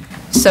 right?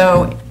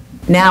 So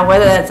now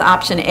whether that's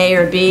option A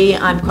or B,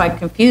 I'm quite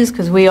confused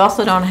because we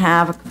also don't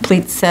have a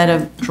complete set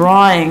of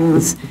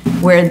drawings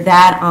where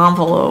that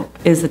envelope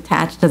is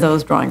attached to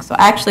those drawings. So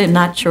actually, I'm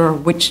not sure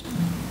which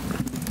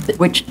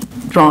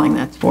drawing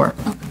that's for,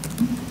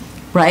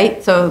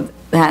 right? So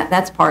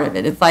that's part of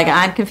it. It's like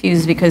I'm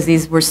confused because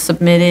these were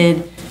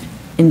submitted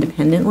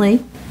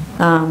independently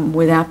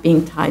without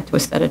being tied to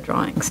a set of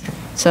drawings.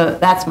 So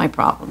that's my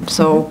problem.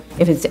 So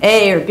if it's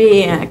A or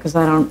B, because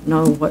I don't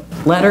know what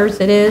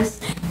letters it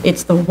is,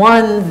 it's the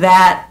one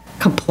that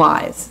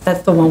complies.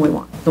 That's the one we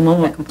want, the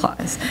one that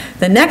complies.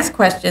 The next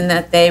question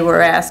that they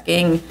were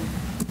asking,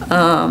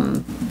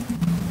 and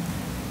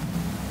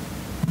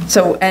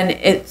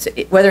it's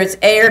whether it's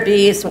A or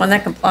B, it's the one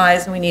that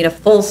complies, and we need a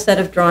full set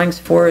of drawings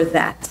for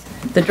that.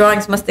 The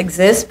drawings must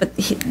exist, but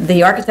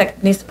the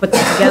architect needs to put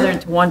them together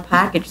into one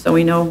package so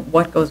we know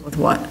what goes with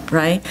what,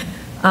 right?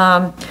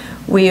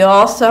 We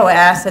also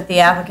asked that the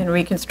applicant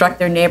reconstruct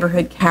their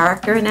neighborhood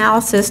character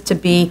analysis to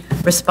be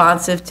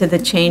responsive to the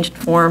changed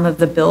form of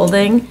the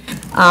building.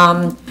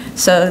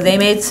 So they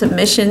made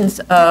submissions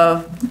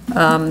of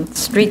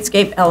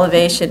streetscape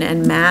elevation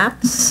and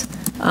maps,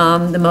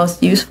 the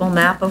most useful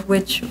map of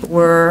which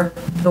were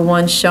the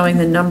ones showing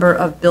the number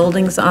of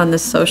buildings on the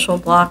social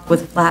block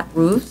with flat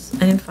roofs. I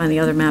didn't find the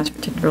other maps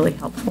particularly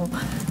helpful.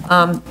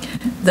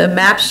 The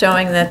map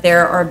showing that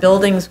there are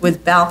buildings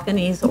with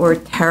balconies or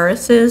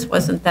terraces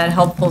wasn't that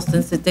helpful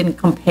since it didn't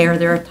compare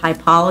their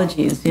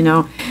typologies. You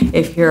know,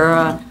 if you're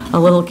a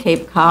little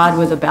Cape Cod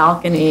with a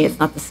balcony, it's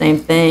not the same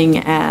thing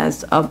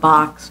as a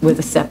box with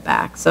a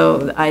setback.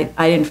 So I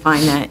didn't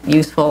find that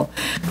useful.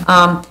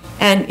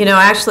 And, you know,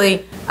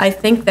 actually, I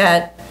think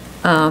that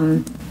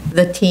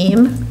the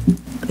team,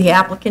 the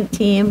applicant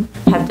team,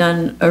 have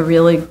done a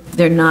really,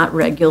 they're not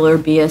regular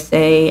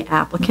BSA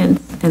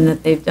applicants, and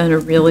that they've done a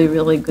really,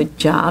 really good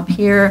job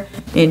here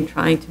in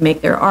trying to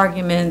make their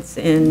arguments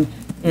and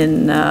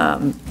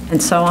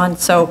so on.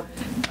 So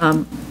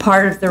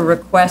part of the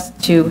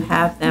request to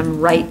have them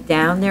write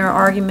down their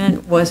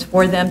argument was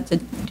for them to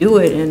do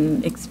it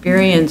and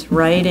experience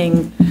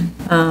writing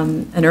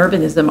an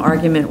urbanism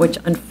argument, which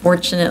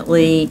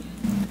unfortunately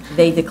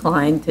they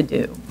declined to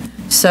do.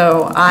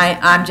 So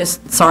I'm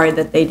just sorry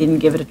that they didn't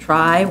give it a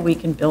try. We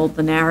can build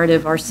the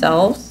narrative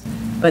ourselves,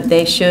 but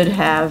they should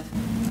have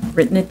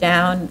written it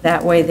down.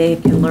 That way they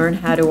can learn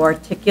how to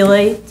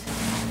articulate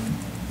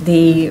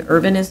the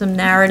urbanism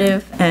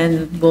narrative,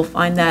 and we'll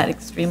find that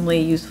extremely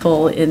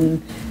useful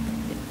in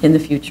the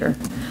future.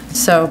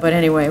 So, but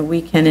anyway,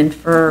 we can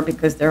infer,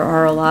 because there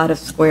are a lot of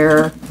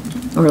square,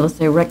 or let's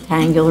say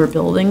rectangular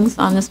buildings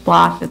on this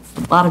block. It's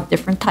a lot of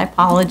different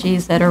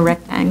typologies that are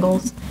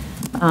rectangles.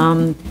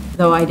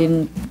 Though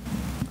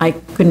I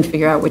couldn't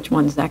figure out which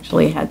ones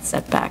actually had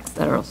setbacks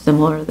that are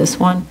similar to this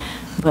one,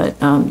 but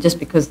just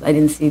because I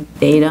didn't see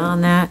data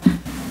on that.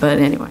 But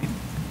anyway,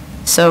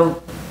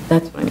 so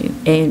that's what I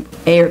mean.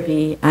 A or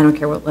B, I don't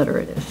care what letter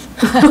it is.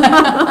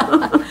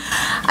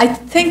 I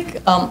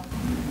think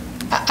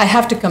I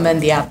have to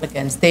commend the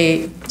applicants.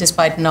 They,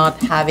 despite not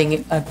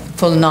having a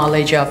full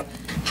knowledge of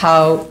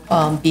how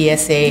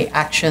BSA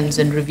actions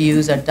and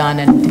reviews are done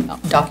and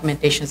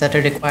documentations that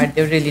are required,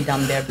 they've really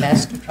done their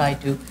best to try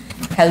to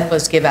help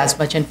us give as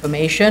much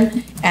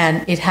information.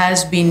 And it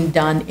has been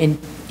done in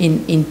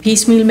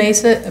piecemeal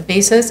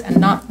basis, and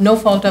no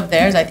fault of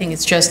theirs. I think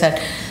it's just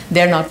that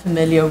they're not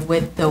familiar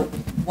with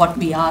what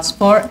we asked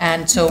for.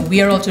 And so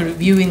we are also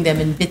reviewing them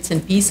in bits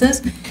and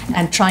pieces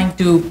and trying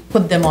to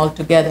put them all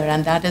together.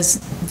 And that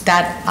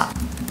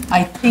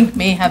I think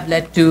may have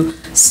led to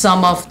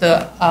some of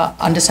the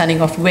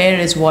understanding of where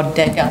is what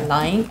data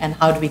lying and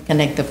how do we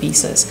connect the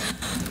pieces.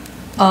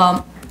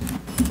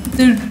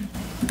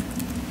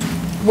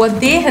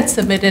 What they had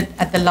submitted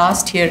at the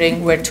last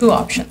hearing were two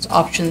options,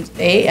 option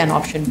A and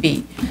option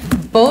B.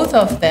 Both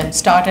of them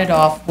started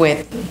off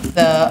with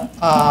the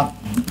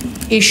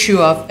issue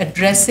of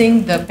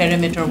addressing the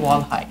perimeter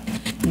wall height.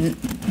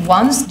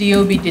 Once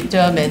DOB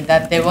determined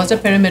that there was a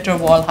perimeter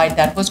wall height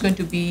that was going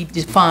to be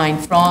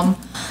defined from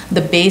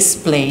the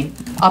base plane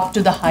up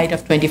to the height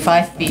of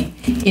 25 feet,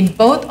 in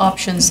both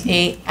options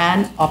A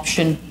and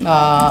options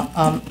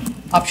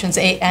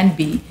A and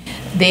B,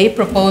 they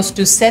proposed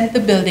to set the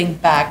building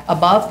back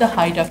above the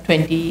height of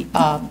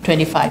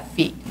 25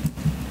 feet.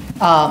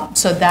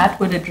 So that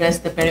would address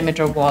the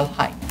perimeter wall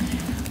height.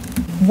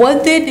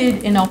 What they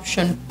did in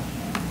option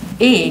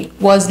A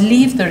was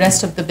leave the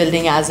rest of the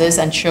building as is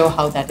and show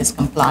how that is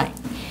complying.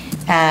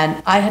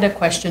 And I had a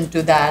question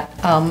to that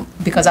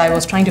because I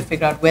was trying to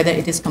figure out whether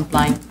it is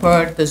complying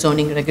per the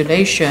zoning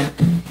regulation.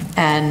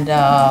 And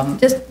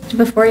just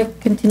before you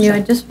continue,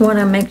 I just want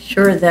to make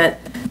sure that,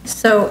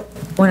 so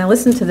when I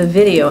listened to the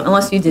video,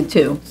 unless you did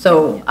too,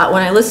 so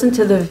when I listened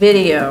to the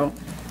video,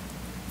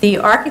 the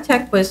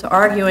architect was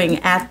arguing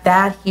at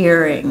that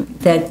hearing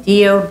that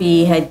DOB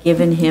had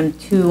given him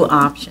two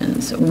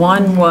options.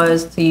 One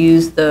was to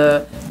use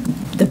the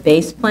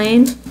base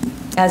plane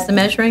as the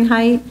measuring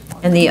height,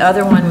 and the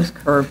other one was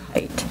curb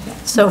height.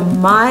 So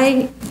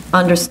my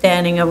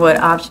understanding of what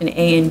option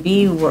A and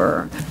B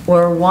were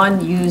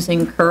one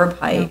using curb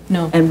height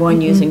and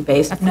one using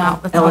base,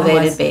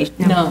 elevated base.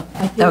 No.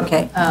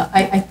 Okay.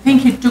 I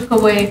think he took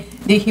away,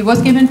 he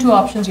was given two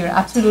options, you're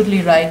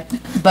absolutely right.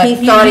 But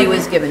he thought he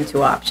was given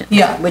two options.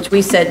 Yeah. Which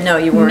we said, no,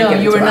 you weren't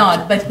given two options. No, you were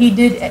not, but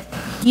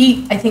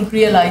he, I think,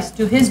 realized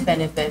to his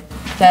benefit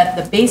that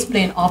the base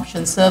plane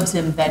option serves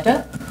him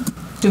better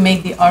to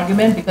make the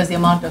argument because the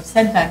amount of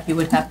setback he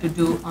would have to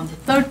do on the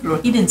third floor.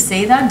 He didn't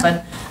say that,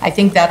 but I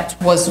think that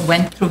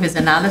went through his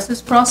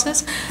analysis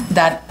process,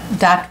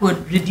 that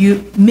would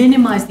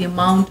minimize the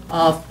amount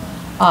of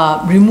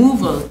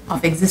removal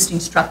of existing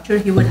structure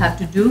he would have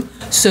to do.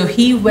 So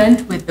he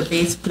went with the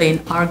base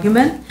plane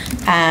argument,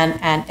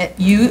 and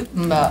you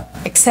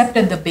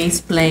accepted the base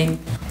plane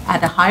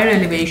at a higher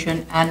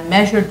elevation and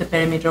measured the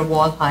perimeter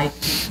wall height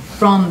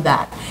from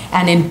that.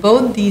 And in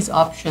both these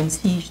options,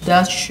 he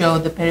does show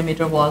the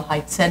perimeter wall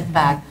height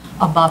setback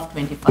above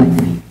 25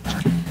 feet.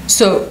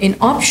 So in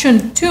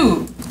option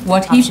 2,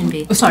 what he... Option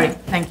B. Oh, sorry,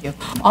 thank you.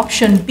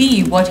 Option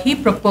B, what he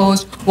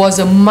proposed was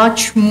a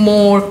much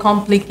more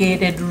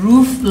complicated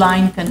roof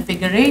line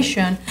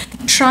configuration,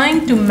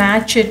 trying to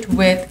match it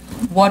with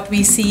what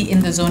we see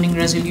in the zoning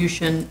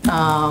resolution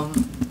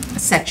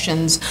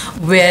sections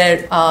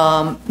where,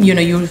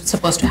 you're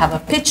supposed to have a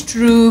pitched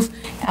roof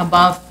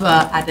above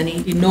at an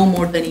 80, no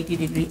more than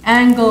 80-degree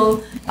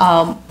angle,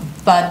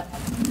 but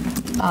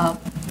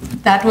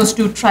that was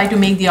to try to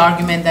make the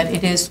argument that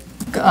it is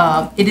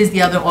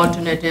the other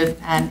alternative,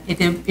 and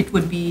it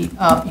would be,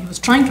 he was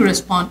trying to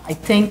respond, I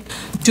think,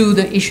 to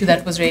the issue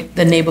that was raised,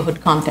 the neighborhood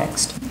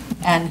context.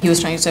 And he was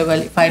trying to say, well,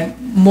 if I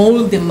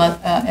mold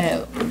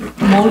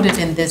it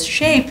in this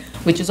shape,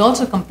 which is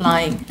also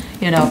complying,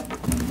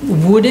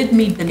 would it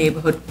meet the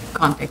neighborhood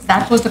context?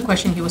 That was the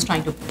question he was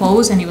trying to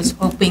pose, and he was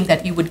hoping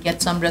that he would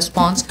get some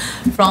response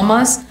from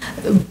us,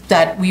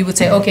 that we would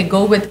say, okay,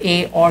 go with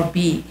A or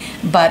B.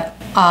 But,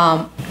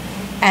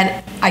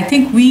 and I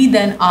think we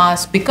then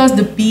asked, because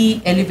the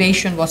B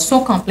elevation was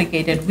so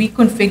complicated, we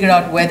couldn't figure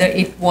out whether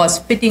it was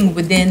fitting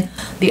within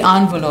the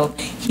envelope.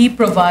 He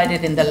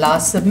provided in the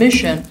last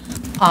submission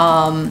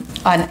an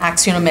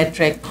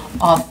axionometric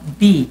of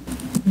B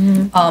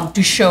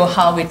to show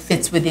how it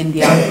fits within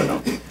the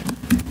envelope.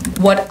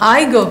 What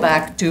I go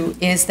back to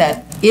is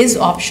that, is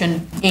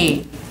option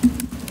A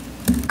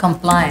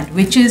compliant,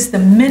 which is the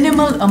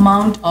minimal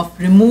amount of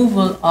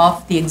removal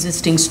of the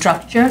existing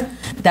structure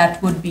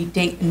that would be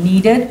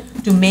needed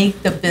to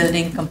make the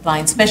building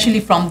compliant, especially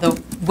from the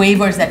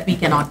waivers that we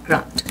cannot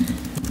grant,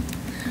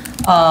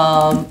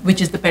 which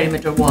is the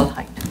perimeter wall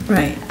height.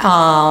 Right.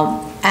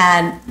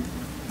 And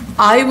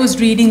I was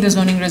reading the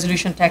zoning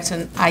resolution text,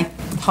 and I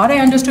thought I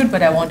understood,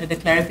 but I wanted a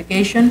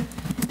clarification.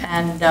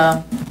 And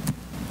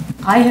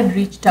I had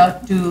reached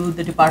out to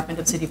the Department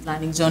of City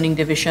Planning Zoning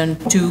Division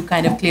to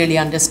kind of clearly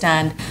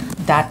understand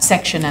that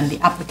section and the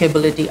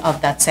applicability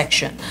of that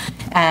section.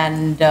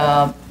 And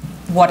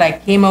what I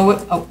came over,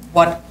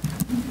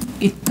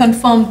 it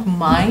confirmed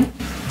my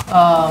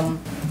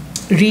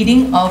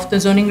reading of the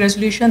zoning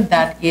resolution,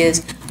 that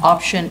is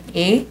option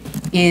A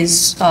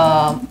is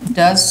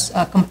does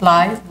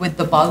comply with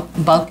the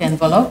bulk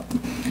envelope.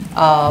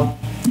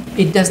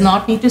 It does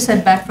not need to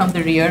set back from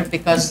the rear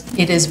because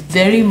it is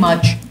very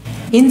much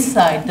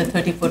inside the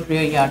 30-foot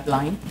rear yard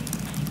line.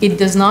 It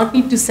does not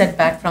need to set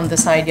back from the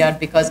side yard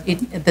because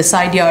the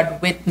side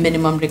yard width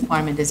minimum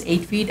requirement is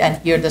 8 feet,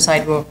 and here the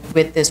side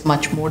width is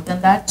much more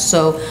than that.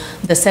 So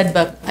the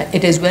setback,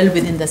 it is well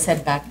within the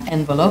setback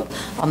envelope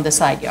on the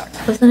side yard.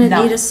 Doesn't it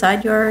Now, need a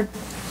side yard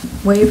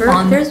waiver?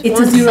 it's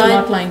a zero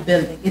lot line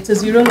building. It's a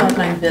zero lot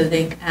line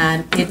building,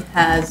 and it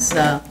has,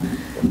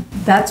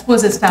 that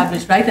was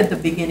established right at the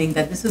beginning,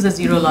 that this is a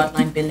zero lot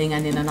line building,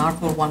 and in an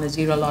R41, a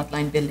zero lot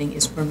line building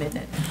is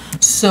permitted.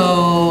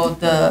 So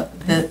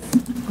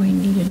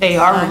They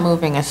are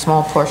removing a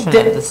small portion of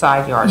the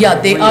side yard. yeah,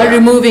 they are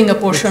removing a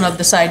portion of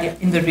the side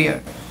in the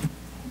rear.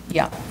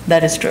 Yeah,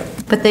 that is true.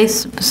 But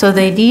so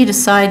they need a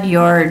side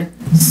yard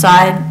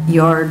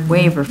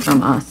waiver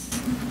from us,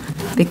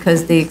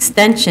 because the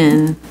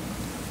extension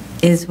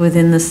is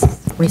within the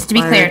Just to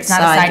be clear, it's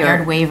not a side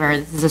yard waiver,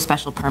 this is a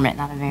special permit,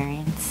 not a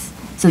variance.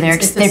 So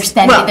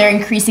they're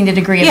increasing the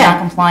degree of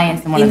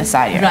non-compliance in one of the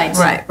side yards.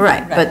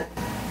 Right, but,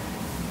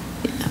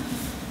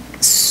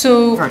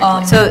 So,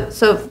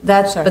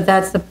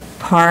 that's the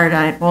part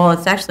well,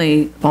 it's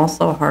actually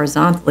also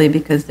horizontally,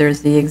 because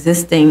there's the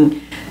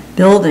existing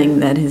building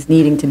that is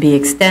needing to be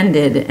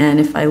extended, and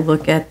if I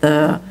look at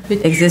the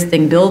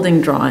existing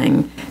building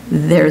drawing,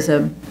 there's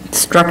a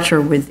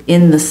structure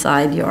within the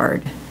side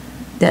yard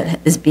that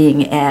is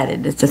being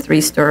added. It's a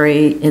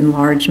 3-story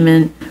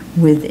enlargement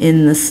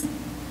within the...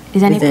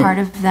 Is any part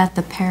of that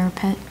the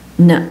parapet?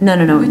 No,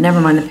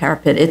 never mind the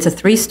parapet. It's a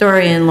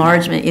 3-story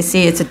enlargement. You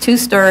see, it's a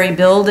 2-story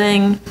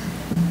building,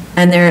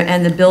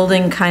 and the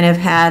building kind of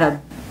had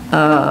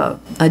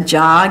a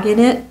jog in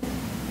it.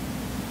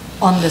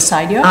 on the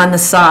side yard? On the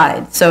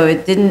side. So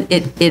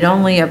it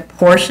only a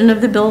portion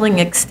of the building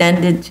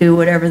extended to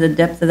whatever the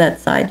depth of that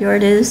side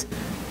yard is.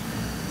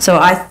 So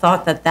I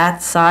thought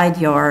that side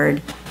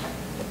yard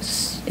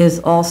is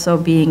also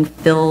being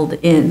filled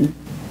in.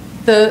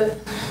 We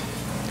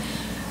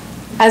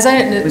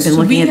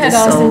had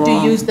asked them to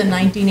use the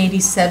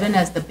 1987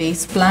 as the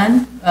base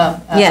plan,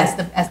 as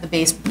the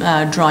base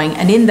drawing,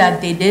 and in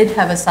that they did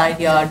have a side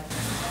yard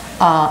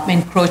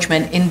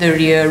encroachment in the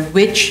rear,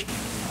 which,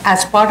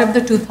 as part of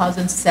the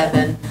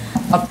 2007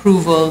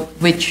 approval,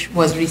 which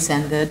was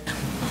rescinded,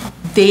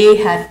 they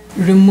had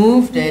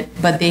removed it,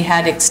 but they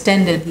had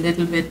extended a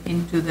little bit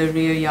into the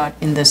rear yard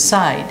in the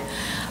side,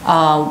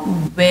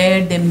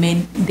 where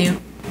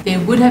they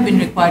would have been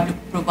required to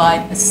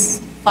provide a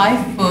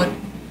 5-foot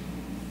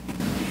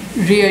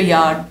rear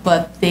yard,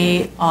 but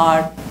they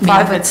are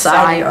 5-foot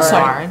side yard.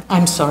 Sorry,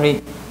 I'm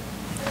sorry.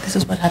 This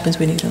is what happens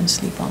when you don't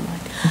sleep all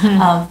night.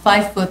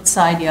 5-foot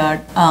side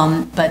yard,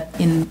 but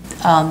and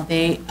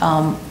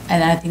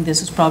I think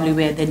this is probably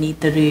where they need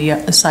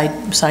the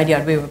side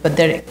yard waiver, but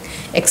they're.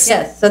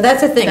 Yes, so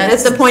that's the thing.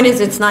 That's the point, is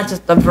it's not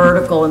just a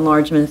vertical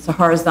enlargement, it's a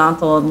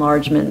horizontal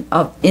enlargement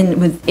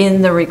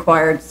within the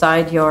required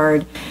side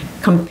yard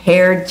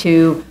compared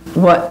to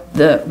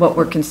what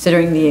we're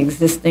considering the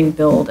existing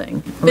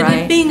building, But right?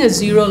 it being a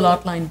zero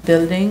lot line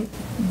building,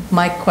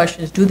 my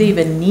question is, do they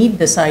even need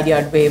the side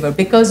yard waiver?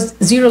 Because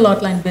zero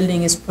lot line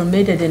building is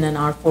permitted in an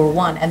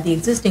R41, and the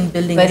existing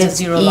building But is a it's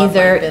zero lot line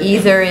building.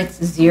 either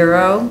it's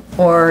 0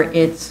 or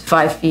it's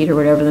 5 feet or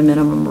whatever the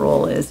minimum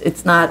rule is.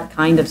 It's not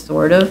kind of,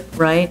 sort of,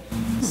 right?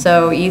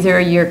 So either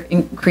you're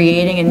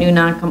creating a new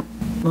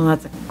well,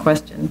 that's a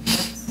question.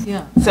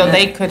 Yeah. So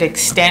they could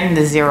extend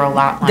the zero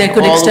lot line They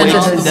could all the way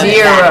extend it to to the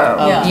Zero, back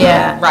of the-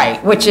 yeah.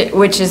 Right.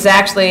 Which is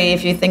actually,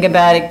 if you think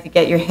about it, to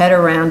get your head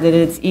around it,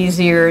 it's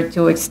easier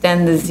to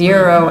extend the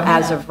 0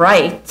 as of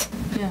right,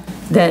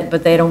 Yeah.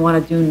 but they don't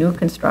want to do new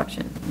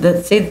construction.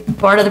 See,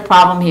 part of the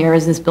problem here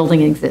is this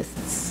building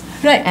exists.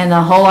 Right. And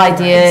the whole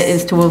idea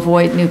is to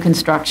avoid new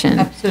construction.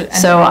 Absolutely.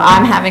 So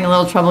I'm having a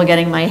little trouble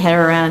getting my head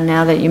around,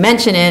 now that you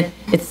mention it,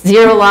 it's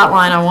 0 lot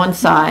line on one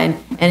side,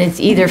 and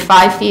it's either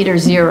 5 feet or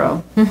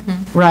 0,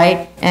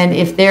 right? And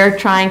if they're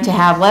trying to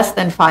have less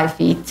than 5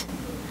 feet,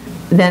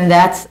 then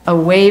that's a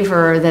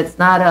waiver, that's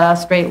not a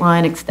straight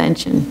line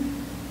extension,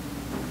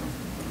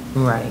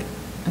 Right.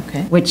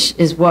 Okay. which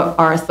is what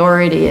our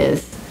authority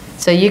is.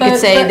 So you could But-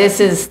 say but- this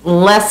is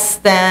less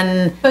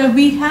than, But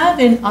we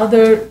have in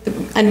other,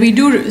 and we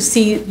do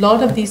see a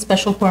lot of these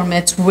special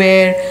permits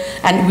where,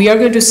 and we are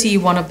going to see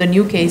one of the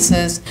new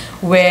cases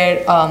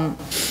where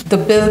the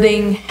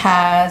building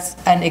has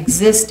an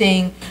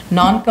existing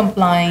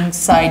non-complying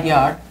side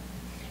yard,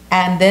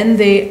 and then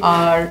they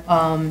are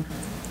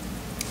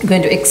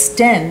going to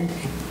extend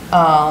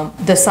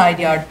the side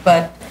yard,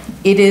 but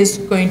it is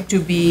going to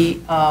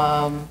be,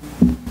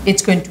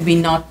 it's going to be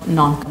not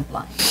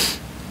non-compliant.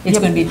 It's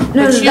going to be.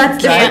 But you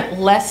that's can't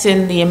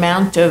lessen the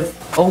amount of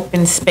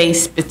open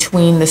space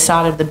between the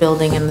side of the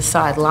building and the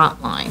side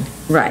lot line.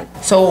 right.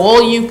 So all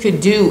you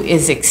could do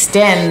is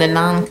extend the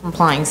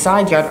non-complying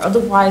side yard,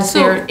 otherwise So,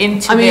 they're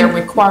into I their mean-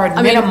 required I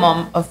mean-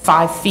 minimum of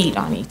 5 feet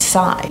on each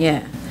side.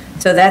 Yeah,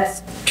 so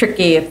that's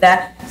tricky if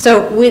that,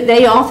 so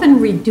they often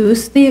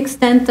reduce the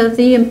extent of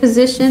the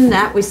imposition,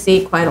 that we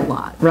see quite a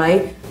lot,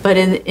 right? But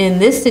in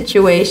this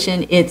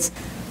situation, it's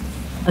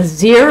a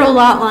 0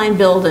 lot line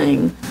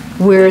building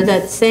where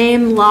that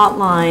same lot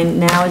line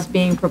now is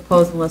being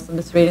proposed, unless I'm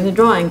misreading the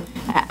drawing,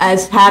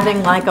 as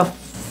having like a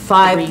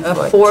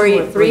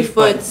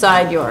 3-foot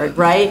side yard,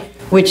 right?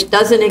 Which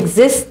doesn't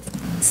exist,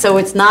 so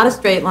it's not a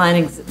straight line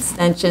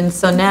extension,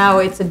 so now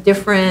it's a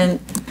different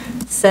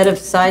set of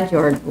side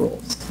yard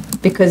rules.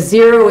 Because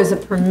 0 is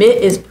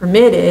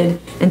permitted,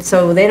 and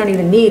so they don't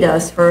even need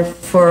us for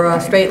a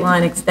straight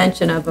line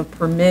extension of a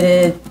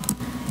permitted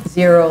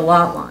 0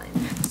 lot line.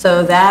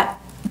 So that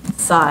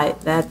side,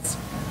 that's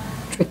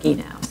tricky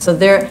now.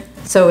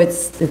 So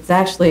it's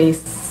actually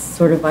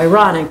sort of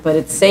ironic, but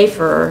it's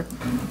safer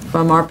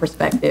from our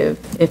perspective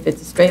if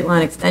it's a straight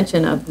line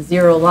extension of the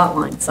 0 lot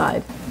line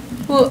side.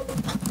 Well,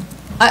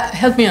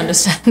 help me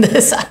understand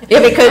this.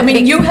 Yeah, because- I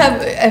mean, you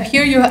have,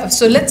 here you have,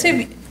 so let's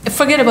say,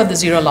 forget about the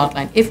 0 lot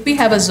line. If we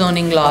have a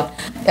zoning lot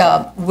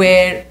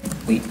where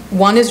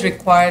one is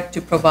required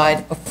to provide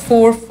a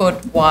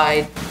 4-foot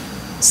wide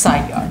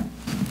side yard,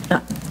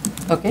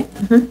 okay?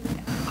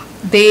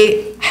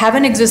 They have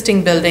an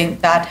existing building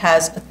that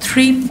has a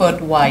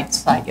 3-foot wide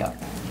side yard.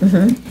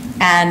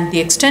 And the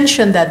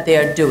extension that they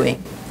are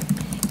doing,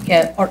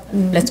 or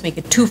let's make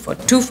it 2-foot.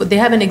 2-foot, they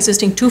have an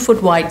existing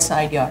 2-foot wide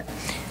side yard.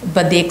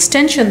 But the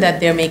extension that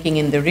they're making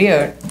in the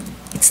rear,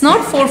 it's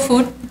not 4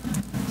 foot.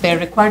 They're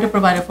required to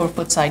provide a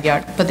 4-foot side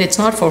yard, but it's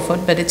not 4 foot,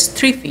 but it's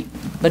 3 feet.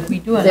 But we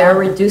do They're allow.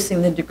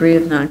 reducing the degree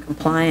of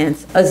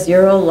noncompliance. A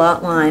 0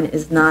 lot line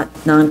is not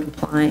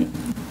noncompliant.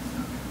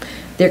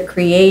 They're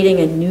creating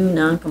a new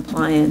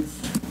noncompliance.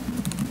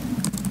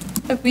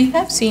 But we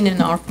have seen in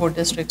R4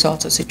 districts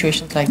also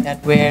situations like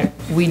that where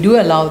we do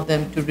allow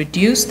them to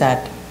reduce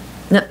that.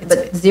 No,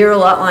 but 0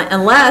 lot line,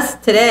 unless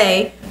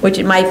today, which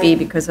it might be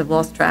because I've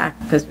lost track,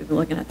 because we've been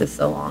looking at this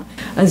so long,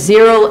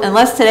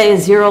 unless today a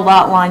 0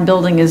 lot line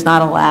building is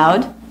not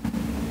allowed,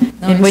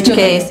 No, in it's which still-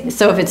 case,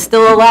 so if it's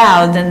still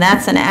allowed, then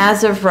that's an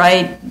as of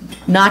right,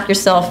 knock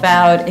yourself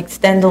out,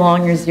 extend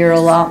along your 0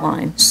 lot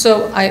line.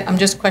 So I'm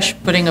just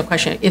putting a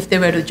question, if they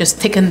were to just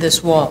thicken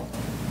this wall,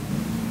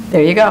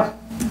 There you go.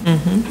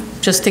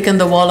 just thicken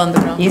the wall on the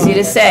ground. Easy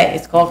to say,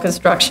 it's called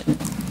construction,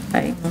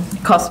 right?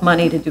 It costs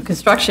money to do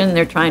construction,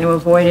 they're trying to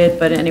avoid it,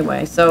 but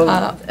anyway, so,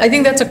 I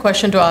think that's a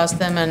question to ask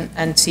them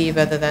and see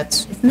whether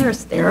that's, isn't there a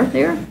stair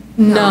there?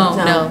 No.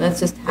 That's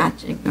just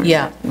hatching. or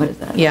Yeah. something. What is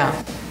that?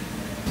 yeah.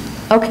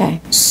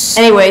 Okay.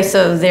 Anyway,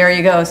 so there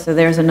you go. So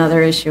there's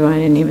another issue I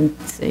didn't even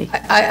see.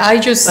 I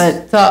just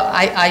But- thought,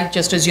 I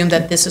just assumed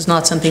that this is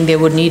not something they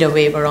would need a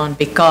waiver on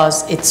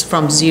because it's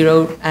from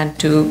 0 and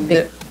to,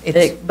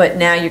 But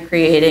now you're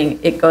creating,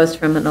 it goes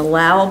from an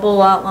allowable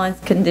lot lines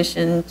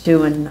condition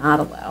to a not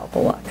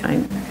allowable lot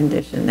kind of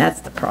condition.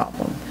 That's the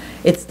problem.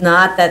 It's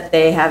not that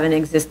they have an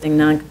existing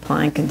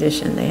non-compliant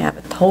condition, they have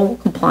a total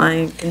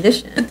compliant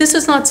condition. But this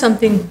is not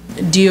something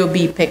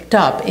DOB picked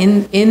up.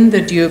 In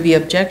the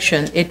DOB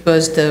objection, it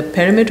was the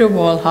perimeter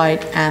wall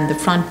height and the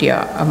front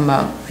yard,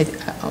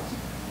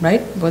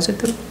 right? Was it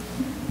the?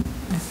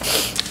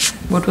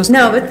 What was?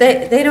 No, but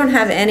they don't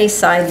have any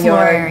side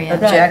yard area.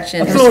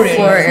 objection. Right. Floor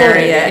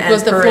area. It and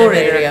was the floor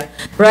perimeter. area.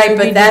 Right,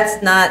 but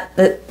that's not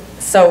the,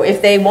 so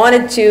if they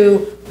wanted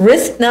to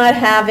risk not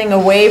having a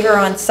waiver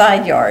on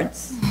side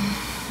yards,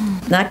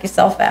 knock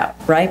yourself out,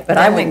 right? But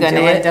I Then we're wouldn't going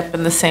do to end it. up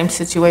in the same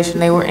situation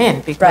they were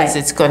in, because Right.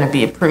 it's going to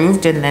be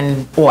approved and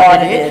then Audited.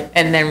 audited,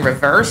 and then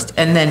reversed,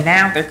 and then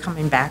now they're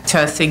coming back to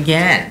us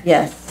again.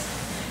 Yes.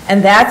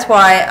 And that's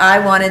why I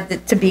wanted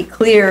it to be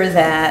clear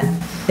that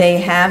they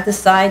have the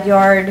side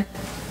yard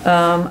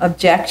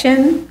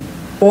objection,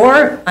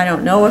 or I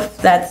don't know if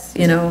that's,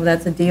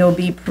 that's a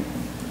DOB,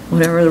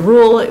 whatever the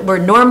rule, we're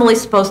normally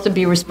supposed to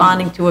be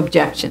responding to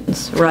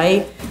objections,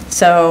 right?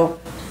 So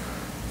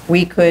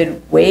we could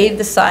waive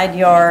the side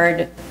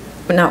yard,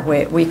 not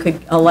waive, we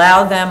could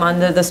allow them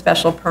under the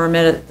special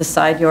permit, the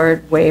side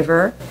yard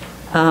waiver.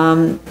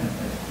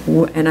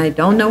 And I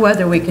don't know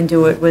whether we can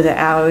do it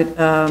without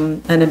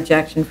an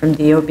objection from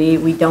DOB.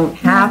 We don't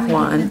have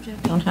one.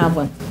 Don't have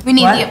one. We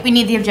need What? we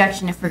need the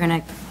objection if we're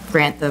going to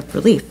grant the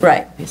relief.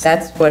 Right,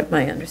 that's what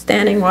my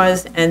understanding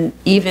was, and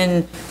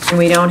even, and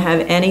we don't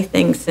have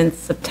anything since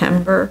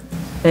September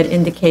that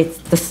indicates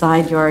the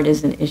side yard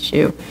is an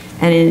issue.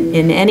 And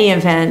in any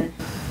event,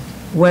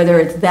 whether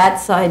it's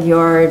that side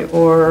yard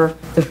or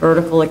the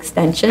vertical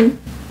extension,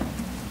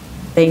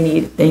 they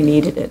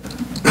needed it.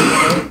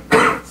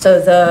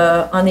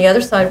 So on the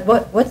other side,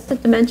 what's the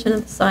dimension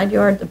of the side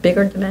yard, the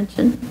bigger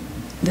dimension?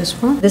 This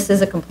one? This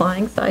is a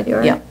complying side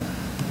yard? Yeah.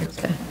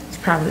 Okay, It's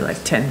probably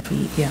like 10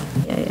 feet, yeah.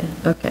 yeah,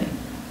 okay.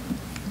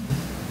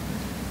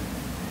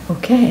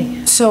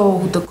 Okay. So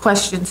the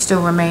question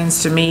still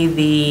remains to me,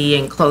 the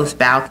enclosed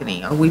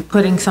balcony. Are we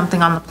putting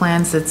something on the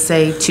plans that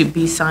say to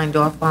be signed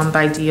off on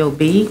by DOB?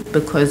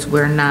 Because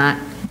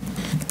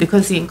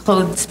because the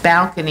enclosed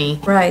balcony,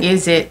 Right.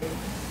 is it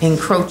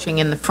encroaching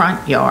in the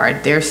front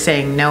yard? They're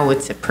saying, no,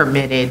 it's a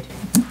permitted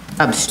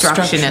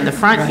obstruction in the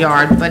front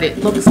yard, but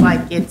it looks like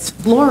it's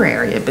floor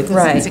area because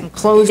Right. it's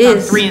enclosed It on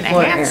is 3.5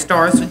 floor area.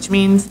 stores, which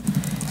means.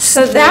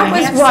 So that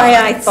was 3.5 why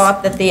I sides.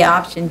 thought that the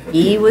option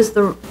B was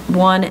the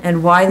one,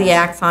 and why the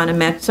Axon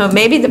amendment. So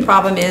maybe the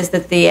problem is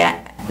that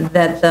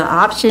the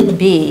option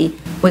B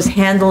was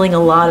handling a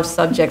lot of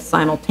subjects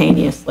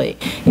simultaneously.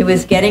 It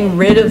was getting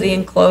rid of the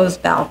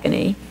enclosed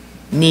balcony.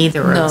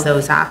 Neither No. of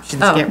those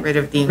options Oh, get rid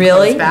of the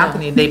really? enclosed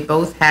balcony. They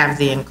both have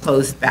the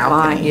enclosed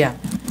balcony. Yeah.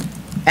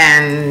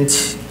 And,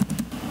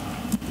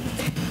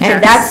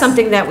 And that's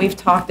something that we've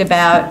talked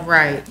about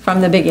right,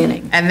 from the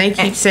beginning. and they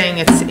keep saying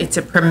it's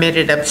a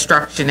permitted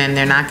obstruction and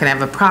they're not gonna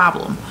have a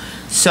problem.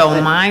 So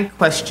my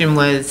question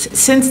was,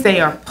 since they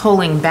are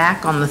pulling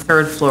back on the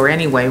third floor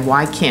anyway,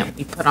 why can't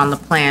we put on the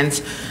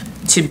plans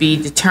to be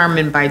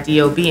determined by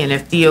DOB? And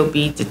if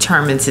DOB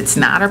determines it's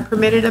not a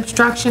permitted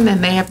obstruction,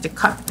 then they have to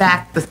cut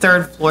back the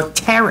third floor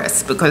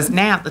terrace, because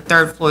now the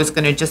third floor is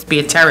gonna just be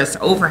a terrace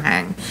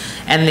overhang,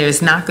 and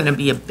there's not gonna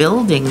be a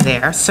building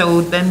there,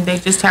 so then they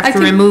just have to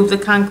think- remove the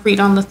concrete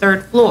on the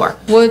third floor.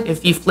 Would-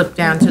 If you flip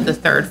down to the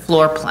third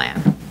floor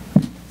plan.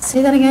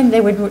 Say that again,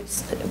 they would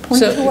point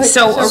So- to what?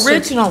 So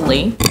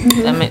originally,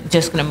 I'm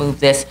just going to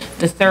move this,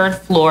 the third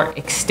floor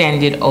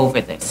extended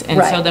over this. And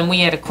so Right. then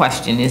we had a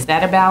question, is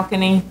that a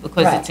balcony?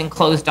 Because Right. it's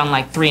enclosed on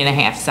like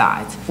 3.5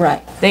 sides.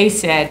 Right. They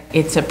said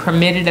it's a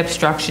permitted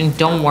obstruction,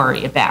 don't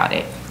worry about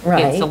it.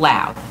 Right. It's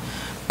allowed.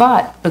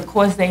 But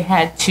because they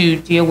had to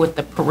deal with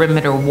the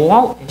perimeter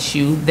wall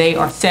issue, they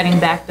are setting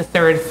back the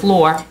third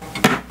floor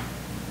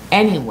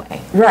anyway.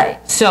 Right.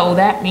 So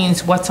that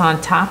means what's on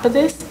top of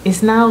this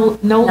is now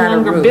no Not a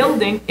longer roof.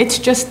 building, it's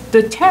just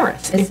the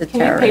terrace. It's a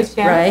Can you page terrace,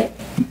 down? right?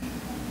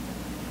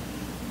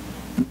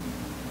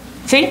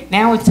 See,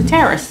 now it's a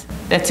terrace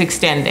that's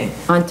extending.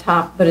 On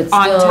top, but it's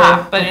On still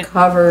top, but a it-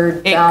 covered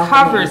It balcony.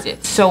 covers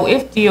it. So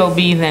if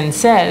DOB then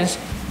says,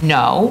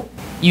 no,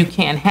 you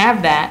can't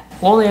have that,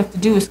 all they have to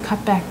do is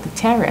cut back the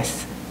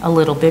terrace a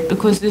little bit,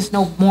 because there's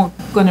no more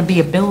gonna be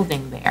a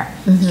building there.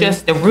 It's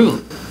just the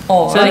roof.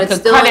 So But they it's could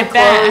still cut it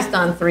back. enclosed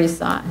on three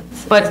sides.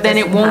 But then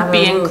it doesn't won't have a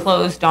be roof.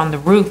 enclosed on the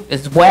roof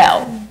as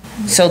well.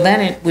 So then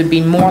it would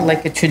be more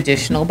like a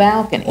traditional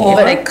balcony. If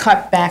they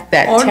cut back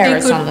that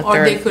terrace on the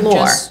third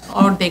floor.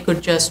 Or they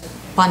could just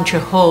punch a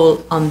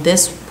hole on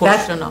this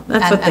portion of.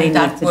 that's what they and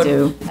that need to would-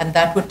 do. And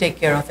that would take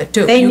care of it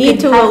too. They You need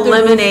can to have the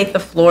roof- eliminate the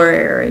floor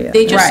area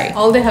They just, Right.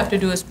 all they have to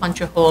do is punch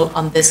a hole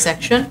on this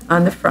section,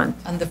 on the front.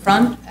 on the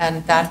front,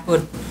 and that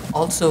would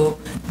also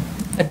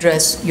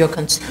address your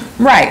concern.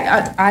 Right,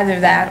 either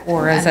that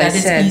or, And as I that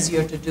is said,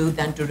 easier to do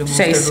than to remove the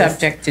say roof.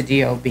 subject to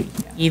DOB,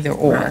 either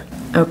or.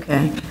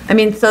 Okay. I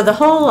mean, so the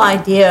whole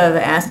idea of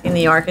asking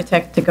the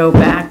architect to go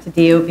back to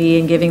DOB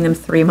and giving them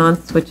 3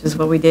 months, which is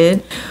what we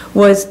did,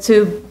 was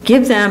to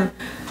give them,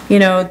 you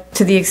know,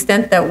 to the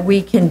extent that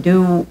we can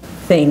do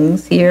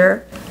things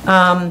here,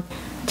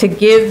 to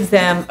give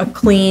them a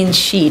clean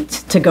sheet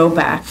to go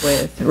back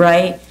with,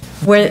 right?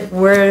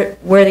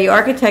 Where the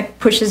architect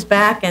pushes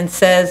back and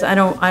says, I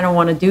don't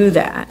want to do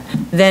that,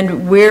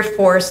 then we're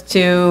forced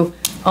to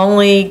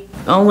only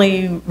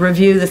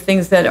review the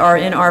things that are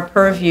in our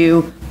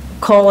purview,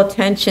 call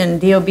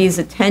DOB's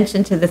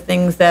attention to the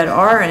things that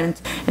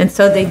aren't, and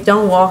so they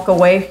don't walk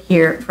away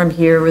from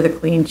here with a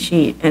clean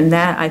sheet. And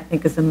that, I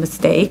think, is a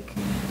mistake.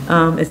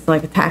 It's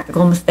like a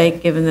tactical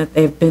mistake, given that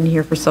they've been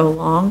here for so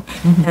long.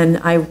 And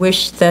I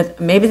wish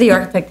that maybe the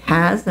architect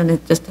has, and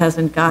it just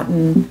hasn't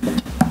gotten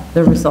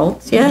the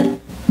results yet.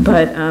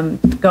 But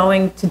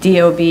going to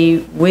DOB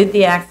with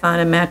the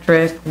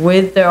axonometric,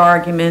 with the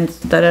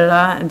arguments,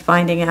 and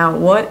finding out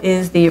what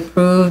is the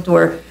approved,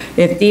 or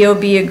if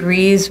DOB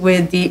agrees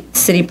with the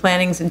city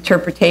planning's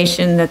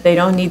interpretation that they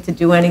don't need to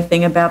do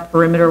anything about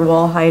perimeter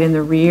wall height in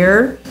the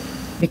rear,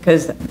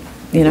 because,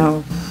 you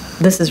know,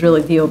 this is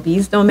really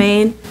DOB's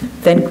domain,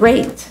 then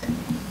great.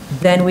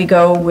 Then we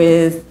go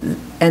with,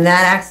 and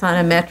that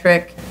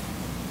axonometric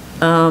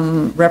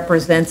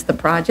represents the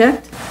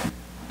project,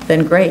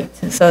 then great.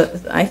 So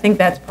I think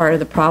that's part of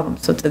the problem.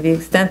 So to the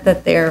extent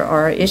that there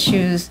are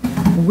issues,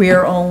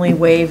 we're only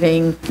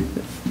waiving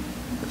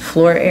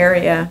floor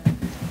area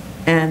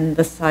and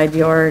the side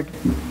yard,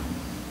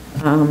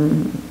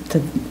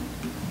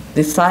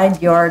 the side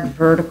yard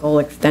vertical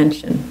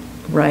extension,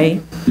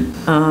 right?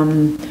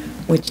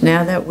 Which,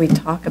 now that we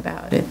talk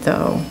about it,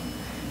 though,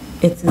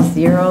 it's a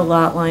 0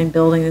 lot line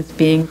building that's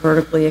being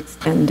vertically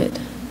extended,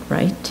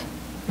 right?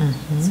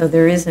 So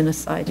there isn't a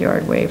side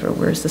yard waiver.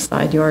 Where's the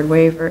side yard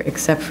waiver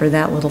except for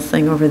that little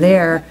thing over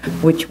there,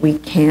 which we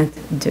can't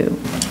do?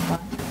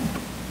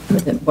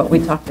 What we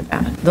talked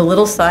about. The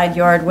little side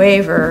yard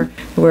waiver,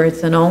 where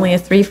it's only a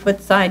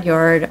 3-foot side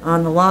yard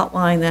on the lot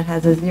line that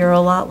has a 0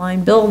 lot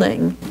line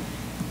building,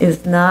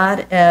 is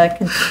not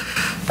a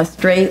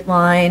straight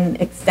line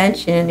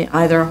extension,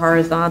 either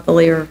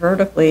horizontally or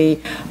vertically,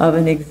 of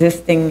an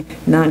existing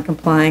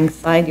non-complying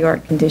side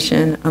yard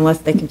condition, unless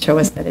they can show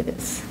us that it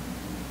is.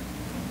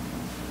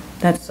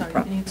 That's the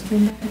problem. Can you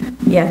explain that?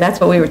 Yeah, that's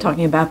what we were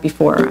talking about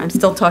before. I'm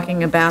still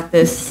talking about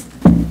this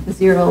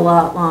 0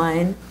 lot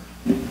line.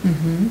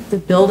 The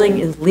building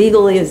is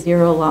legally a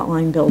 0 lot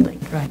line building.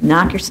 Right.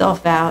 Knock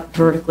yourself out,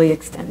 vertically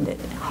extended,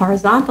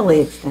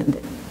 horizontally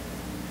extended.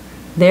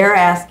 They're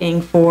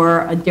asking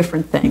for a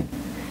different thing.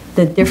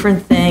 The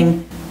different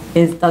thing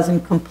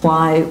doesn't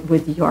comply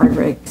with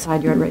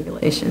side yard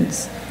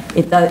regulations.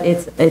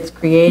 It's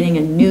creating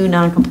a new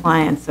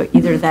non-compliance. So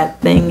either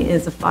that thing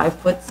is a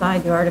 5-foot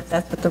side yard, if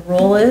that's what the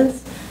rule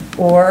is,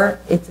 or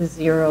it's a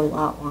 0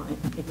 lot line.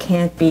 It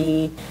can't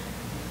be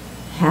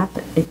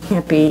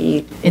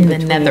In the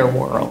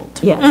netherworld.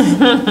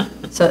 Yes.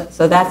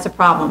 So that's the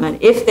problem.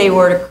 And if they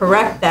were to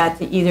correct that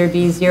to either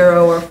be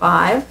 0 or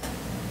 5,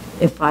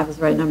 if 5 is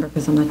the right number,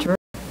 because I'm not sure.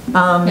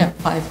 Yeah,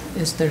 5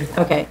 is the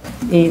requirement. Okay,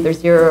 either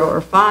 0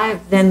 or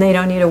 5, then they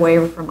don't need a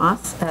waiver from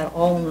us at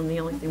all, and then the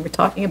only thing we're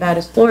talking about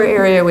is floor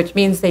area, which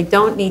means they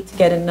don't need to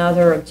get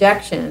another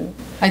objection.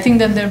 I think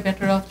then they're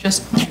better off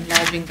just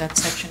enlarging that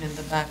section in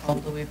the back all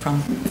the way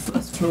from the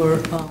first floor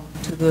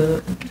to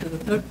the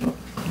third floor.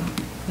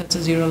 That's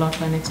a 0 lot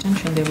line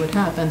extension they would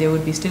have, and they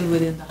would be still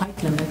within the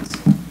height limits.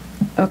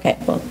 Okay,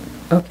 well,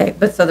 okay,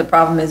 but so the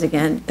problem is,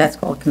 again, that's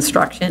called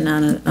construction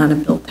on a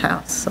built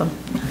house,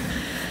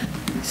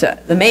 So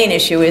the main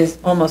issue is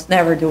almost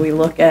never do we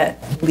look at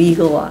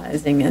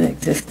legalizing an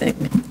existing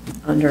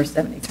under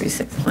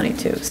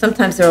 73-622.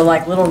 Sometimes there are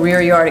like little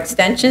rear yard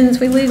extensions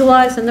we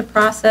legalize in the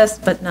process,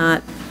 but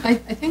not I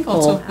think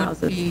also whole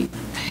houses. it would be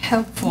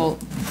helpful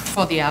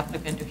for the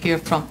applicant to hear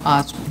from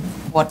us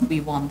what we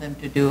want them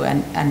to do,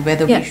 and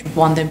whether we should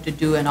want them to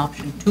do an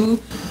option 2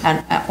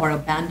 or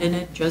abandon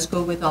it, just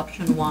go with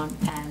option 1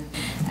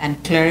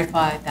 and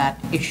clarify that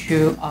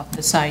issue of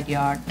the side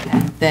yard,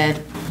 and then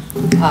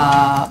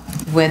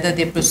whether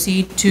they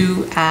proceed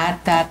to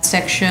add that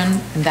section,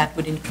 and that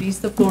would increase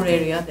the floor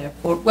area,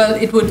 therefore,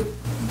 it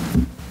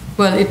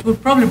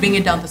would probably bring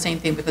it down the same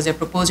thing, because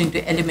they're proposing to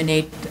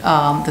eliminate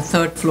the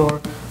third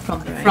floor from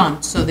the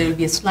front, so there will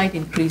be a slight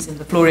increase in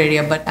the floor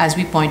area. But as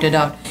we pointed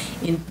out,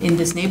 in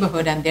this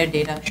neighborhood, and their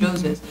data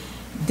shows us,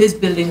 this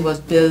building was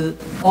built,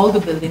 all the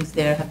buildings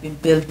there have been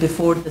built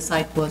before the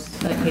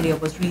area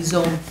was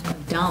rezoned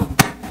down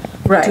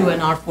to an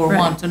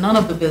R41. So none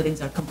of the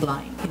buildings are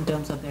complying in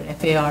terms of their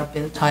FAR,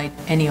 build height,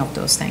 any of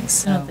those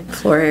things. I don't think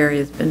floor area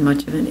has been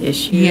much of an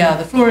issue. Yeah,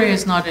 the floor area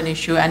is not an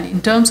issue. And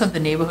in terms of the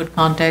neighborhood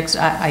context,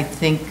 I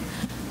think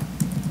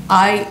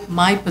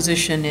my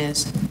position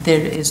is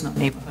there is no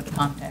neighborhood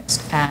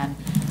context. And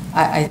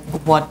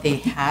what they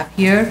have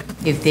here,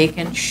 if they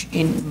can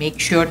make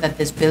sure that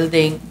this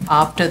building,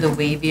 after the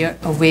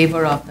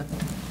waiver of the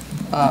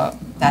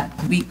that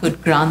we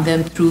could grant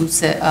them through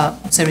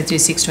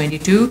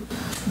 73-622,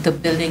 the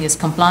building is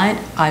compliant,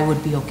 I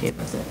would be okay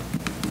with it,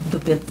 the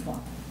build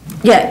form.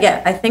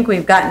 Yeah, I think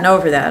we've gotten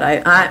over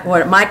that.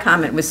 My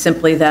comment was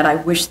simply that I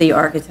wish the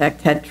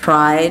architect had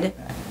tried,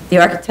 the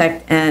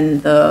architect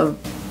and the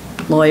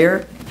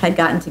lawyer had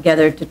gotten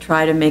together to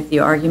try to make the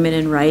argument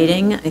in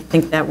writing, I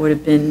think that would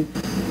have been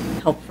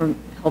helpful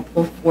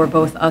for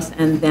both us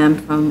and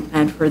them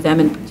and for them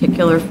in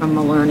particular from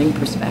a learning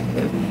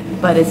perspective.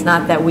 But it's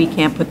not that we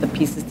can't put the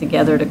pieces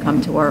together to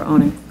come to our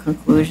own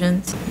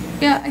conclusions.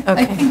 Yeah, I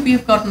Okay. think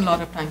we've gotten a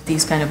lot of times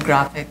these kind of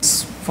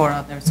graphics for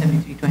other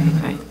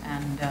 7323,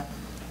 and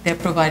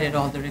they've provided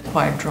all the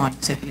required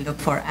drawings if you look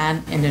for,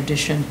 and in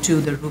addition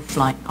to the roof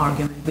line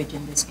argument, which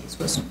in this case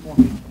was more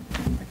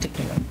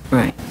particular.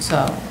 Right.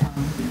 So,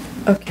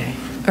 Okay,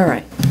 all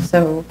right.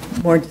 So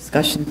more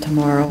discussion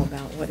tomorrow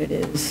about what it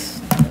is.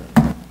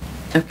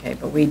 Okay,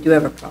 but we do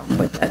have a problem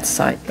with that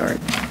side yard.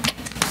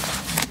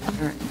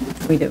 All right,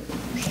 we do.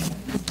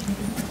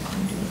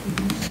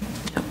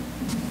 No,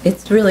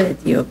 it's really a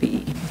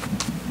DOB.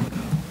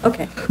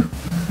 Okay.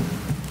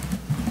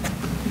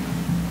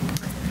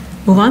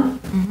 Move on?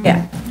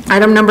 Yeah.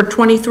 Item number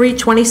 23,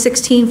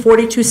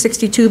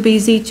 2016-4262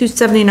 BZ,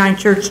 279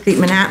 Church Street,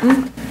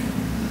 Manhattan.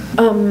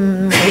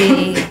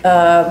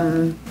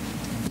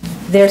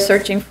 They're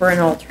searching for an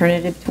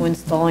alternative to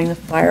installing the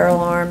fire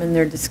alarm, and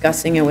they're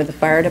discussing it with the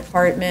fire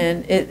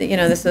department.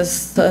 This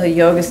is a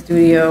yoga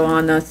studio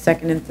on the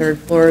second and third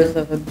floors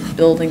of a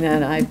building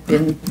that I've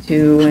been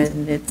to,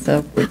 and it's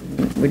a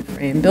wood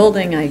frame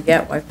building. I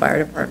get why fire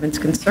department's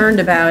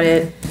concerned about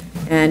it,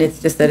 and it's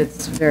just that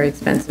it's very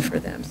expensive for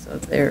them. So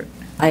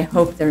I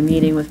hope they're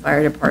meeting with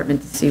fire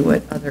department to see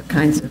what other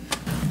kinds of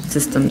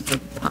systems are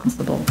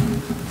possible.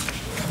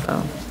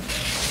 So.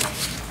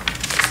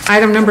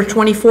 Item number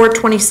 24,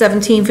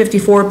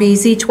 2017-54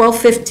 BZ,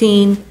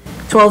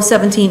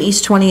 1217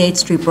 East 28th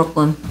Street,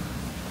 Brooklyn.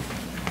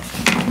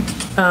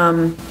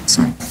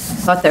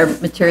 Thought their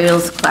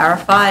materials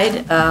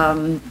clarified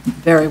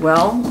very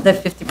well,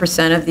 that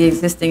 50% of the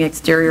existing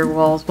exterior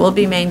walls will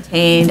be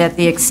maintained at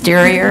the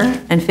exterior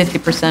and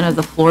 50% of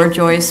the floor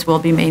joists will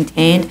be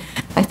maintained.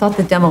 I thought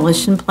the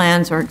demolition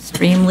plans are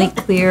extremely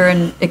clear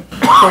in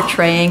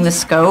portraying the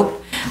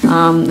scope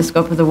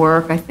of the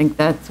work. I think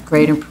that's a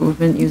great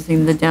improvement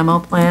using the demo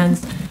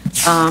plans.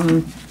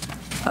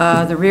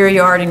 The rear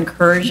yard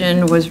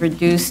incursion was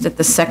reduced at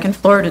the second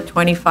floor to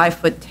 25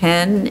 foot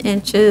 10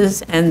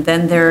 inches, and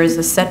then there is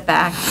a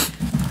setback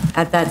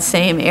at that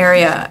same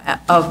area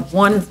of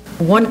one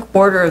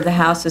quarter of the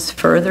house is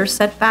further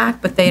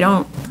setback, but they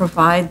don't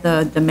provide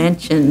the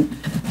dimension.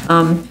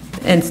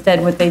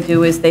 Instead, what they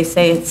do is they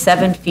say it's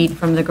 7 feet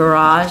from the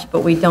garage,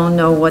 but we don't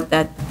know what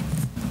that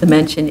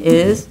dimension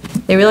is.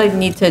 They really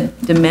need to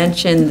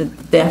dimension the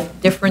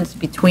difference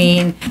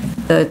between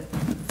the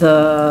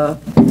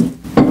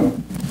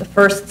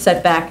first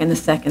setback and the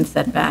second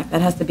setback.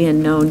 That has to be a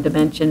known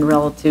dimension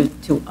relative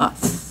to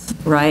us,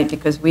 right?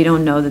 Because we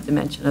don't know the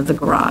dimension of the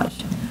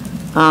garage.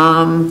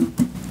 And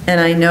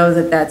I know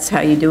that that's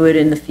how you do it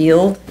in the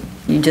field.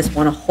 You just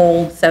want to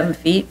hold 7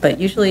 feet,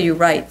 but usually you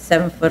write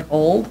 7 foot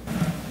hold,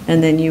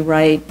 and then you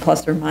write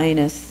plus or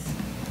minus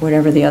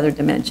whatever the other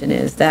dimension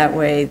is. That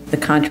way the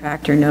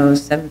contractor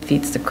knows 7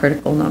 feet's the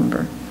critical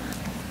number.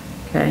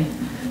 Okay.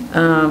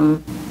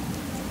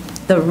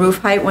 The roof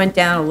height went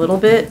down a little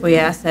bit. We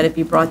asked that it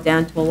be brought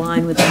down to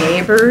align with the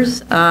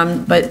neighbors,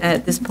 but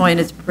at this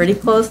point, it's pretty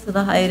close to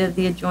the height of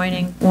the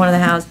adjoining, one of the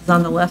houses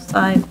on the left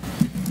side.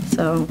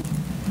 So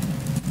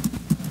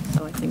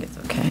I think it's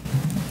okay.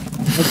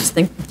 I just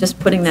think just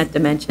putting that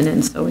dimension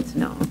in so it's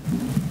known.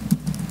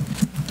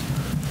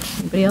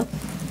 Anybody else?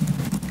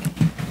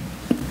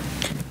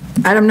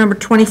 Item number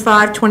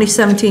 25,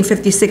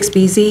 2017-56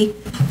 BZ,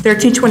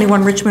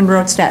 1321 Richmond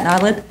Road, Staten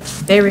Island.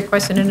 They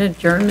requested an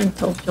adjournment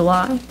until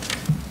July.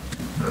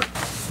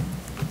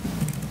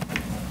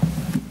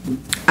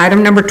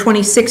 Item number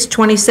 26,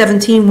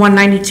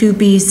 2017-192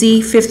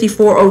 BZ,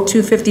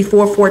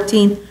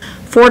 5402-5414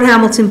 Fort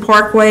Hamilton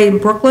Parkway in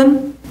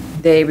Brooklyn.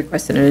 They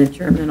requested an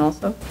adjournment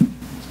also.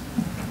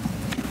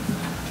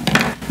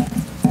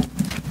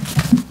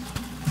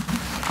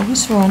 Oh,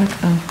 who's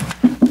Veronica?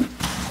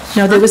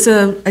 No, there was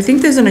I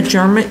think there's an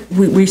adjournment.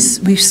 We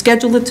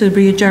scheduled it to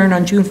be adjourned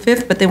on June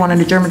 5th, but they want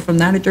an adjournment from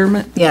that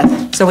adjournment. Yes.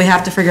 So we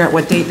have to figure out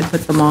what date to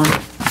put them on.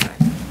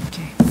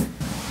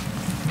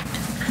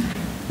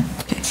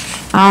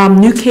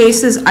 New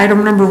cases,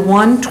 item number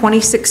 1,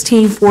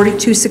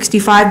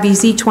 2016-4265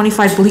 BZ,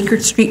 25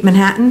 Bleeckert Street,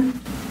 Manhattan.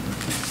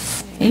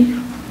 Okay.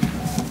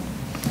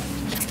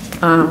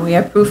 We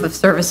have proof of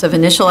service of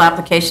initial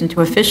application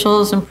to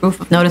officials and proof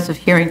of notice of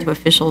hearing to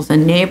officials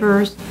and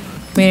neighbors.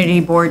 Community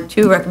Board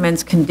 2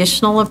 recommends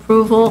conditional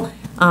approval,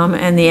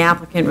 and the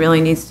applicant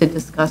really needs to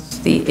discuss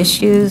the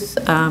issues.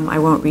 I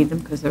won't read them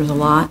because there's a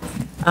lot.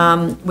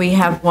 We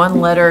have one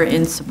letter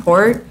in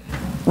support.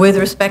 With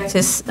respect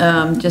to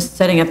just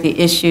setting up the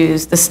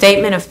issues, the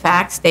statement of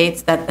fact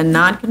states that the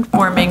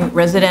non-conforming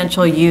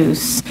residential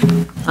use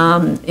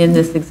in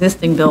this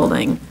existing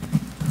building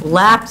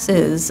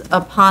lapses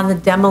upon the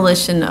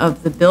demolition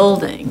of the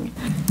building.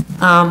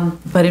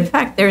 But in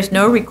fact, there's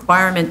no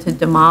requirement to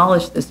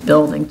demolish this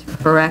building to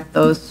correct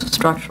those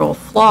structural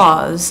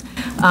flaws.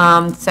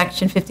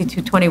 Section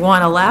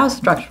 5221 allows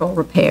structural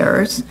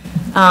repairs.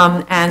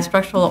 and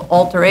structural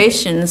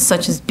alterations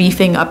such as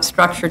beefing up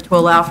structure to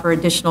allow for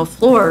additional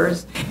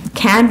floors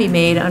can be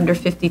made under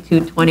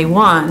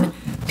 5221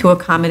 to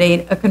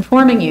accommodate a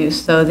conforming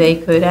use. So they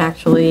could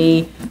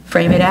actually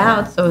frame it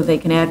out so they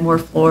can add more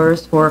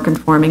floors for a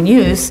conforming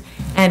use.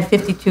 And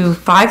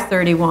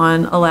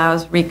 52531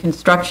 allows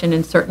reconstruction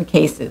in certain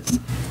cases.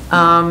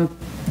 Did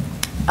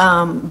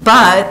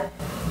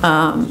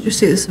you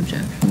see this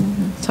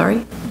objection?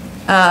 Sorry?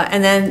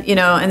 And then,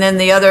 and then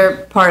the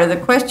other part of the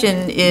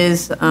question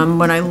is,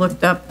 when I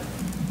looked up,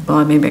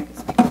 well, maybe I could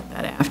speak to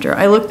that after.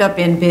 I looked up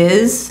in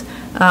Biz,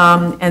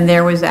 and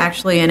there was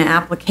actually an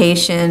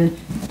application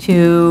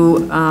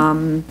to,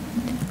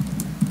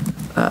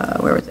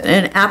 where was it?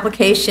 An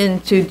application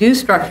to do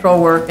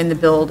structural work in the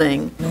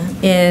building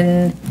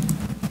in,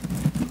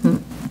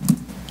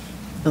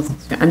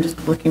 I'm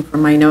just looking for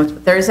my notes,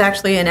 but there's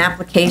actually an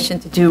application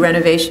to do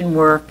renovation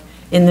work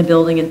in the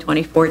building in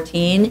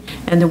 2014,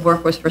 and the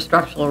work was for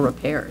structural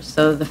repairs.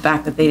 So the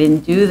fact that they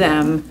didn't do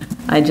them,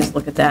 I just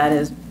look at that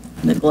as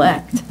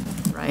neglect,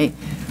 right?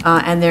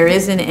 And there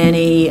isn't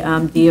any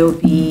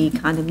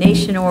DOB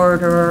condemnation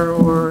order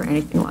or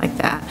anything like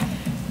that.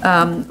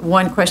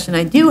 One question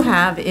I do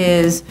have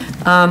is,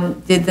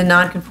 did the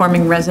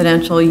non-conforming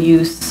residential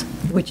use,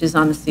 which is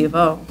on the C of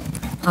O,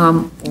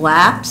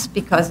 lapse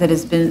because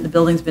the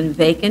building's been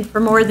vacant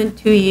for more than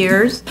 2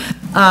 years?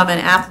 An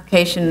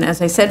application,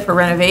 as I said, for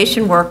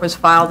renovation work was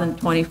filed in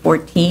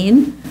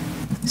 2014.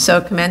 So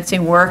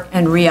commencing work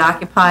and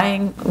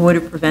reoccupying would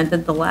have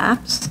prevented the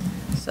lapse.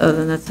 So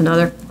then that's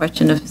another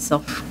question of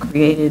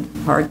self-created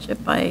hardship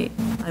I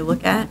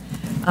look at.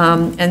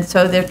 And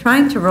so they're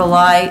trying to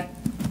rely,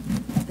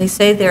 they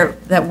say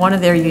that one of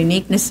their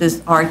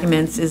uniquenesses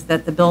arguments is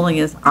that the building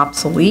is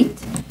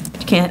obsolete.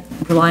 You can't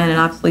rely on an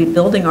obsolete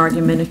building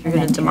argument if you're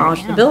going to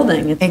demolish the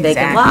building. It's a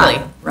vacant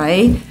lot,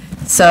 right?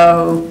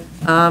 So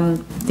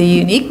the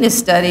uniqueness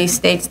study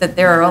states that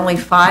there are only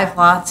 5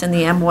 lots in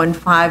the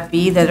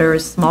M15B that are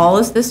as small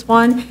as this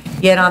one,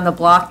 yet on the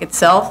block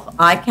itself,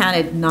 I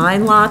counted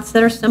 9 lots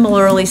that are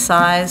similarly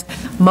sized,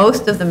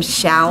 most of them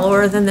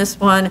shallower than this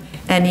one,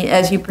 and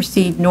as you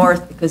proceed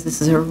north, because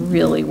this is a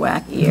really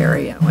wacky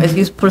area, as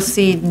you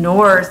proceed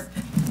north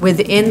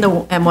within the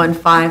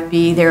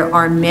M15B, there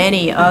are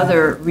many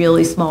other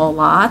really small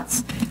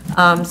lots.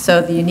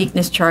 So the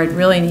uniqueness chart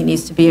really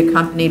needs to be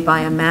accompanied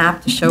by a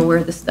map to show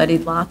where the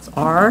studied lots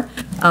are.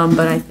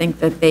 But I think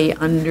that they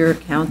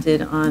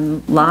undercounted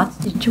on lots.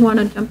 Did you want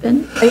to jump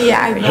in? Yeah,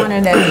 I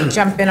wanted to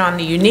jump in on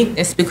the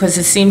uniqueness because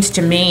it seems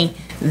to me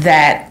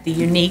that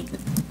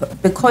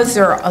because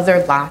there are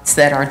other lots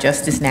that are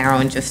just as narrow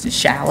and just as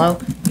shallow,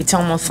 it's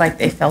almost like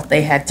they felt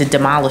they had to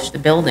demolish the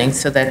building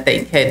so that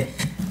they could,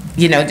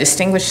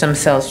 distinguish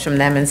themselves from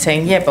them and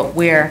saying, yeah, but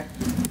we're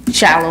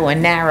shallow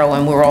and narrow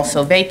and we're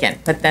also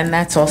vacant. But then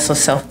that's also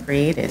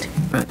self-created,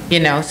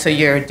 so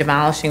you're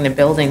demolishing the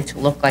building to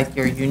look like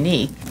you're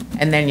unique,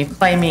 and then you're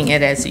claiming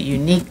it as a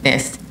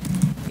uniqueness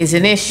is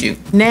an issue.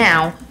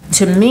 Now,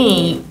 to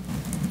me,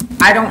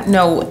 I don't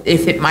know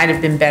if it might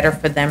have been better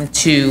for them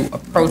to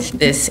approach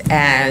this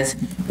as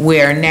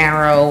we're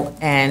narrow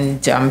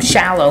and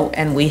shallow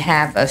and we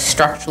have a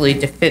structurally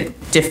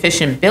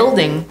deficient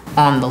building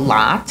on the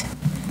lot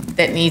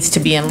that needs to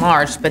be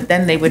enlarged, but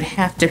then they would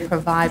have to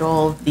provide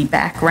all of the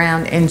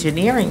background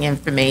engineering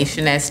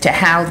information as to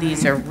how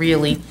these are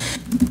really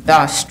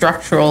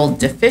structural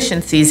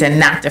deficiencies and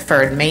not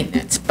deferred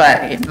maintenance.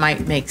 But it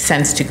might make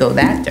sense to go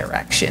that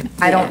direction.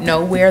 I don't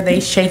know where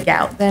they shake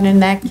out then in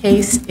that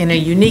case in a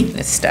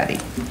uniqueness study.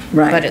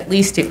 Right. But at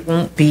least it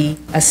won't be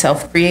a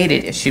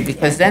self-created issue,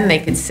 because then they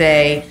could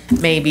say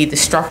maybe the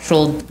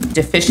structural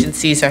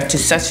deficiencies are to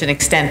such an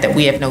extent that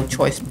we have no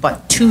choice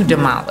but to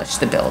demolish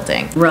the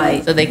building.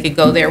 Right. So they could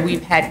go there.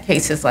 We've had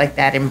cases like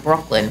that in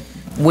Brooklyn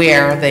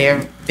where there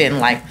have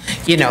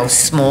been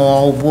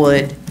small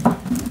wood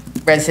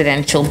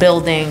residential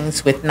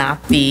buildings with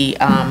not the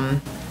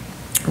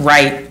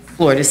right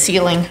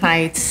floor-to-ceiling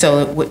heights, so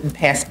it wouldn't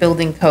pass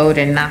building code,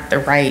 and not the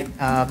right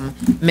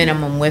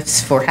minimum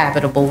widths for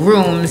habitable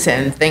rooms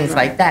and things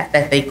like that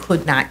they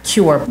could not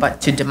cure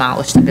but to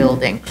demolish the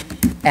building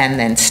and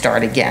then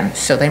start again.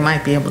 So they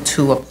might be able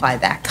to apply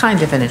that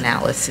kind of an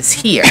analysis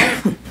here.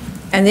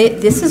 And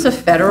this is a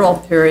federal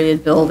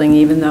period building,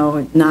 even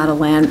though not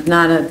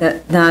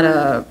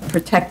a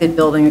protected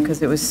building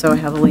because it was so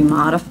heavily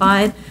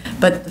modified.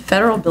 But the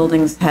federal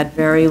buildings had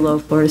very low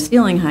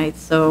floor-to-ceiling heights,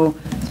 so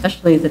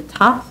especially the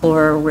top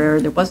floor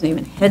where there wasn't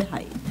even head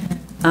height.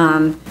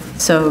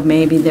 So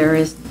maybe there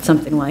is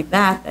something like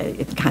that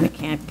it kind of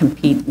can't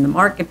compete in the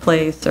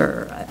marketplace,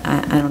 or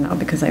I don't know,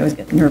 because I always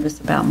get nervous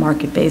about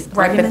market-based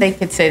Right, arguments. but they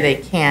could say they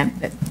can't,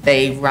 that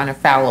they run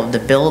afoul of the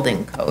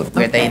building code,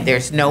 where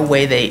there's no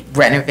way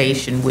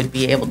renovation would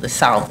be able to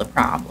solve the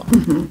problem.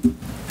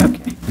 Mm-hmm.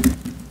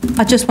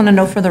 Okay. I just want to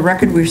know for the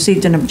record, we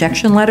received an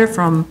objection letter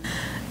from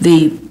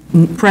the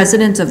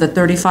president of the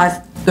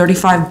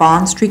 35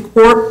 Bond Street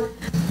Corp.,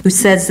 who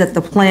says that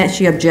the plan,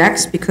 she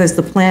objects because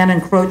the plan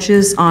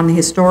encroaches on the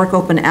historic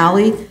open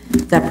alley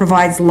that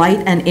provides light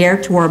and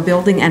air to our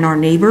building and our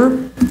neighbor.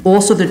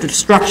 Also, the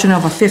destruction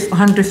of a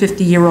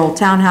 150-year-old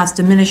townhouse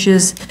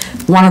diminishes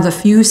one of the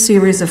few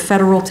series of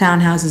federal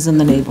townhouses in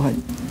the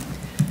neighborhood.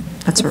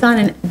 That's It's on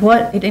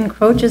it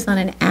encroaches on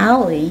an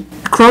alley.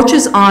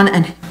 Encroaches on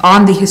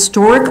the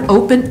historic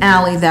open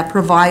alley that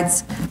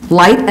provides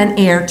light and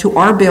air to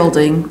our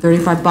building,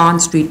 35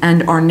 Bond Street,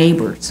 and our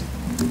neighbors.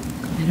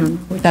 I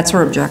don't know. That's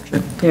her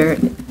objection. There,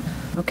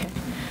 okay.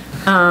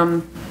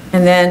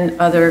 And then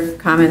other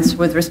comments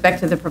with respect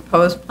to the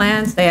proposed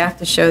plans, they have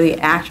to show the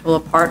actual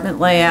apartment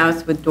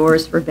layouts with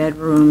doors for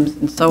bedrooms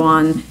and so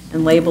on,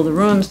 and label the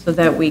rooms so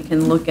that we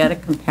can look at a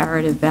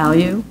comparative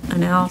value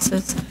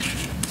analysis.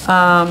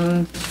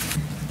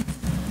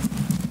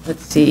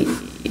 Let's see.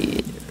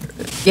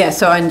 Yeah,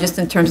 so and just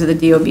in terms of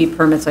the DOB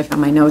permits, I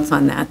found my notes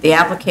on that. The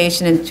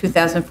application in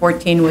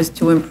 2014 was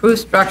to improve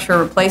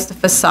structure, replace the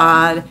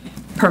facade.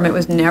 Permit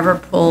was never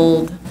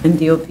pulled, and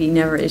DOB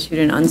never issued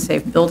an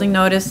unsafe building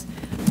notice.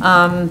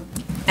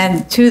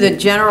 And to the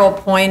general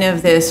point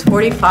of this,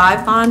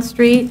 45 Bond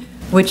Street,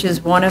 which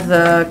is one of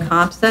the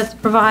comps that's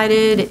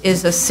provided,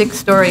 is a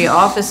 6-story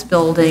office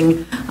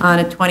building on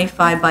a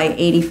 25 by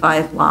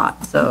 85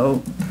 lot,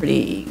 so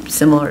pretty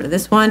similar to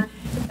this one.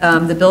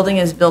 The building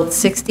is built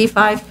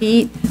 65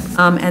 feet,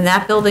 and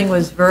that building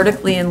was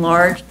vertically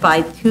enlarged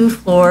by 2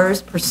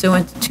 floors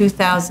pursuant to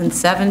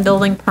 2007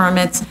 building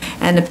permits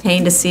and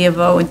obtained a C of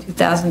O in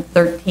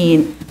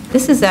 2013.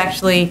 This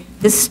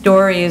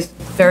story is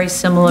very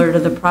similar to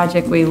the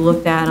project we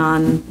looked at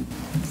on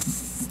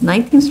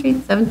 19th Street,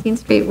 17th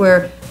Street,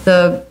 where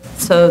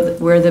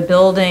the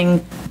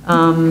building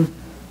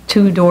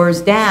 2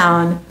 doors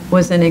down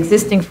was an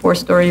existing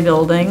 4-story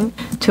building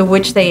to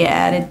which they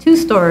added 2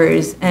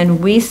 stories. And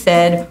we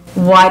said,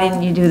 why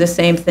didn't you do the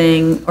same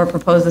thing or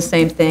propose the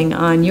same thing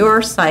on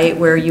your site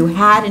where you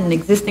had an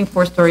existing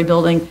 4-story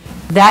building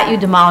that you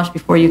demolished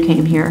before you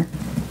came here?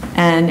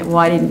 And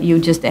why didn't you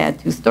just add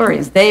 2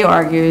 stories? They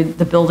argued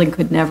the building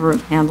could never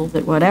have handled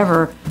it,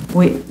 whatever.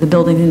 The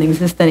building didn't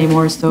exist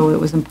anymore, so it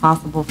was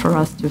impossible for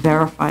us to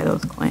verify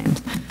those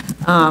claims.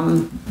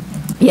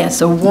 Yeah,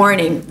 so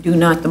warning, do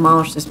not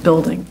demolish this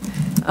building.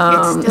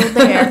 It's still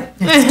there.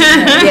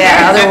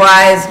 Yeah,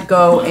 otherwise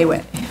go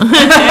away.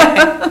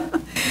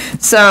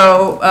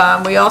 So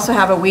we also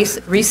have a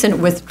recent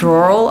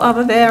withdrawal of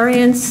a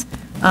variance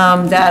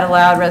that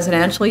allowed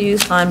residential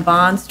use on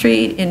Bond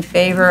Street in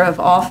favor of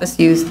office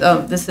use.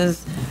 This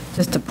is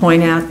just to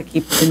point out, to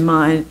keep in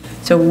mind.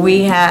 So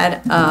we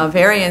had a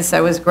variance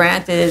that was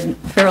granted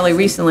fairly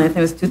recently, I think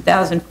it was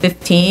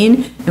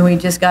 2015, and we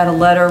just got a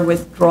letter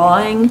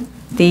withdrawing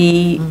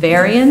the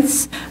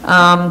variance,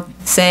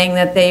 saying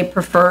that they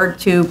preferred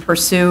to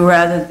pursue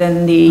rather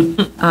than the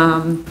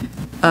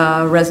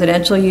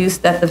residential use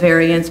that the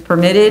variance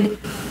permitted,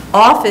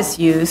 office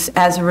use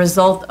as a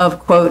result of,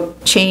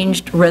 quote,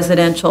 changed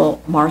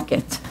residential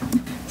market.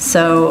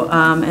 So,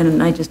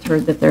 and I just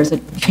heard that there's a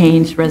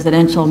changed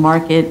residential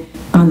market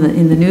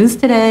in the news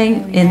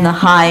today in the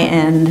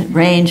high-end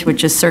range,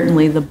 which is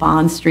certainly the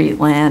Bond Street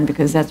land,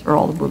 because that's where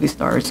all the movie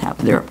stars have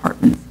their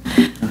apartments.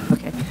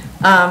 Okay.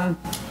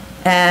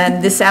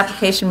 And this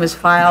application was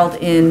filed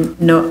in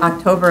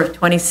October of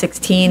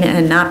 2016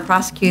 and not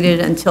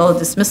prosecuted until a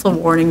dismissal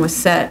warning was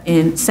sent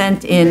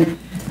in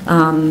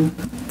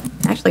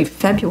actually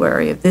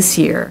February of this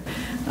year.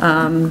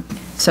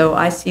 So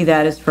I see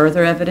that as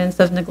further evidence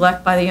of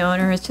neglect by the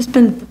owner.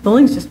 The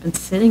building's just been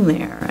sitting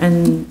there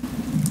and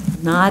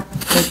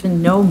there's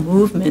been no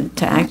movement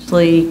to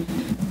actually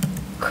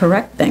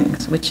correct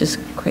things, which is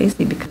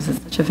crazy because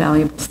it's such a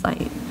valuable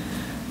site.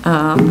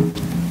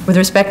 With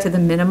respect to the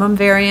minimum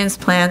variance,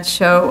 plans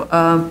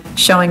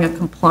showing a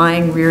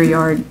complying rear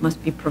yard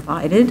must be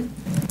provided.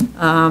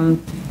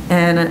 And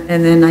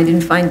then I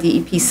didn't find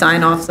DEP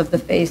sign-offs of the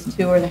Phase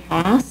 2 or the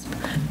HASP,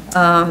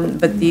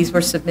 but these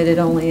were submitted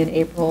only in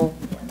April,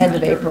 end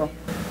of April.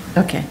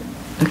 Okay.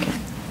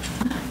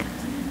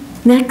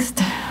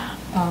 Next.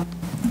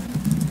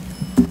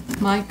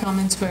 My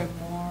comments were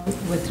more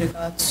with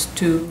regards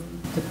to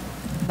the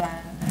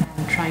plan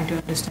and trying to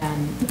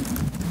understand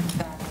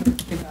that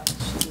with regards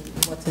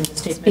to what's in the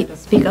statement of...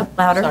 Speak up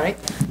louder. Sorry.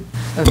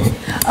 Okay.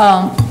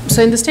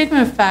 So in the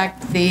statement of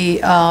fact,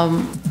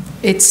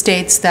 it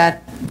states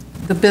that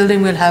the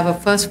building will have a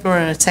first floor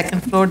and a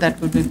second floor that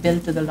will be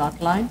built to the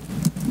lot line.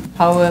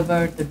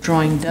 However, the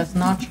drawing does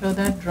not show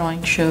that.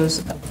 Drawing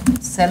shows a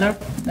cellar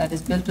that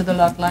is built to the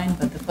lot line,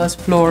 but the first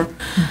floor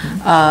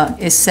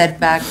is set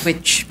back,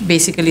 which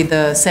basically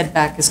the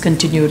setback is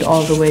continued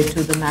all the way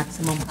to the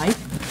maximum height.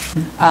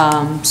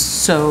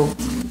 So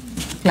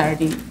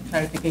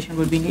clarification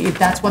would be, if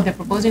that's what they're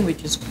proposing,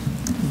 which is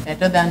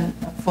better than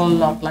a full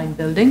lot line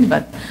building,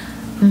 but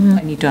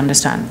I need to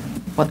understand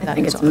what that is. I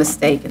think it's a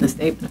mistake in the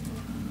statement.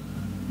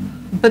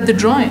 But the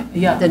drawing,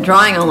 yeah. The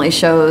drawing only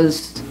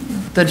shows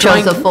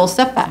a full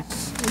setback.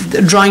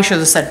 The drawing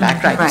shows a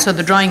setback, right. Right. So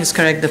the drawing is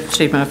correct, the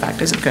statement of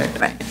fact isn't correct.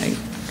 Right.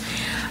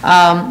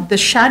 The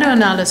shadow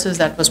analysis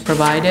that was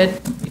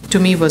provided, to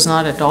me, was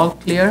not at all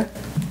clear.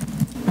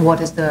 What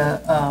is the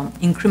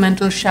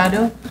incremental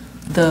shadow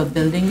the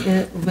building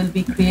will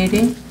be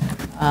creating?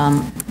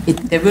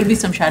 there will be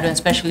some shadow,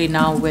 especially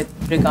now with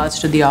regards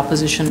to the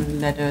opposition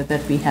letter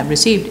that we have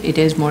received. It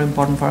is more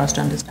important for us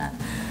to understand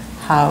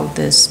how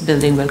this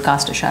building will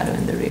cast a shadow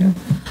in the rear.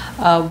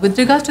 With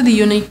regards to the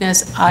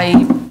uniqueness,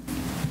 I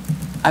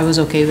was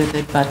okay with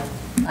it, but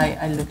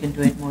I'll look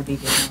into it more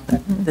detail now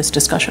that this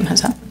discussion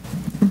has happened.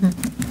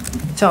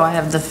 So I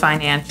have the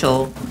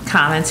financial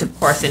comments, of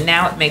course, and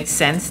now it makes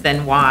sense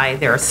then why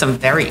there are some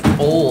very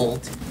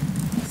old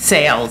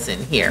sales in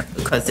here,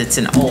 because it's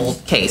an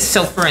old case.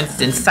 So for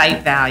instance,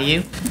 site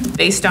value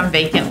based on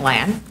vacant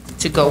land,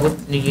 to go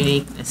with the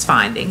uniqueness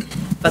finding,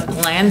 but the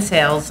land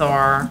sales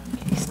are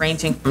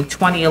ranging from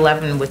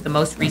 2011, with the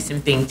most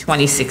recent being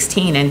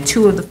 2016, and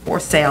 2 of the 4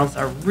 sales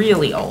are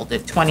really old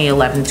at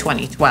 2011,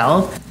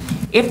 2012.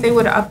 If they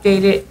would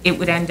update it, it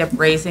would end up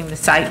raising the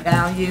site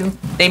value.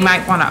 They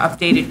might want to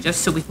update it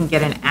just so we can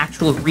get an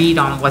actual read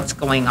on what's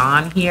going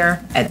on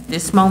here at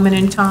this moment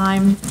in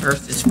time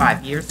versus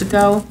 5 years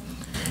ago.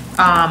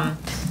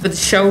 For the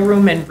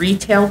showroom and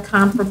retail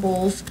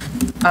comparables,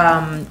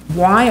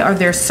 why are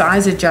there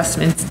size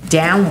adjustments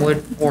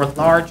downward for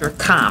larger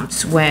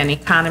comps when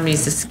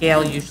economies of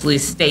scale usually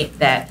state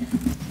that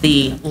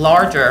the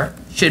larger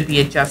should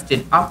be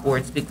adjusted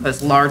upwards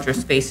because larger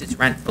spaces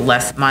rent for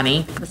less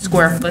money per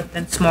square foot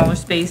than smaller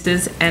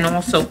spaces? And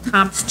also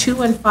comps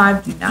 2 and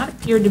 5 do not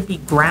appear to be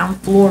ground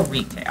floor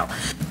retail.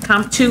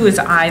 Comp 2 is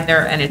either,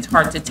 and it's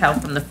hard to tell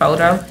from the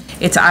photo,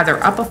 it's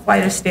either up a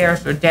flight of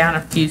stairs or down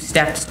a few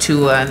steps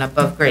to an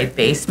above grade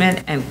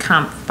basement, and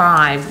comp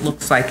 5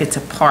 looks like it's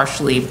a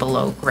partially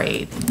below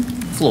grade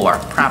floor,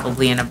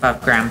 probably an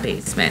above ground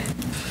basement.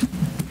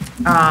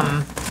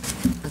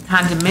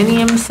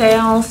 Condominium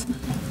sales,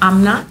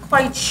 I'm not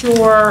quite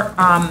sure.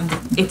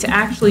 It's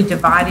actually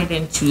divided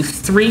into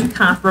 3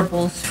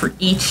 comparables for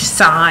each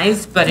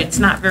size, but it's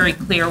not very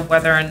clear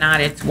whether or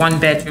not it's 1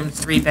 bedrooms,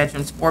 3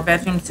 bedrooms, 4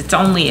 bedrooms. It's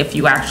only if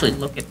you actually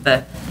look at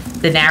the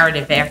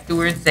narrative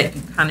afterwards that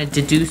you kind of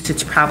deduce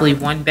it's probably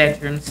 1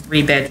 bedrooms,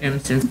 3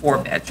 bedrooms, and 4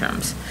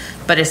 bedrooms.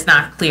 But it's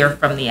not clear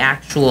from the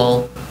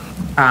actual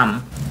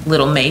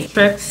little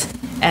matrix.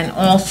 And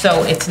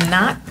also, it's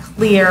not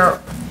clear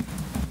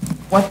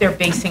what they're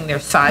basing their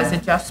size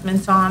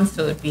adjustments on,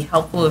 so it'd be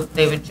helpful if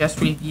they would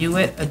just review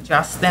it,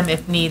 adjust them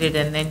if needed,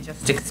 and then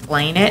just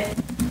explain it.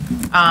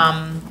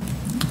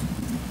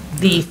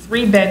 The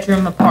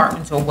 3-bedroom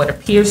apartments, or what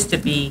appears to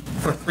be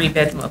for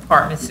 3-bedroom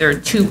apartments, there are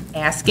 2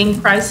 asking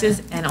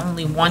prices and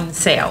only 1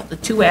 sale. The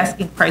 2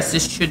 asking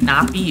prices should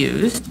not be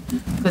used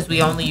because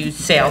we only use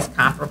sales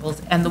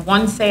comparables, and the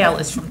 1 sale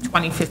is from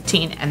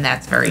 2015, and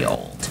that's very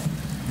old.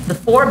 The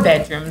 4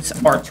 bedrooms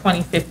are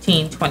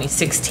 2015,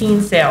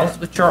 2016 sales,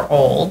 which are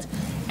old,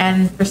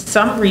 and for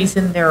some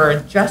reason there are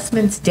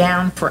adjustments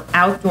down for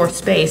outdoor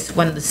space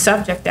when the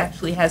subject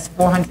actually has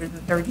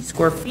 430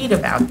 square feet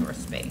of outdoor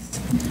space.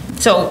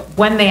 So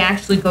when they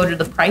actually go to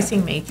the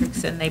pricing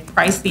matrix and they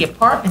price the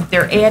apartment,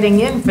 they're adding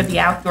in for the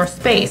outdoor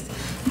space.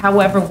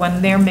 However,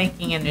 when they're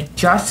making an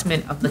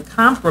adjustment of the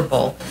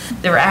comparable,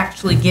 they're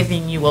actually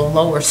giving you a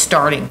lower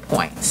starting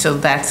point. So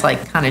that's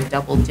like kind of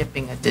double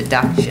dipping a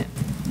deduction.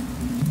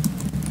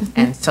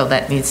 And so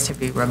that needs to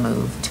be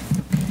removed.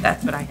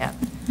 That's what I have.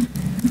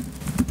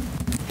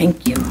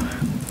 Thank you.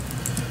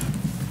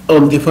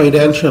 On the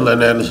financial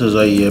analysis,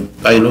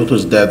 I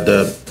noticed that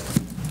the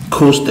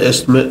cost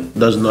estimate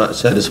does not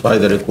satisfy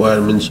the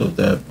requirements of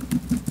the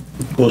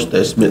cost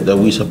estimate that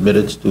we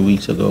submitted 2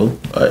 weeks ago.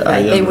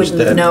 I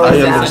understand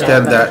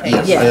that,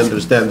 yes, I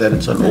understand that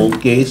it's an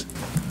old case,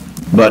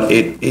 but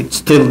it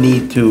still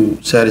need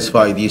to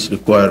satisfy these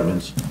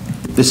requirements.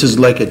 This is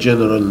like a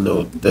general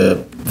note.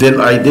 Then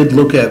I did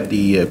look at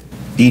the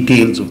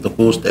details of the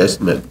cost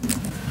estimate,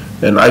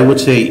 and I would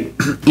say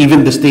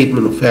even the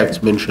statement of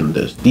facts mentioned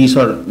this. These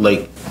are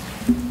like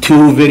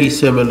 2 very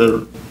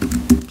similar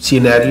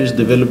scenarios,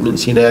 development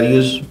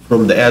scenarios,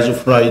 from the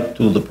as-of-right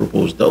to the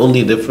proposed. The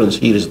only difference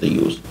here is the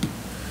use.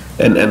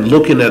 And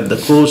looking at the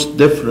cost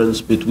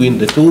difference between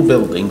the 2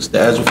 buildings, the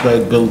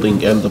as-of-right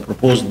building and the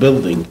proposed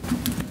building,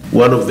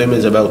 one of them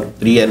is about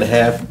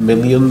 $3.5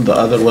 million, the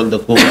other one, the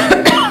cost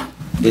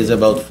is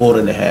about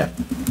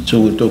 4.5. So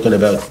we're talking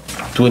about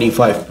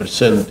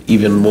 25%,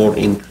 even more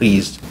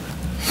increase.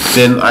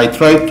 Then I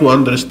tried to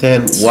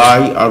understand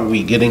why are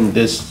we getting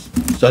this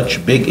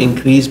such big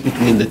increase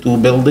between the 2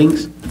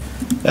 buildings.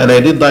 And I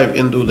did dive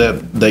into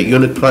the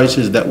unit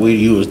prices that we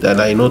used,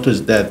 and I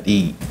noticed that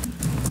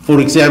for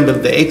example,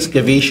 the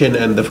excavation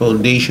and the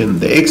foundation,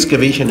 the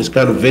excavation is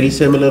kind of very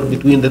similar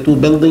between the 2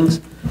 buildings.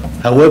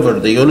 However,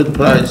 the unit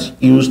price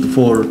used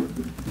for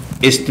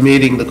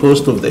estimating the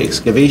cost of the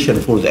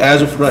excavation for the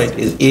as-of-right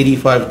is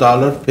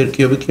 $85 per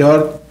cubic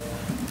yard.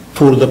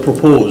 For the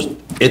proposed,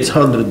 it's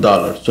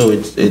 $100. So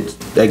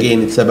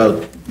it's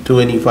about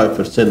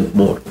 25%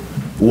 more.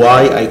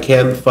 Why? I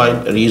can't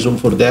find a reason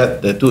for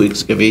that. The 2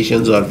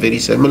 excavations are very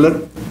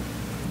similar.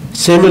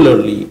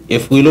 Similarly,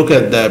 if we look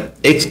at the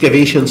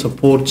excavation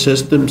support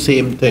system,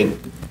 same thing.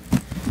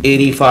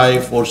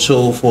 85 or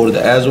so for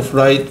the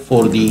as-of-right.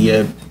 For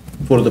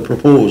the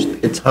proposed,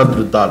 it's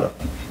 $100.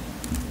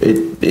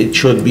 it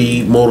should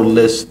be more or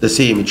less the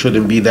same. It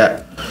shouldn't be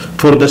that.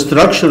 For the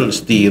structural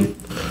steel,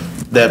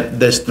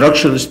 the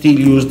structural steel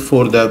used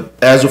for the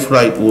as of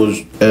right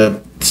was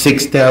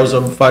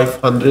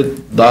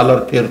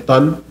 $6,500 per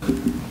ton.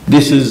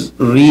 This is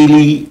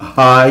really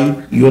high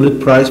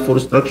unit price for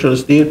structural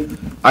steel.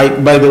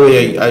 By the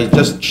way, I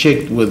just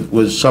checked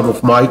with some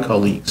of my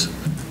colleagues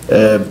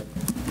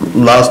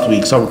last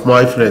week, some of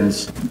my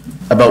friends,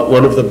 about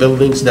one of the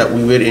buildings that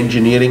we were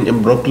engineering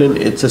in Brooklyn.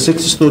 It's a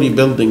 6-story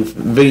building,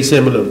 very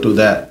similar to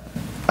that.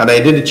 And I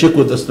did a check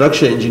with the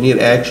structural engineer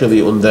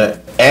actually on the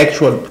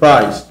actual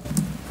price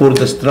for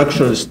the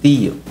structural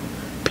steel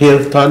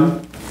per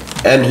ton,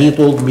 and he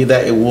told me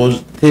that it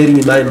was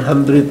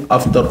 $3,900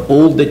 after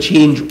all the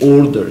change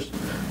orders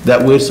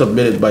that were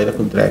submitted by the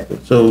contractor.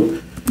 So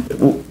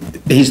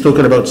he's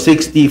talking about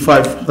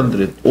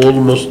 $6,500,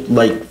 almost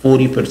like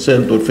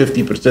 40% or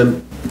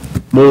 50%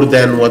 more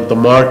than what the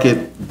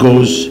market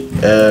goes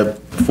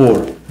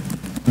for.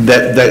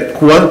 The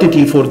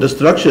quantity for the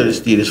structural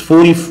steel is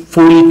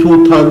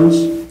 42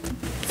 tons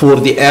for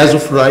the as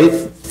of right,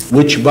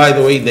 which, by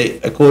the way,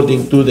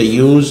 according to the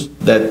use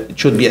that it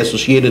should be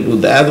associated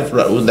with the as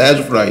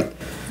of right,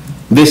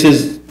 this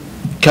is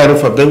kind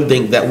of a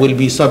building that will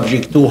be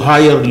subject to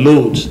higher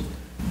loads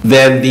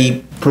than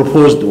the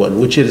proposed one,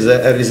 which is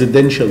a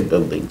residential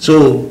building.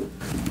 So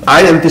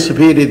I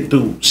anticipated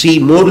to see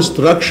more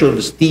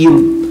structural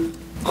steel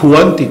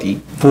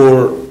quantity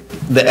for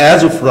the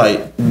as of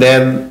right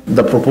than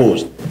the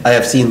proposed. I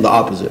have seen the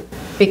opposite.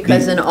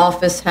 Because an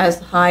office has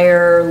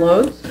higher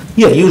loads?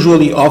 Yeah,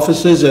 usually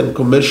offices and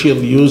commercial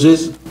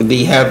uses,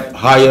 they have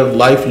higher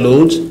life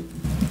loads.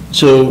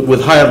 So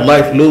with higher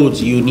life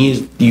loads, you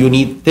need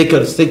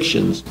thicker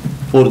sections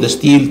for the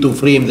steel to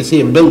frame the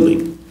same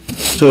building.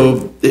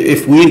 So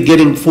if we're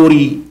getting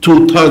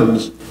 42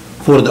 tons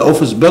for the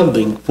office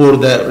building, for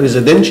the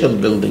residential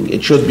building,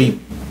 it should be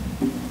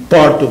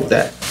part of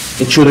that.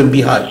 It shouldn't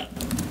be high.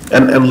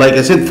 And like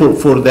I said,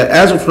 for the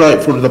as of right,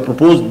 for the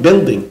proposed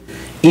building,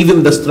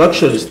 even the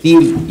structural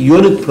steel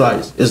unit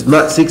price is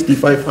not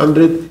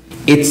 $6,500,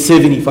 it's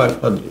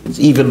 $7,500. It's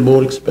even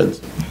more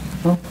expensive.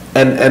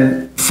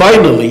 And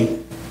finally,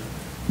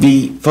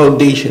 the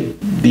foundation,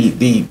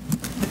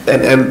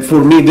 and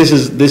for me, this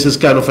is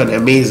kind of an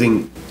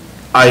amazing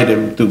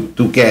item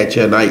to catch,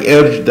 and I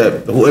urge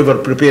that whoever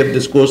prepared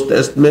this cost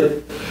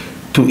estimate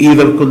to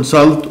either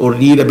consult or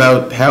read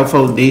about how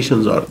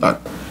foundations are done.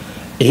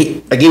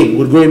 Again,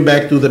 we're going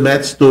back to the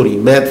mat story,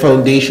 mat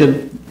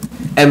foundation,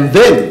 and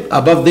then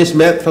above this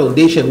mat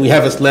foundation, we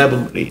have a slab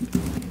on grade.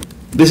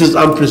 This is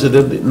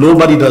unprecedented.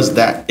 Nobody does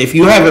that. If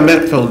you have a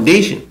mat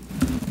foundation,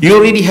 you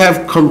already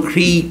have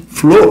concrete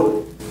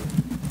floor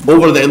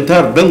over the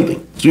entire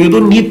building. So you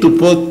don't need to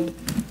put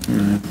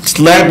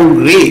slab on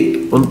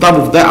grade on top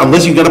of that,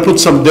 unless you're gonna put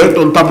some dirt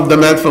on top of the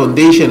mat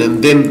foundation,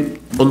 and then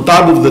on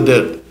top of the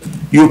dirt,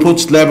 you put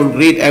slab on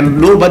grade, and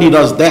nobody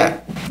does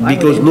that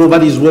because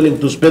nobody is willing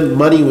to spend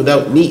money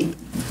without need.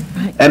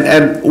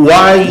 And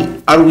why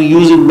are we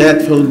using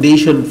mat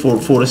foundation for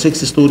a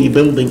 6-story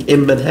building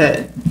in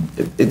Manhattan?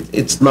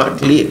 It's not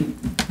clear.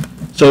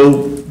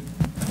 So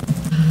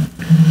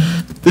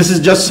this is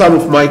just some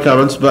of my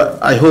comments, but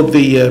I hope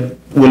they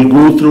will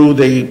go through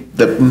the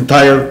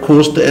entire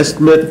cost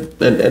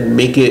estimate and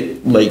make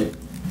it like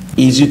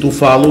easy to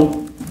follow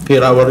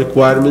per our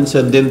requirements,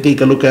 and then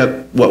take a look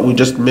at what we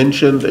just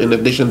mentioned in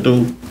addition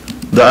to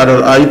the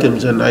other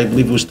items, and I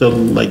believe we're still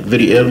like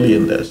very early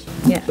in this.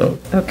 Yeah, So,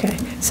 okay.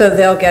 So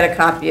they'll get a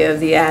copy of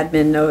the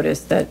admin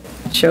notice that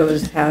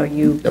shows how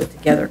you put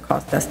together a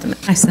cost estimate.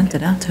 I sent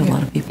it out to a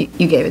lot of people.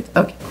 You gave it,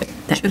 okay.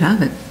 Should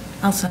have it.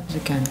 I'll send it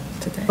again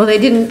today. Well,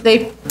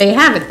 they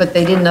have it, but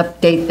they didn't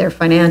update their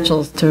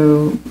financials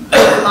to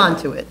respond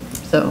to it,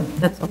 so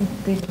that's all.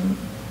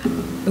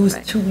 It was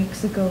 2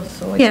 weeks ago,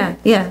 so I Yeah,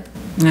 yeah,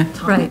 Yeah.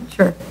 right,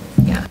 sure,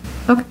 yeah,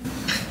 okay.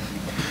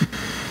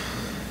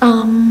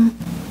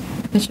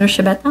 Commissioner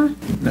Shabeta?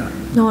 No.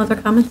 No other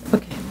comments?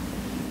 Okay.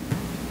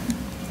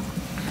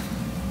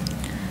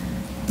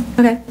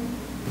 Okay.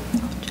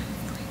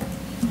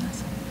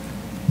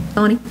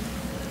 Tony?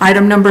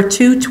 Item number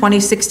 2,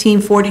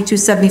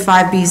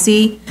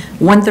 2016-4275BZ,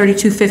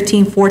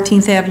 13215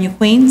 14th Avenue,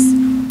 Queens.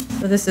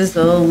 So this is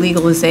the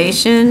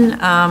legalization.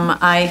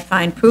 I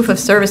find proof of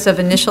service of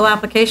initial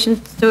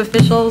applications to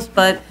officials,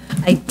 but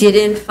I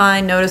didn't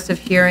find notice of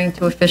hearing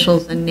to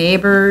officials and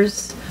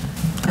neighbors.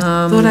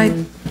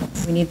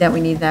 We need that, we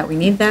need that, we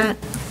need that.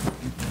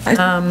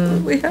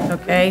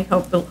 Okay,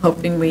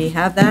 hoping we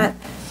have that.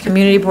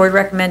 Community Board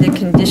recommended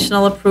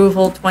conditional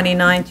approval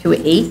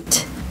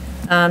 29-8.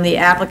 The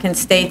applicant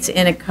states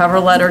in a cover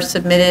letter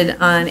submitted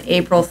on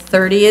April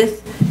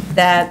 30th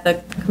that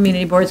the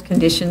Community Board's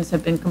conditions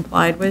have been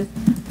complied with.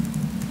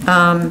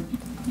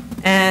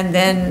 And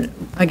then,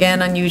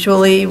 again,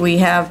 unusually, we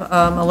have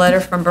a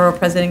letter from Borough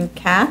President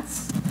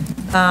Katz,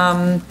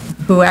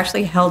 who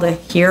actually held a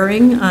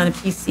hearing on a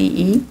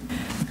PCE.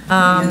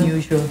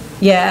 Unusual.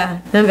 Yeah,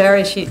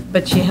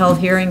 but she held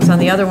hearings on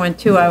the other one,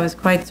 too. I was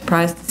quite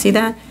surprised to see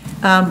that.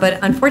 But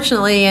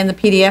unfortunately, in the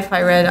PDF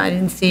I read, I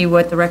didn't see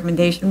what the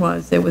recommendation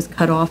was. It was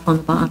cut off on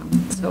the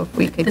bottom, so if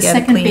we could The get a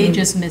second clean. page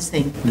is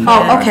missing.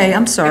 Oh, okay,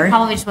 I'm It sorry.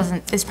 probably just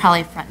wasn't, it's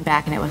probably front and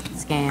back and it wasn't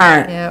scanned. All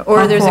right. Yeah, or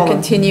I'll there's a call them.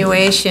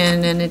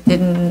 continuation and it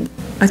didn't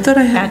I thought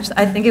I had,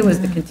 I think it was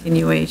the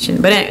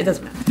continuation, but anyway, it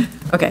doesn't matter.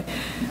 Okay.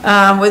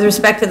 With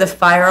respect to the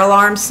fire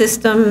alarm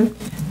system,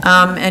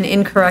 an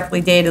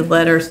incorrectly dated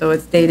letter, so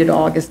it's dated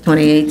August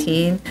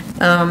 2018,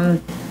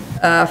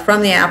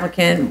 from the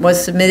applicant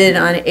was submitted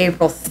on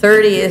April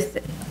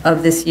 30th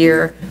of this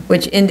year,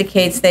 which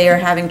indicates they are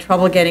having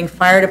trouble getting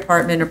fire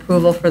department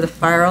approval for the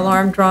fire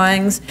alarm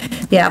drawings.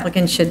 The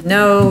applicant should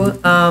know.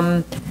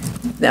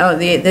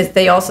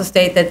 They also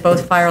state that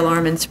both fire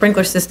alarm and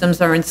sprinkler systems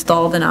are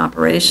installed and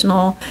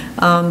operational.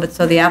 But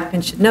so the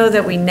applicant should know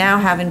that we now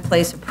have in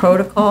place a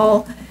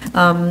protocol.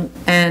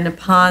 And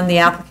upon the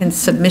applicant's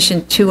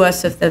submission to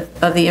us of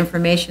the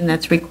information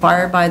that's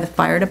required by the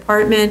fire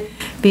department,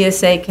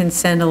 BSA can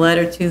send a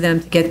letter to them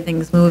to get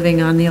things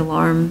moving on the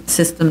alarm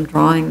system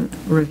drawing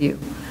review.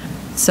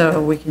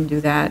 So we can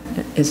do that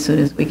as soon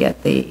as we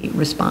get the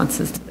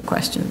responses to the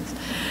questions.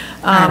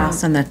 all right, I'll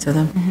send that to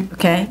them.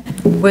 Okay.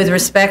 With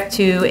respect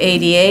to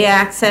ADA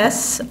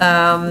access,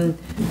 I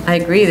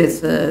agree,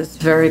 this is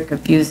very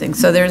confusing.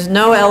 So there's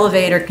no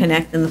elevator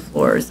connecting the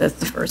floors, that's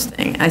the first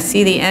thing. I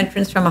see the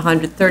entrance from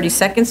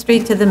 132nd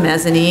Street to the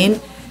mezzanine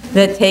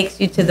that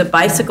takes you to the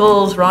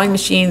bicycles, rowing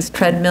machines,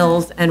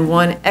 treadmills, and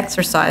one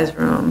exercise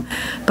room.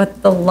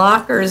 But the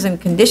lockers and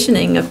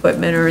conditioning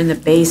equipment are in the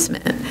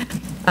basement.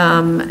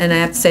 And I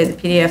have to say, the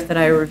PDF that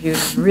I reviewed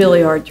is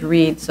really hard to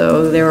read,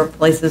 so there were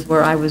places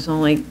where I was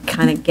only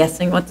kind of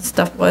guessing what the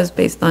stuff was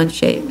based on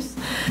shapes.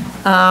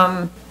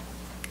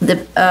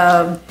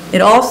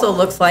 It also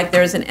looks like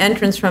there's an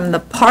entrance from the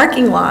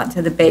parking lot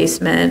to the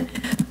basement,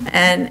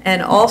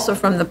 and also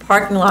from the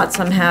parking lot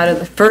somehow to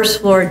the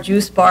first floor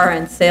juice bar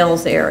and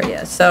sales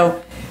area.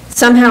 So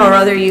somehow or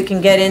other, you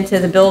can get into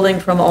the building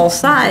from all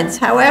sides.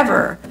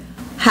 However,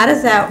 how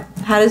does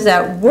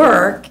that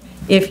work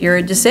if you're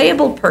a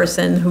disabled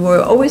person who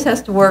always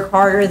has to work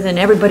harder than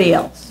everybody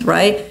else,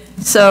 right?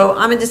 So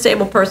I'm a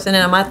disabled person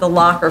and I'm at the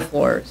locker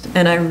floors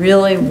and I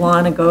really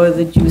want to go to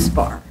the juice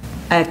bar.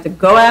 I have to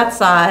go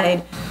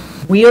outside,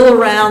 wheel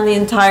around the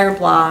entire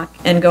block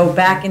and go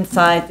back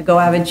inside to go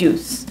have a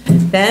juice.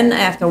 Then I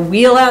have to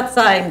wheel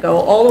outside and go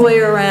all the way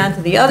around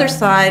to the other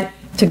side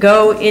to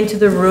go into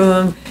the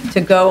room to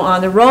go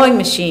on the rowing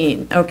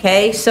machine,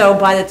 okay? So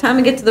by the time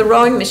I get to the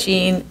rowing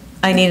machine,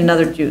 I need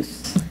another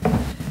juice.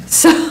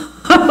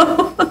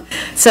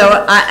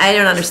 So I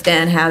don't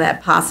understand how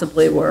that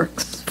possibly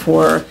works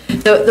for,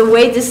 the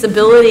way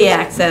disability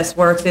access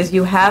works is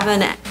you have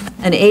an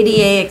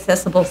ADA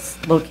accessible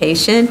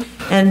location,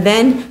 and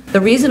then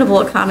the reasonable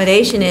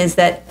accommodation is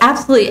that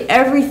absolutely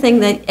everything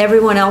that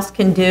everyone else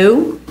can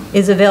do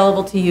is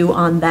available to you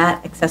on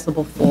that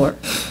accessible floor.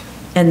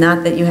 And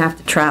not that you have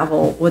to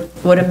travel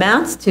what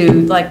amounts to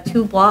like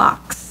 2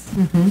 blocks,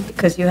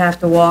 because you have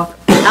to walk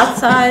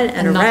outside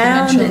and not to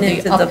around mention and the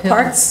into the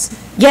parks. uphills.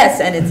 Yes,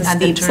 and it's a And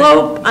the steep turn.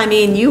 slope. I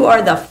mean, you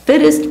are the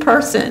fittest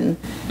person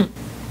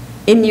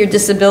in your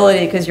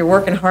disability because you're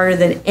working harder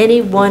than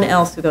anyone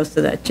else who goes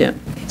to that gym.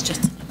 It's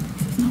just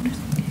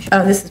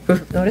Oh, this is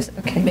proof of notice?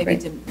 Okay, maybe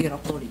great. to get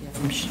uploaded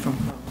from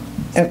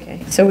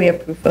Okay, so we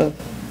have proof of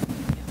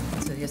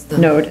so here's the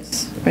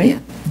notice, right? Yeah,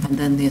 and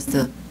then there's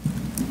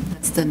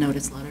that's the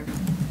notice letter,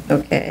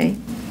 Okay,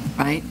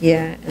 right?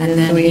 yeah. And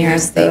then we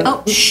here's have the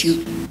oh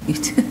shoot,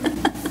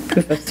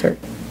 proof of cert.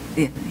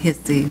 yeah, here's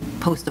the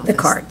post office. The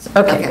cards.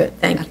 Okay, good,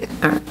 thank you.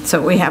 All right,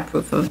 so we have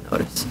proof of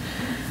notice.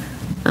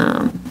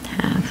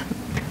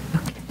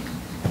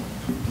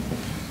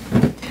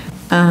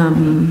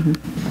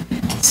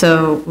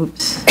 So,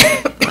 oops,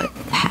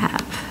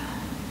 have.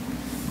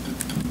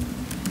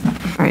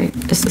 All right,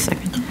 just a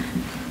second.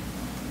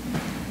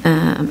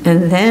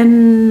 And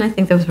then, I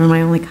think those were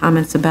my only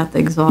comments about the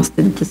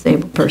exhausted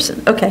disabled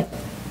person. Okay.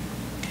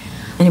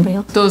 Anybody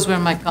else? Those were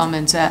my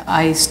comments.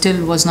 I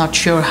still was not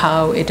sure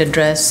how it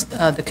addressed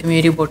the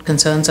community board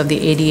concerns of the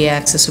ADA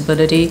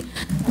accessibility,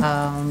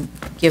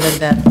 given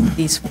that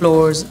these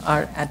floors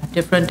are at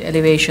different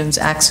elevations,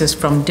 accessed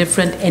from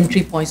different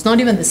entry points, not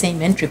even the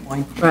same entry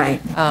point.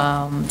 Right.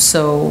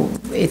 So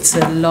it's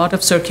a lot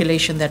of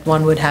circulation that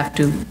one would have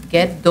to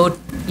get, though,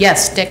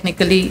 yes,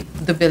 technically,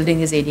 the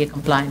building is ADA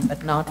compliant,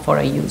 but not for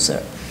a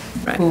user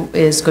who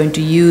is going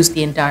to use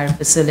the entire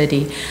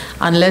facility,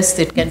 unless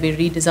it can be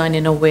redesigned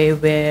in a way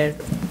where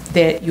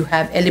you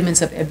have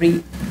elements of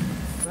every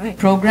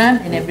program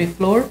in every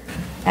floor,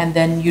 and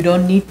then you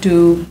don't need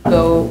to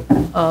go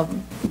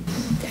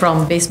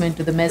from basement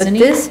to the But mezzanine.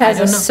 this has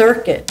I a don't know.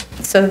 circuit.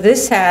 So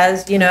this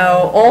has,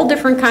 all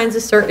different kinds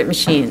of circuit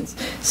machines.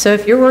 So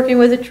if you're working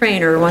with a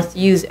trainer who wants to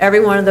use every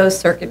one of those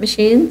circuit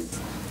machines,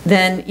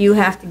 then you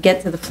have to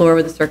get to the floor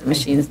with the circuit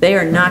machines. They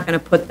are not going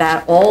to put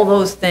all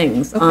those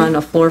things on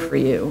a floor for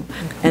you.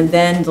 And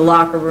then the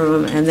locker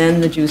room, and then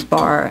the juice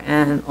bar,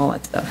 and all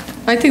that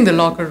stuff. I think the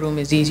locker room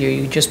is easier.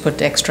 You just put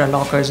extra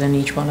lockers in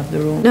each one of the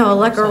rooms. No, a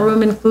locker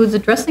room includes a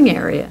dressing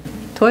area,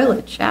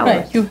 toilet,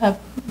 showers. Right, you have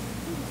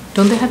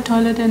Don't they have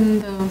toilet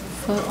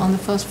on the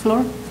first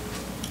floor?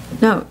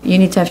 No, you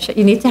need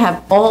to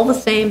have all the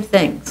same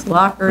things,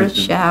 lockers,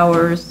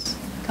 showers,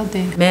 Don't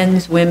they?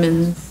 men's,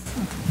 women's.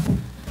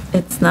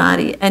 It's not,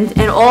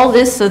 and all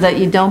this so that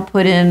you don't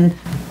put in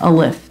a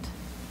lift,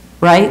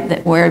 right?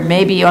 That where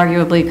maybe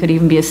arguably could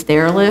even be a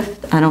stair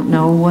lift. I don't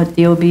know what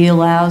DOB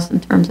allows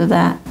in terms of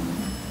that.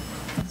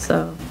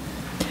 So.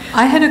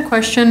 I had a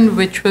question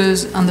which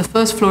was, on the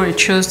first floor, it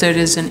shows there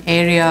is an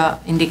area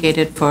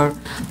indicated for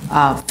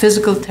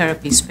physical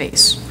therapy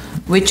space,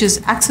 which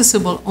is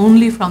accessible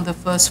only from the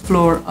first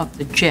floor of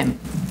the gym.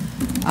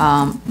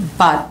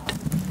 But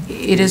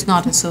it is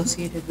not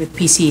associated with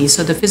PCE.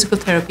 So the physical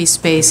therapy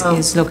space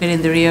is located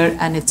in the rear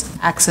and it's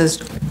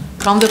accessed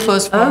from the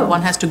first floor.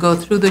 One has to go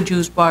through the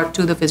juice bar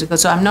to the physical.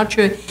 So I'm not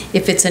sure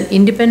if it's an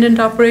independent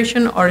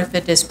operation or if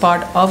it is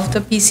part of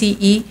the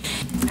PCE.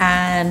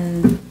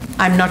 And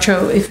I'm not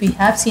sure if we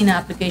have seen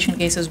application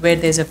cases where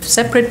there's a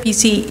separate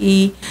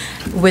PCE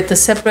with a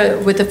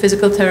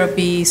physical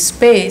therapy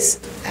space,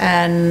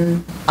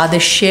 and are they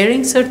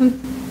sharing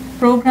certain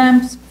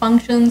programs,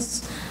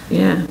 functions?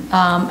 Yeah.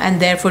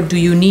 And therefore, do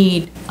you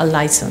need a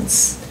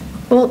license?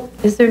 Well,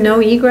 is there no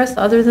egress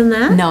other than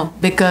that? No,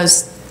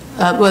 because,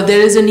 well,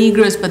 there is an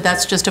egress, but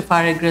that's just a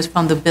fire egress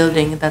from the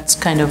building. That's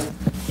kind of.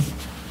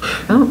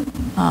 Oh.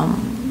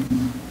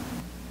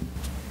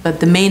 But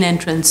the main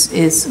entrance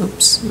is,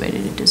 oops, where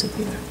did it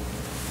disappear?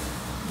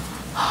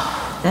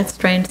 That's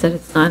strange that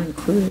it's not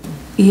included.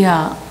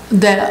 Yeah,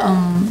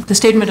 the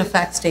statement of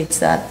fact states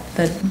that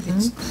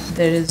it's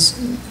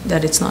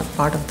not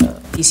part of the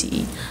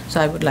PCE. So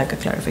I would like a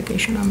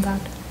clarification on that.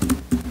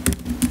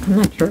 I'm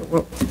not sure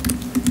what.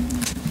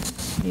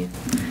 Yeah.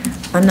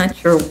 I'm not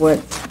sure what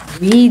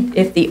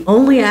if the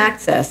only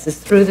access is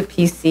through the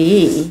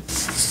PCE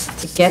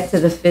to get to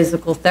the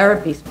physical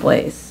therapy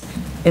place.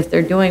 If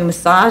they're doing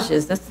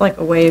massages, that's like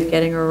a way of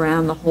getting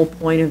around the whole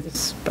point of the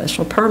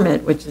special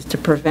permit, which is to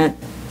prevent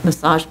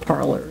massage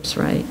parlors,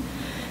 right?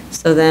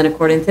 So then,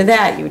 according to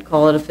that, you would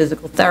call it a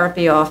physical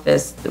therapy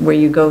office where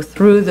you go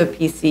through the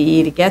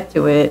PCE to get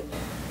to it.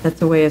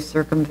 That's a way of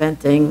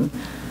circumventing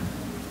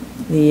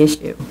the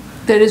issue.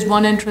 There is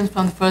one entrance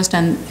from the first,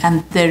 and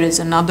there is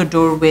another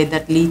doorway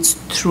that leads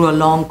through a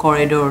long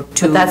corridor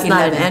to. But that's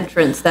not an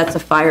entrance, that's a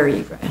fire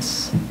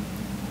egress.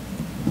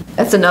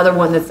 That's another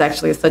one that's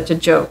actually such a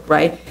joke,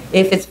 right?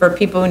 If it's for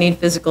people who need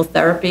physical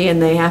therapy and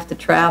they have to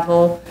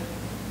travel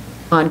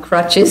on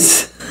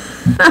crutches,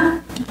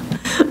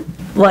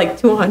 like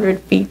 200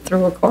 feet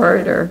through a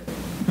corridor,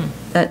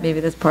 that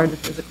maybe that's part of the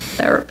physical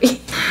therapy.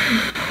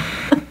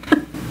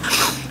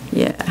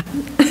 Yeah.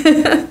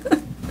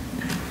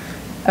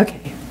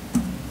 Okay.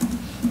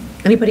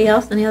 Anybody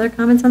else? Any other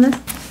comments on this?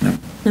 No.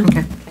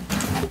 Okay.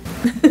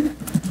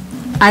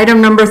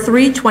 Item number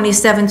 3,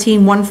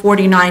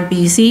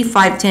 2017-149BZ,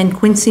 510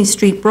 Quincy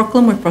Street,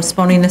 Brooklyn. We're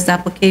postponing this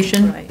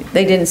application. Right.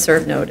 They didn't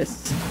serve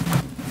notice.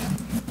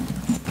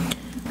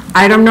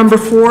 Item number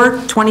 4,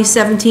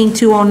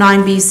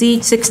 2017-209BZ,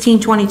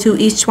 1622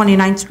 East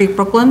 29th Street,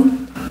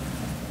 Brooklyn.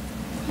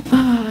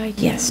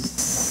 Yes.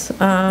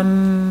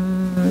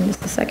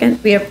 Just a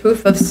second. We have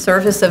proof of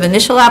service of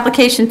initial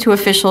application to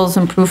officials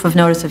and proof of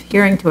notice of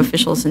hearing to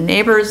officials and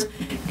neighbors.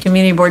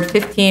 Community Board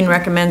 15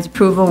 recommends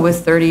approval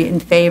with 30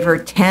 in favor,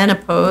 10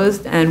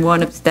 opposed, and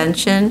 1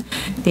 abstention.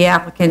 The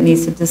applicant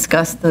needs to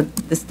discuss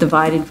this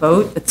divided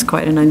vote. It's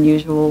quite an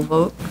unusual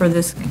vote for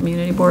this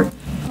community board.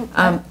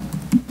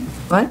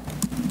 What?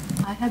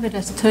 I have it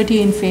as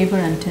 30 in favor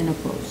and 10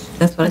 opposed.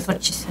 That's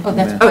what she said. Oh,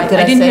 that's Oh, right. did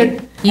I didn't say?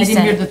 hear, I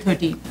didn't hear the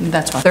 30.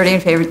 That's fine. 30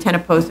 in favor, 10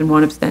 opposed, and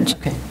 1 abstention.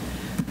 Okay.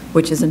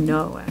 Which is a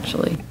no,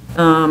 actually.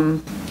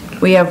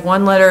 We have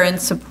 1 letter in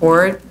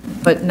support,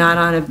 but not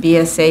on a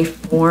BSA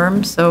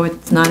form, so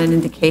it's not an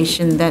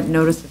indication that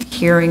notice of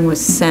hearing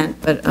was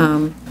sent, but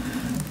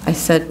I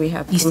said we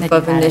have proof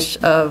of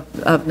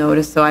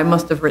notice, so I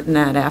must have written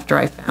that after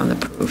I found the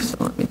proof, so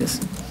let me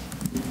just.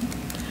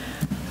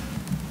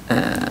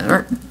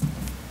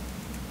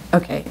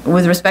 Okay,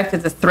 with respect to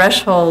the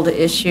threshold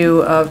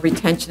issue of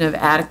retention of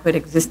adequate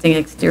existing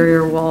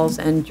exterior walls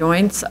and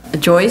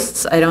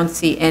joists, I don't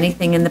see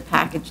anything in the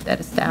package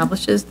that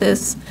establishes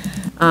this.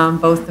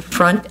 Both the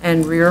front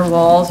and rear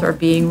walls are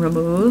being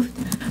removed,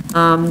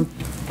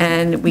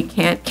 and we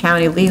can't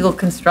count illegal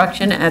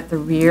construction at the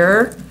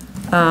rear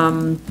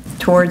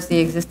towards the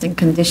existing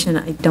condition,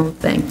 I don't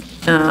think.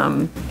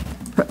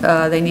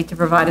 They need to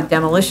provide a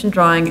demolition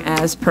drawing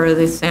as per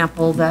the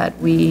sample that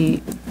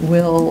we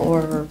will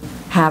or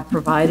have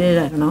provided,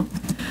 I don't know.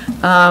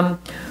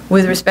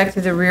 With respect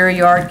to the rear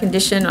yard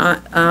condition,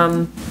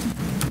 on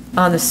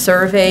the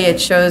survey, it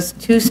shows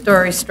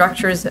 2-story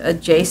structures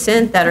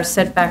adjacent that are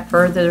set back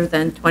further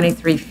than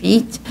 23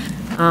 feet,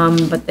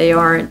 but they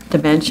aren't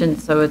dimensioned,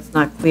 so it's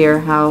not clear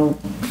how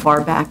far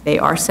back they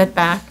are set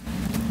back,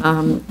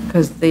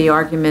 because the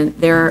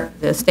argument there,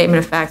 the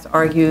statement of facts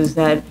argues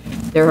that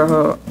there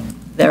are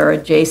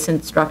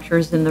adjacent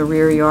structures in the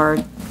rear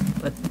yard,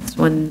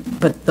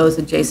 but those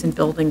adjacent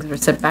buildings are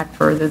set back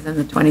further than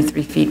the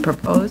 23 feet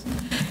proposed.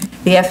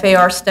 The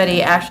FAR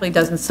study actually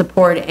doesn't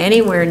support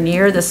anywhere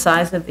near the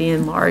size of the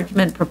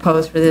enlargement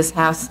proposed for this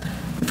house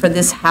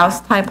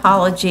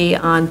typology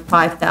on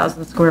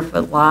 5,000 square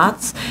foot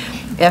lots.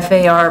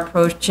 FAR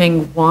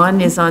approaching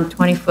 1 is on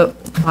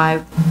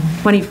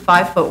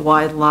 25-foot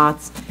wide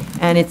lots,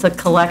 and it's a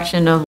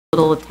collection of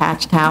little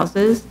attached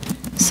houses.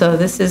 So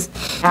this is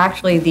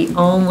actually the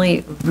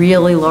only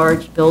really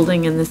large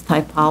building in this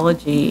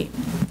typology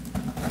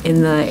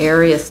in the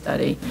area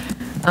study.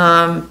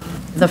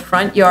 The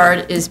front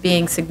yard is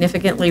being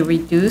significantly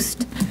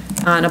reduced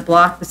on a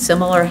block with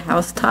similar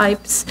house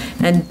types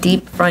and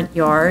deep front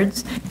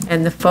yards.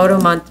 And the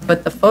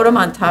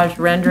photomontage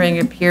rendering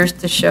appears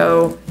to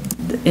show,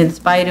 in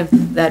spite of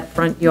that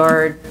front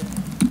yard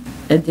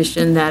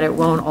addition, that it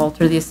won't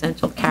alter the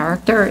essential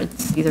character.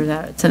 It's either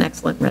that, it's an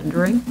excellent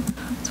rendering.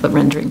 That's what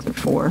renderings are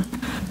for.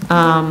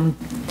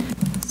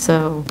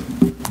 So,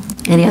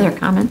 any other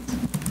comments?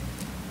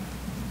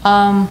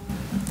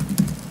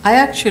 I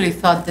actually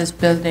thought this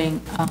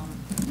building,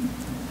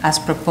 as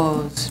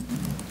proposed,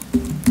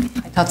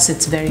 I thought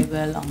sits very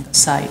well on the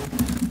site.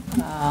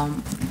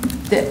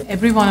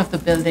 Every one of the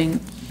building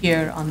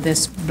here on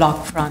this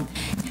block front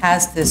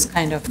has this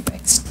kind of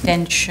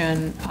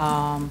extension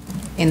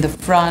in the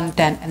front,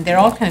 and they're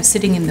all kind of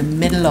sitting in the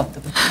middle of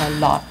the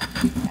lot.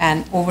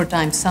 And over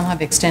time, some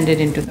have extended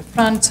into the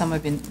front, some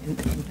have been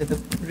into the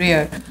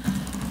rear.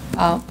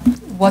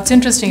 What's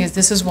interesting is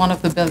this is one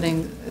of the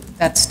buildings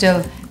that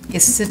still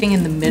is sitting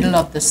in the middle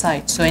of the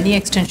site. So any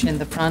extension in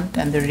the front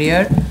and the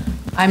rear,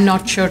 I'm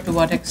not sure to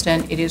what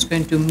extent it is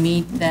going to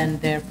meet then,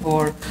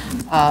 therefore,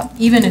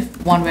 even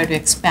if one were to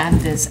expand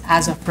this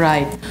as of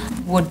right,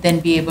 would then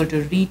be able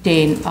to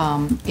retain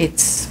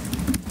its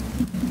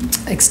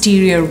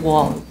exterior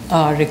wall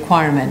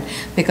requirement,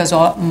 because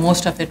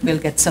most of it will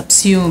get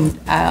subsumed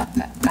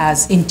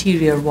as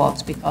interior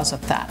walls because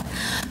of that.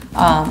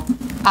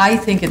 I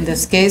think in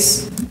this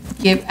case,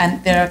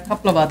 and there are a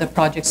couple of other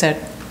projects that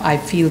I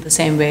feel the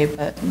same way,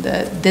 but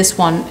this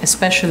one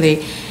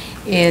especially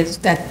is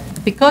that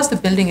because the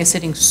building is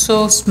sitting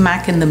so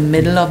smack in the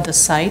middle of the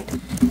site,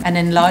 an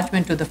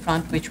enlargement to the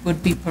front, which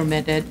would be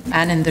permitted,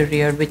 and in the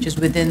rear, which is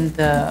within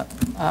the,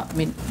 I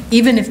mean,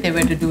 even if they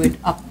were to do it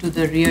up to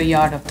the rear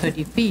yard of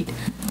 30 feet,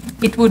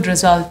 it would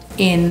result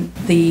in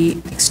the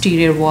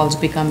exterior walls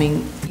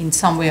becoming in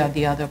some way or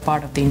the other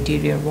part of the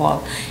interior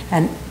wall.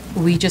 And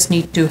we just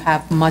need to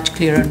have much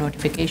clearer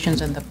notifications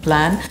in the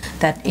plan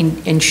that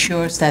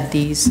ensures that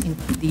these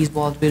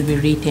walls will be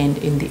retained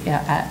in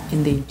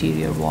the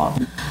interior wall.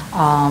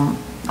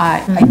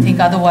 I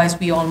think otherwise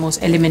we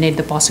almost eliminate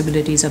the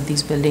possibilities of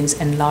these buildings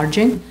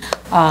enlarging,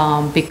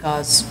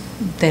 because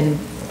then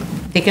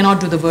they cannot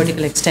do the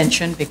vertical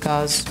extension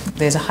because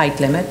there's a height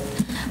limit.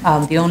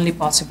 The only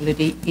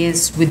possibility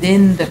is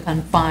within the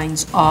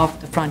confines of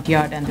the front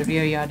yard and the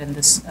rear yard and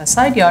the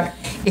side yard,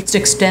 it's to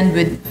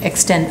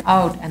extend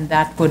out, and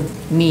that would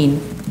mean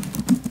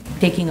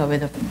taking away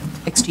the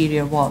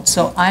exterior wall.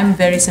 So I'm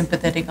very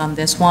sympathetic on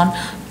this one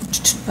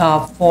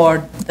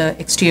for the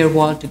exterior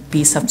wall to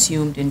be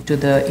subsumed into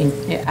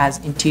as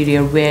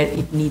interior where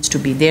it needs to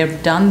be.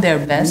 They've done their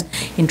best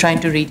in trying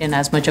to retain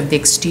as much of the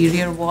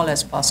exterior wall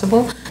as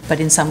possible, but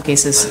in some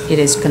cases it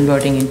is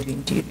converting into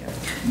interior.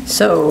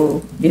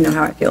 So, you know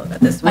how I feel about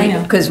this. I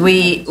know.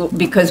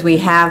 Because we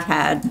have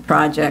had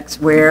projects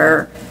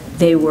where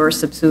they were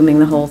subsuming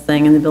the whole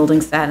thing, and the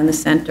building sat in the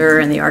center,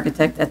 and the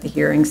architect at the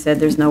hearing said,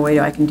 there's no way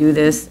I can do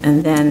this,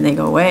 and then they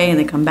go away, and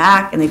they come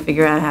back, and they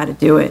figure out how to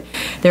do it.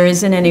 There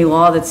isn't any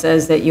law that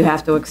says that you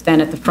have to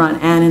extend at the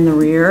front and in the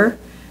rear,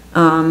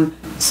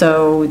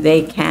 so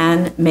they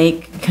can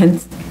make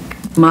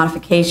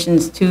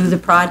modifications to the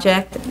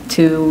project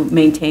to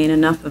maintain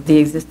enough of the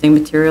existing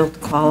material to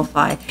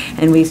qualify.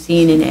 And we've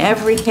seen in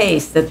every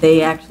case that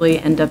they actually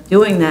end up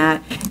doing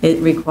that.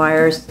 It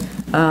requires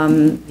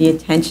the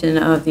attention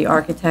of the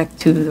architect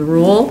to the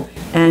rule,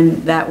 and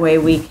that way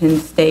we can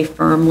stay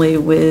firmly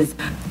with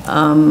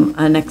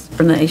an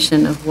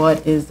explanation of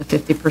what is the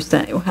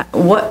 50%,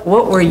 what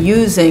we're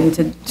using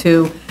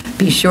to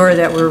be sure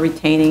that we're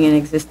retaining an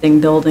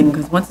existing building,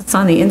 because once it's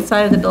on the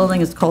inside of the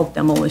building, it's called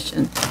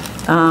demolition.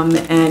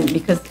 And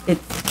because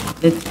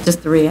it's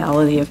just the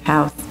reality of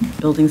how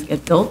buildings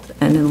get built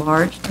and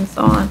enlarged and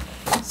so on.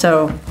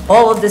 So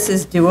all of this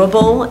is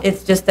doable.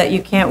 It's just that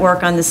you can't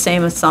work on the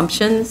same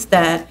assumptions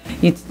that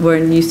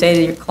when you say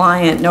to your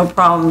client, no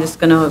problem, I'm just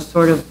going to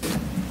sort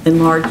of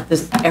enlarge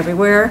this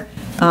everywhere.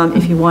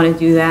 If you want to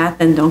do that,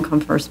 then don't come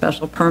for a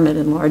special permit.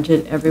 Enlarge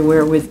it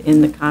everywhere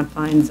within the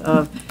confines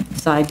of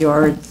side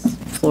yards,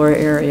 floor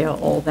area,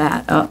 all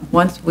that.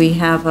 Once we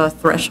have a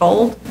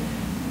threshold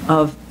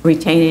of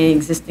retaining an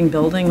existing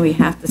building, we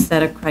have to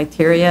set a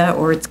criteria,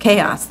 or it's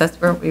chaos. That's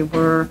where we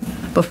were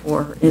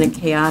before, in a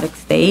chaotic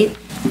state.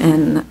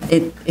 And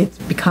it's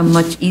become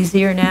much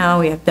easier now.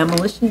 We have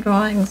demolition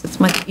drawings. It's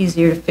much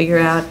easier to figure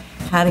out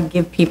how to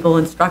give people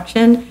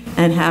instruction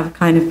and have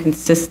kind of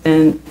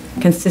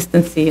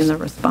consistency in the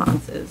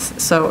responses.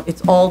 So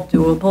it's all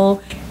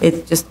doable.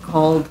 It's just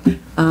called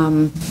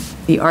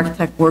the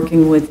architect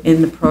working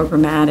within the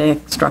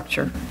programmatic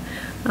structure.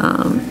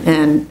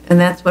 And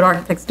that's what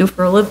architects do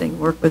for a living,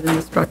 work within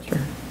the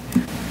structure.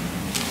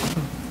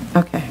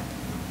 Okay.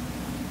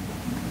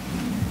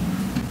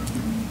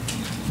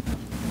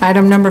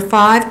 Item number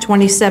 5,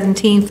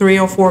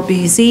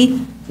 2017-304BZ,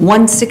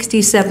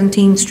 160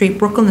 17th Street,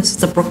 Brooklyn. This is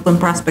the Brooklyn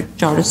Prospect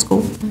Charter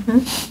School.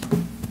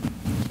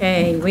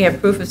 Okay, we have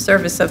proof of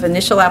service of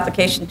initial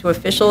application to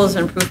officials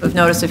and proof of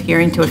notice of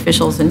hearing to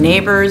officials and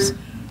neighbors.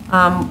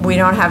 We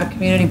don't have a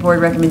community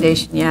board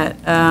recommendation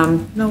yet.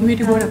 No,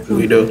 community board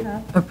approved. We do.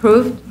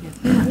 Approved?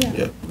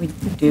 Yeah. We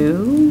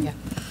do? Yeah.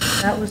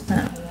 That was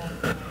sent.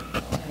 I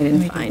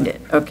didn't find it.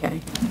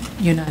 Okay.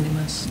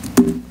 Unanimous.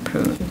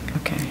 Approved,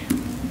 okay.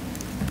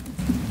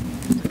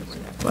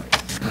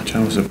 Which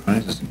I was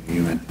surprised to see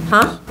Humanities.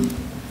 Huh?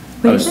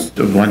 I was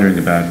wondering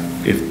about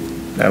if,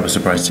 I was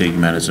surprised to see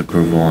Humanities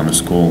approval on a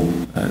school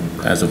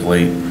as of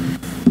late.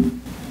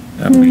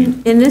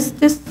 In this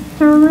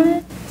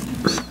district?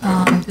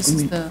 This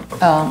is the,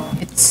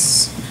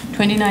 it's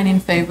 29 in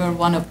favor,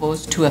 1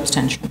 opposed, 2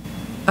 abstention.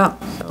 Oh,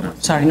 so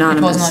Sorry, it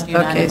unanimous. was not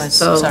unanimous. Okay,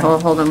 so Sorry.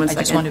 hold on one second.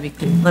 I just want to be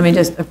clear. Let me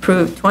just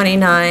approve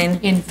 29.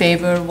 In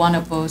favor, 1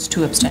 opposed,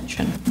 2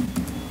 abstention.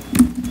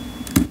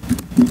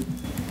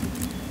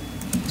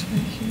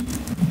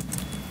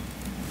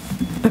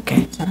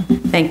 Okay,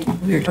 thank you.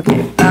 Weird.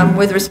 Okay,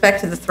 with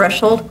respect to the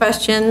threshold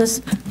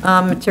questions,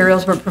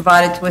 materials were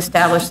provided to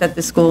establish that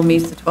the school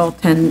meets the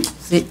 1210,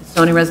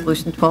 zoning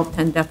resolution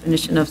 1210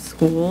 definition of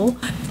school.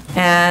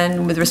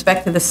 And with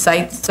respect to the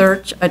site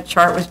search, a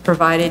chart was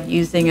provided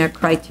using a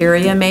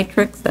criteria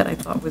matrix that I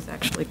thought was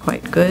actually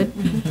quite good.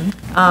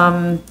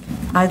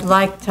 I'd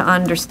like to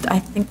understand, I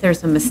think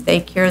there's a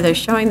mistake here. They're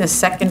showing the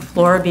second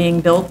floor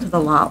being built to the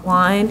lot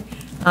line.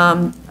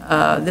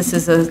 This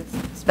is a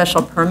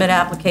special permit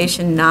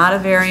application, not a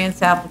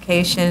variance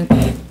application.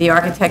 The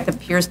architect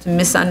appears to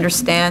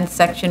misunderstand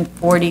section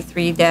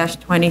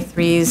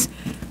 43-23's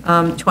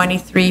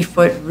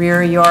 23-foot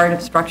rear yard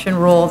obstruction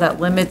rule that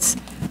limits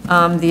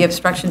the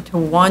obstruction to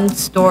 1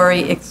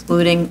 story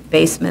excluding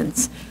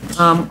basements.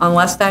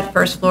 Unless that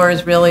first floor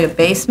is really a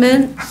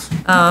basement,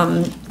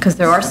 because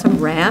there are some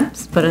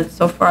ramps, but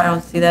so far I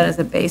don't see that as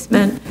a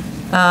basement.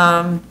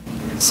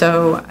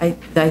 So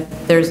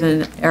there's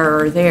an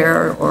error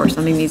there, or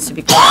something needs to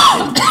be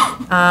corrected.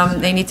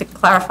 They need to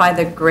clarify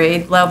the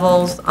grade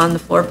levels on the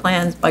floor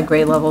plans. By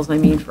grade levels, I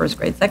mean first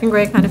grade, second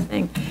grade kind of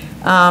thing.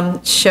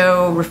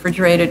 Show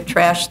refrigerated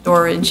trash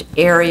storage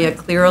area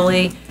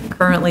clearly.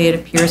 Currently, it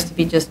appears to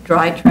be just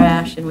dry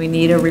trash, and we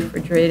need a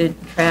refrigerated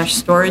trash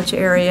storage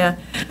area.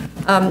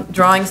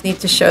 Drawings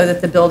need to show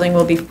that the building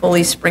will be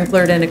fully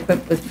sprinklered and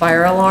equipped with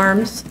fire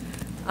alarms.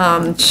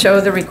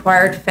 Show the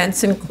required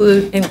fence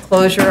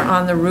enclosure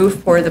on the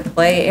roof for the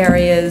play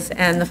areas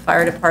and the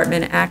fire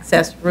department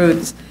access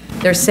routes.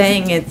 They're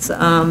saying it's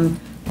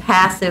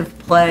passive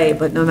play,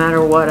 but no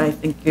matter what, I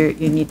think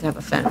you need to have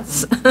a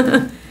fence.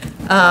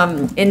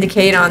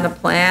 Indicate on the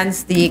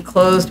plans the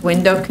closed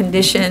window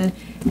condition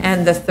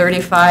and the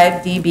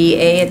 35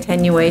 dBA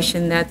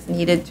attenuation that's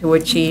needed to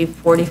achieve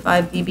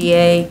 45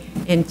 dBA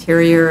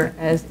interior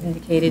as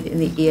indicated in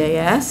the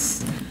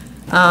EAS.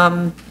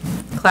 I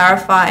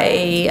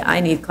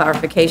need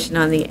clarification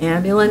on the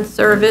ambulance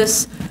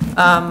service.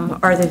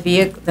 Are the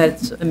vehicles,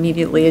 that's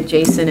immediately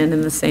adjacent and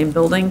in the same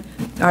building,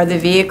 are the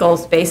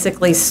vehicles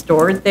basically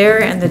stored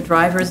there and the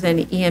drivers and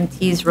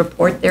EMTs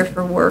report there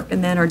for work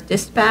and then are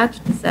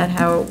dispatched? Is that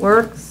how it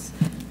works?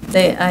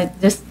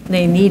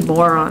 They need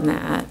more on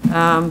that.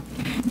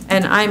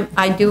 And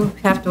I do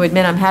have to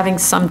admit, I'm having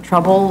some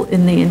trouble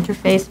in the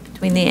interface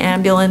between the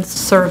ambulance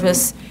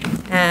service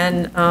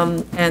and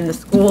the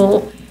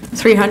school.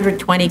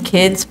 320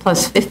 kids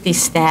plus 50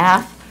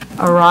 staff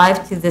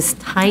arrived to this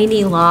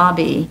tiny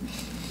lobby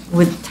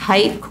with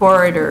tight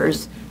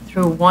corridors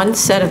through one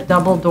set of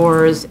double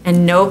doors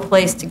and no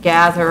place to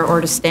gather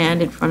or to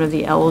stand in front of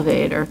the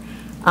elevator.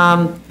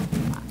 I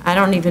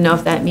don't even know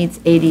if that meets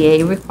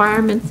ADA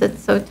requirements,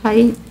 it's so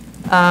tight.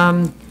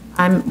 I'm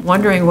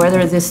wondering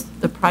whether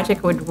the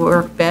project would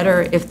work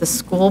better if the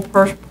school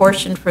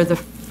portion for the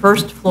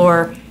first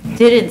floor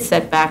didn't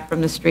set back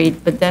from the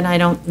street, but then I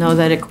don't know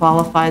that it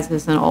qualifies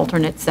as an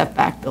alternate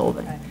setback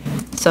building.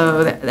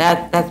 So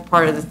that's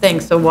part of the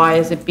thing. So why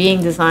is it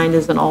being designed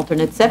as an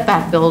alternate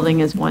setback building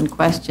is one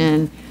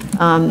question.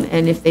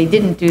 And if they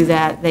didn't do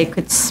that, they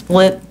could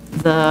split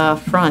the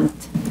front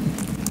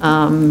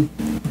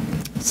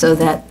so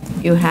that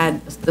you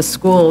had the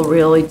school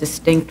really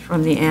distinct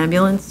from the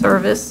ambulance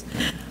service.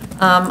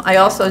 I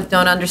also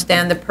don't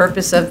understand the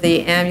purpose of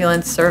the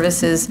ambulance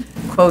services,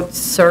 quote,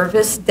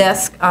 service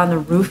desk on the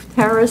roof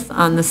terrace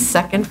on the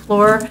second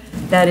floor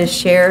that is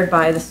shared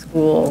by the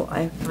school.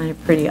 I find it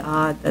pretty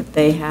odd that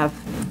they have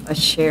a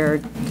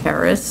shared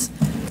terrace.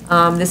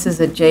 This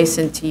is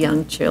adjacent to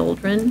young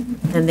children,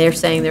 and they're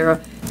saying the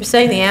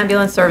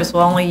ambulance service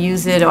will only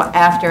use it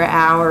after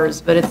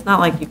hours, but it's not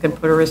like you can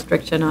put a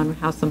restriction on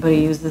how somebody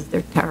uses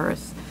their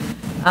terrace.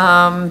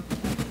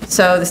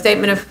 So the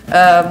statement of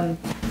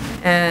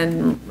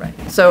And,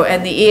 so,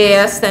 and the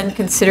EAS then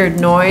considered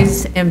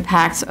noise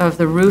impacts of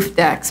the roof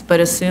decks, but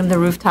assumed the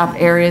rooftop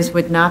areas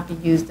would not be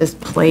used as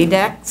play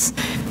decks.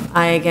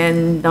 I,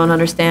 again, don't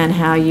understand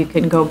how you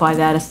can go by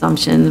that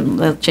assumption,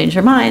 they'll change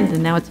their mind,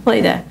 and now it's a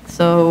play deck.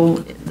 So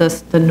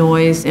the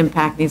noise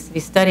impact needs to be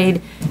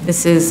studied.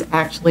 This is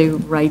actually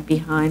right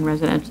behind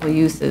residential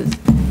uses,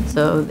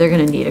 so they're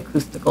going to need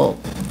acoustical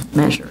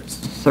measures,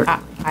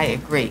 certainly. I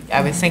agree.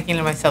 I was thinking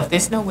to myself,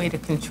 there's no way to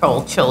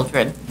control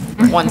children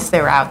once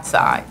they're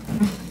outside.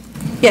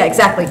 Yeah,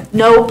 exactly.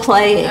 No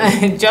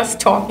playing.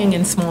 Just talking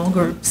in small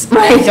groups.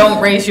 Right.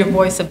 Don't raise your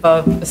voice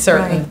above a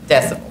certain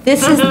decibel.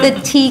 This is the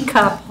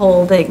teacup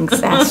holding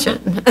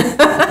session.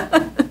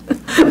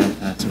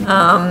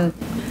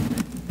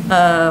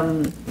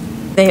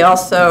 They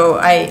also,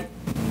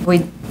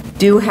 we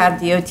do have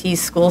DOT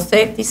school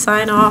safety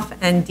sign off,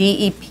 and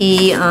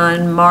DEP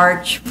on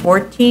March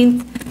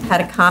 14th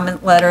had a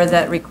comment letter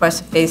that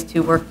requests a phase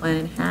 2 work plan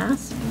in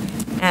HASS.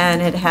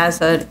 And it has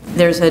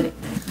there's a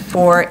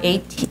April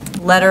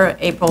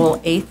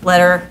 8th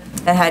letter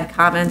that had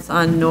comments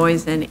on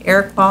noise and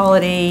air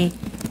quality.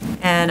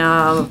 And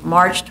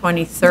March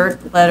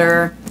 23rd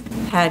letter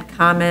had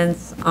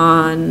comments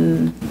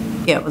on,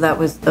 yeah, well, that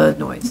was the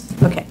noise.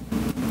 Okay.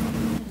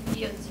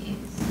 DOT's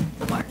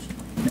the March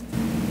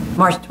 23rd.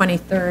 March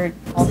 23rd.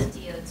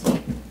 It's the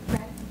DOT,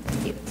 correct?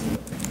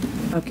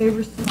 Okay. They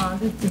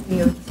responded to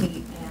DOT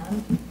and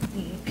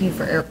DEP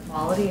for air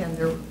quality, and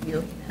they're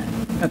reviewing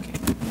it. Okay.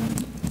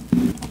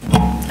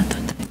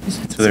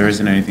 So there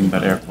isn't anything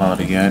about air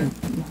quality yet?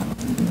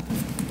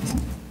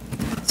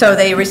 So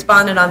they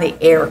responded on the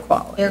air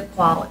quality. Air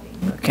quality.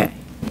 Okay.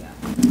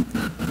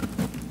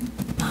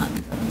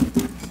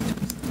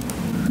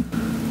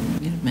 You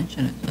didn't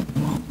mention it at the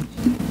moment.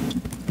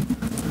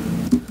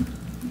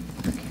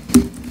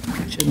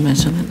 Should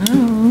mention it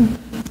now.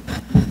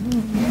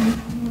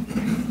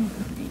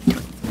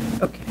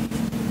 Okay.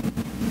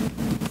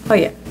 Oh,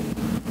 yeah.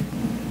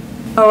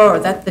 Oh,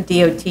 that's the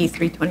DOT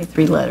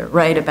 323 letter,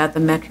 right, about the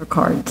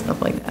MetroCard and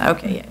stuff like that.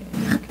 Okay, yeah.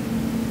 Okay.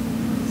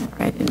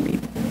 Sorry, I didn't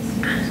read that.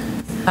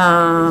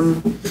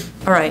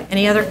 All right,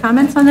 any other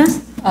comments on this?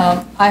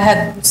 I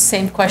had the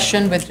same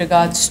question with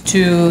regards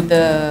to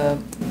the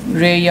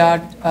rear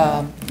yard,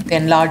 the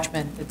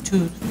enlargement, the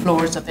 2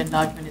 floors of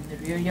enlargement in the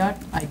rear yard.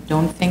 I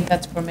don't think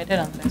that's permitted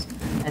unless,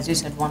 as you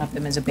said, one of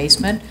them is a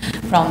basement.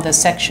 From the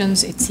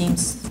sections, it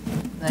seems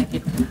like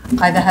it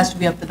either has to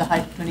be up to the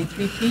height of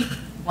 23 feet,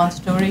 1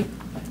 story.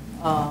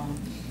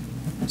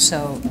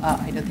 So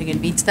I don't think it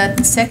meets that.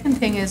 The second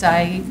thing is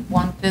I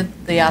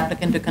wanted the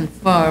applicant to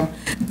confirm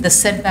the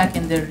setback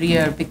in the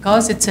rear.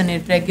 Because it's an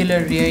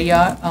irregular rear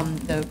yard,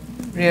 the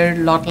rear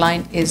lot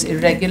line is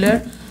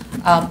irregular.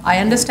 I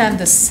understand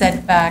the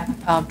setback,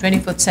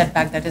 20-foot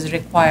setback that is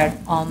required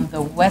on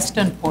the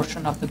western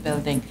portion of the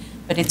building,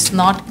 but it's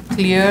not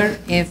clear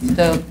if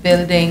the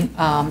building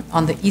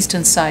on the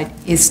eastern side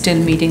is still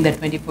meeting the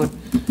 20-foot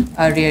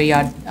rear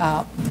yard.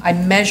 I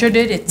measured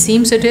it, it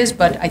seems it is,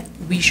 but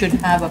we should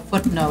have a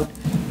footnote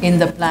in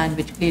the plan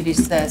which clearly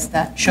says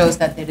that, shows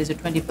that there is a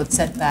 20-foot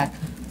setback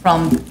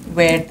from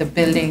where the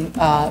building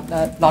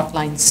lot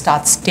line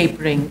starts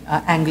tapering,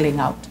 angling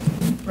out.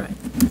 Right.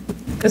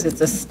 Because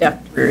it's a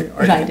stepped rear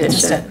Right, addition. it's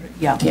a step,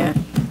 yeah. Yeah.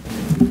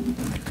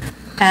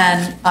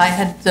 And I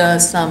had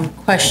some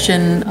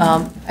question,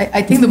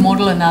 I think the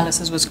modal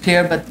analysis was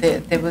clear, but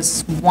there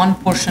was one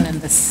portion in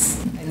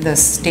the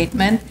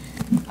statement,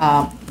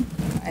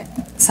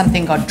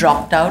 something got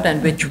dropped out,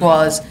 and which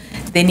was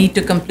they need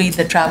to complete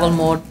the travel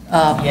mode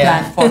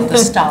plan for the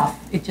staff.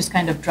 It just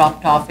kind of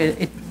dropped off.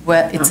 It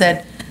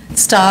said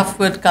staff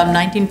would come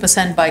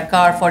 19% by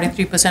car,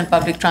 43%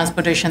 public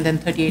transportation, then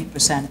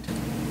 38%.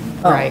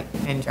 Right,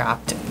 and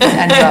dropped.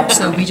 And dropped.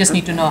 So we just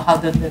need to know how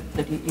the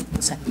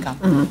 38%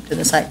 come to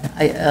the site.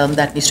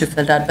 That needs to be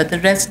filled out. But the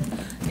rest,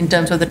 in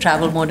terms of the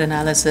travel mode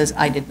analysis,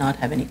 I did not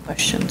have any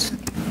questions.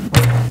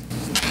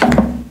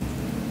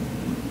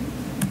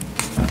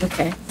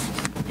 Okay.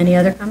 Any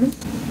other comments?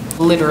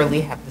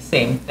 Literally have the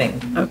same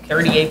thing. Okay.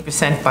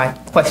 38% by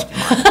question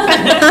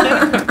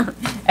mark.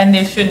 And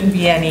there shouldn't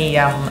be any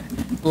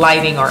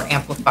lighting or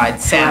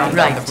amplified sound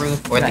on the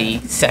roof or the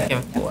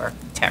second floor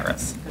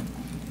terrace.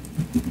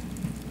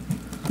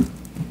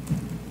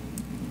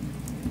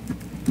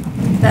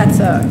 That's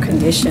a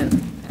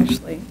condition,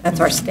 actually. That's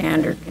our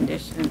standard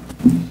condition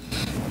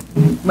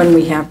when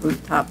we have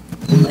rooftop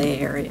play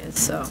areas,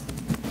 so.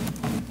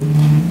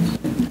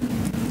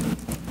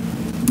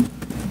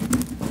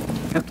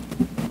 Okay.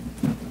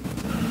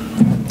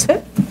 That's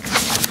it.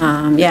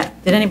 Yeah,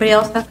 did anybody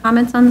else have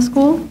comments on the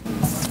school?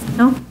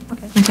 No?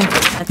 Okay.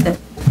 That's it.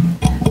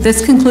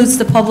 This concludes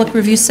the public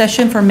review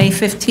session for May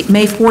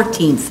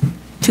 14th,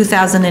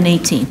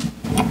 2018.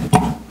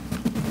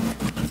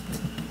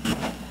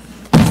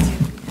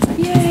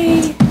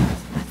 Yay.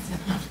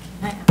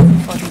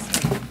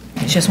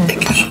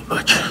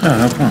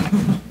 No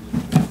problem.